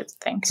 those sorts of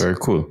things. Very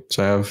cool.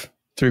 So I have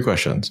 3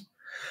 questions.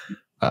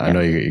 I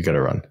know you got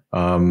to run.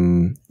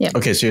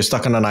 Okay, so you're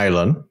stuck on an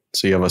island.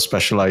 So you have a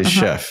specialized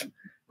chef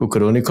who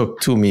could only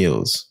cook 2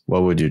 meals.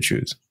 What would you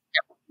choose?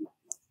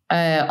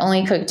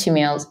 Only cook 2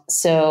 meals.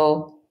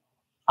 So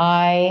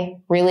I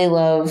really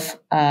love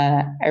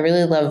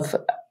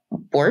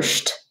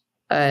borscht,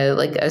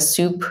 like a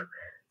soup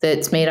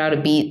that's made out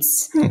of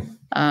beets,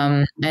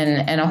 and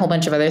a whole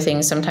bunch of other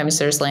things. Sometimes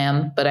there's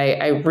lamb, but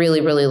I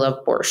really, really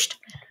love borscht.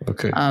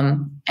 Okay.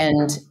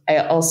 And I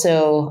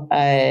also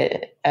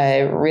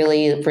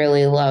really,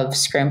 really love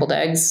scrambled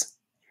eggs.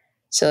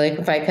 So like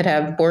if I could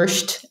have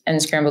borscht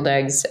and scrambled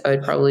eggs, I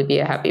would probably be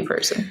a happy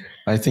person.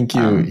 I think you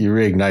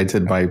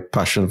reignited my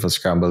passion for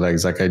scrambled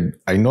eggs. Like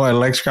I know I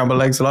like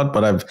scrambled eggs a lot,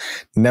 but I've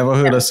never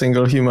heard a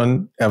single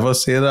human ever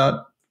say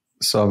that.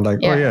 So I'm like,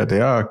 oh yeah,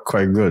 they are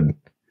quite good.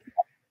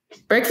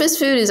 Breakfast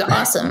food is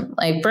awesome.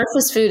 Like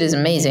breakfast food is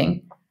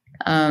amazing.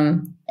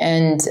 But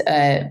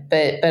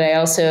I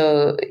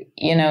also,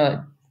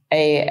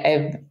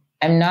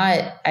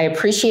 I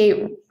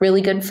appreciate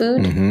really good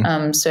food.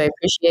 So I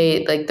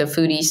appreciate like the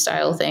foodie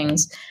style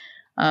things.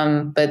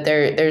 But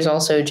there's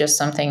also just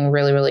something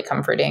really, really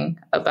comforting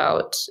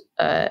about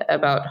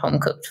home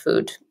cooked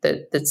food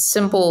that's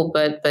simple,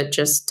 but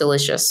just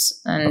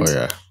delicious. And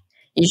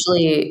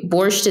usually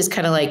borscht is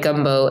kind of like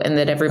gumbo in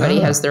that everybody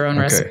has their own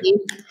recipe.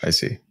 I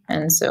see.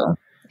 And so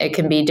it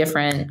can be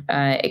different.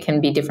 It can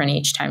be different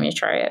each time you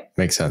try it.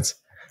 Makes sense.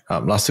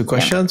 Last 2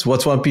 questions.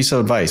 What's one piece of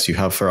advice you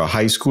have for a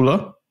high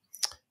schooler,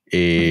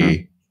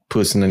 a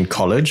person in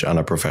college, and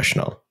a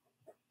professional?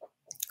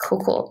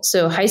 Cool.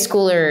 So high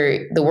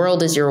schooler, the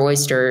world is your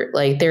oyster.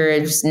 Like there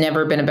has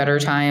never been a better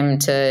time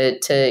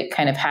to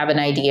kind of have an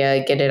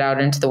idea, get it out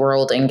into the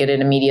world and get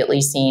it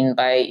immediately seen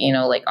by,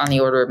 like on the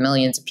order of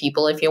millions of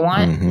people if you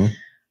want.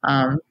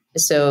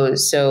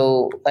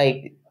 So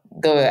like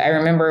I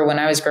remember when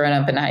I was growing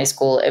up in high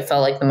school, it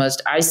felt like the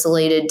most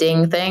isolated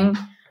dang thing.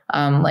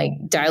 Like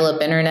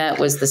dial-up internet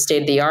was the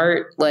state of the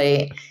art.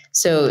 Like,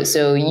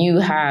 so you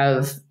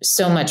have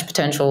so much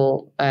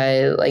potential,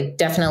 like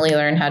definitely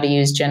learn how to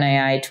use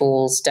GenAI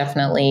tools.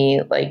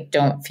 Definitely like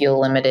don't feel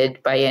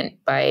limited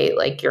by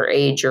like your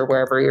age or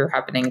wherever you're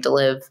happening to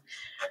live.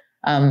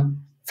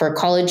 For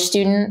college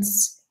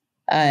students,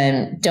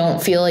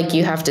 don't feel like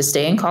you have to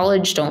stay in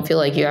college. Don't feel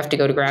like you have to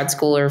go to grad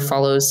school or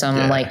follow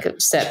some like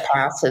set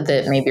path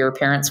that maybe your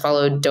parents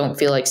followed. Don't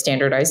feel like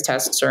standardized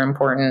tests are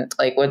important.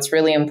 Like what's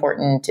really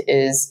important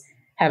is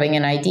having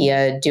an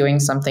idea, doing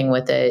something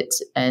with it,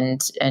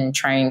 and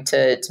trying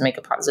to make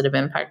a positive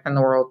impact in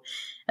the world.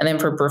 And then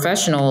for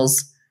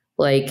professionals,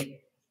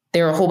 like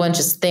there are a whole bunch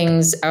of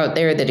things out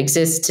there that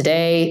exist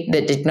today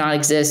that did not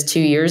exist 2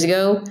 years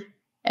ago.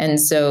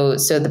 And so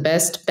the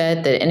best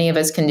bet that any of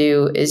us can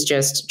do is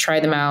just try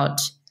them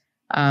out.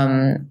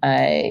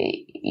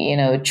 Try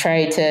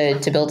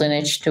to build an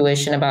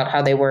intuition about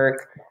how they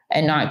work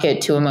and not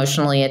get too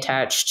emotionally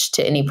attached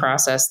to any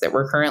process that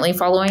we're currently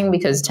following,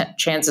 because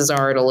chances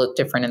are it'll look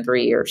different in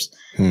 3 years.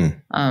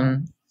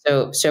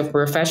 So for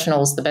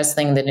professionals, the best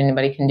thing that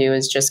anybody can do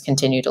is just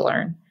continue to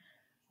learn.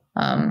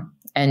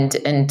 And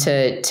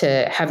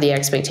to have the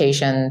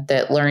expectation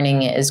that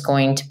learning is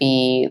going to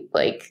be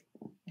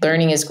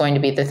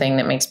the thing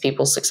that makes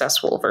people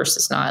successful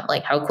versus not.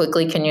 Like, how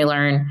quickly can you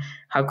learn?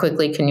 How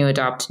quickly can you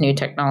adopt new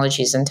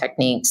technologies and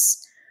techniques?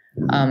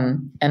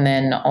 And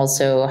then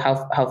also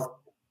how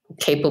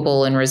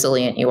capable and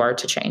resilient you are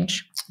to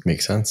change.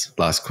 Makes sense.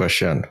 Last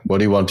question. What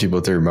do you want people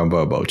to remember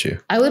about you?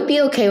 I would be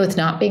okay with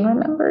not being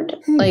remembered.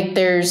 Like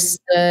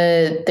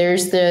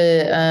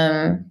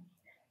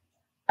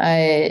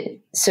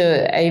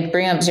so I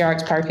bring up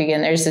Xerox PARC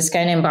again. There's this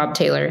guy named Bob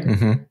Taylor,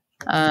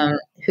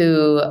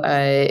 who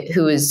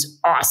is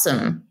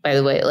awesome, by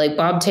the way. Like,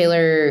 Bob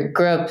Taylor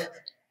grew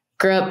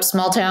up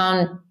small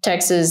town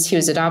Texas. He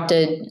was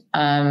adopted.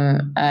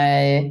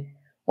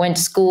 Went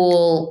to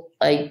school,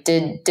 like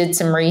did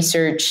some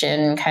research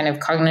in kind of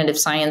cognitive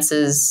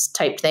sciences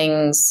type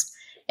things.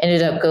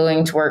 Ended up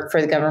going to work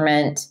for the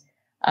government.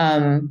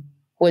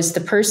 Was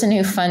the person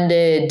who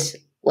funded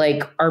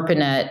like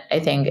ARPANET, I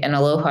think, and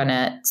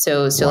AlohaNet.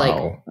 So Wow. like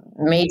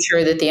made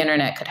sure that the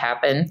internet could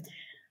happen.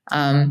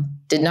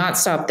 Did not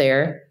stop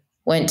there.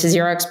 Went to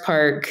Xerox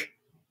PARC,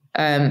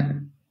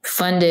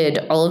 funded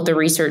all of the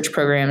research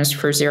programs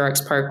for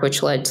Xerox PARC,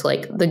 which led to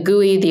like the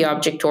GUI, the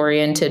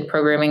object-oriented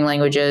programming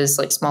languages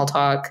like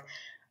Smalltalk,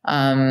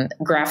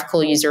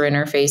 graphical user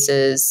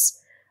interfaces,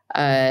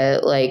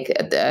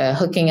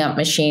 hooking up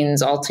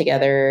machines all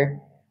together.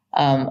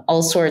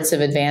 All sorts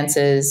of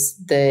advances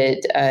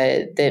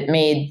that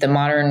made the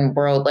modern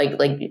world,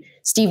 like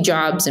Steve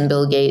Jobs and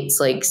Bill Gates,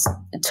 like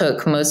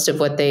took most of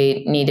what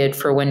they needed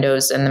for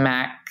Windows and the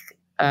Mac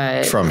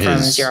from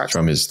Xerox.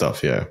 From his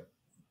stuff, yeah.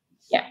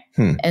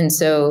 And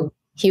so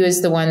he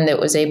was the one that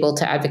was able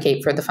to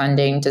advocate for the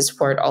funding to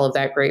support all of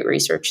that great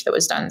research that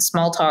was done.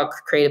 Smalltalk,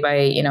 created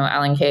by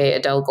Alan Kay,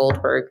 Adele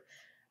Goldberg,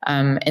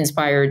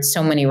 inspired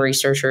so many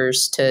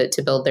researchers to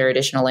build their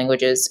additional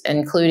languages,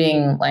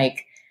 including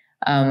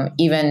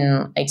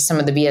even like some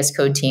of the VS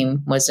Code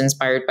team was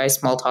inspired by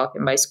Smalltalk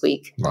and by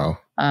Squeak. Wow.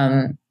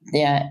 Alan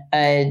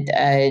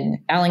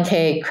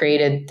Kay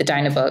created the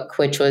Dynabook,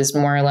 which was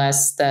more or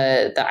less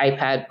the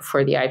iPad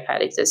before the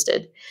iPad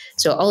existed.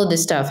 So all of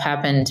this stuff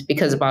happened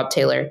because of Bob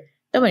Taylor.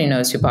 Nobody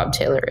knows who Bob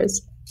Taylor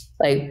is.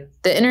 Like,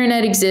 the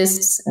internet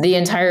exists, the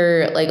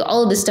entire, like,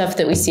 all of the stuff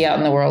that we see out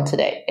in the world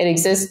today, it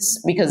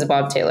exists because of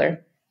Bob Taylor.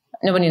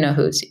 Nobody knows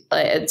who's,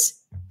 it's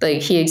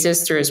like, he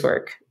exists through his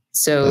work.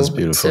 So that's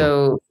beautiful.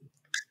 So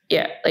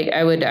yeah, like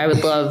I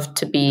would love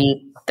to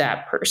be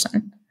that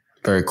person.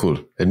 Very cool.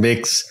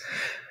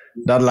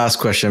 That last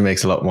question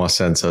makes a lot more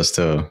sense as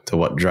to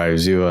what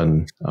drives you.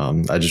 And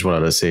I just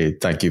wanted to say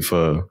thank you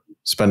for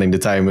spending the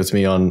time with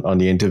me on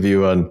the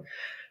interview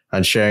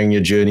and sharing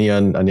your journey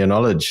and your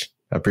knowledge.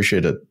 I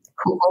appreciate it.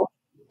 Cool.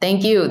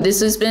 Thank you.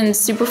 This has been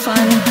super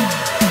fun.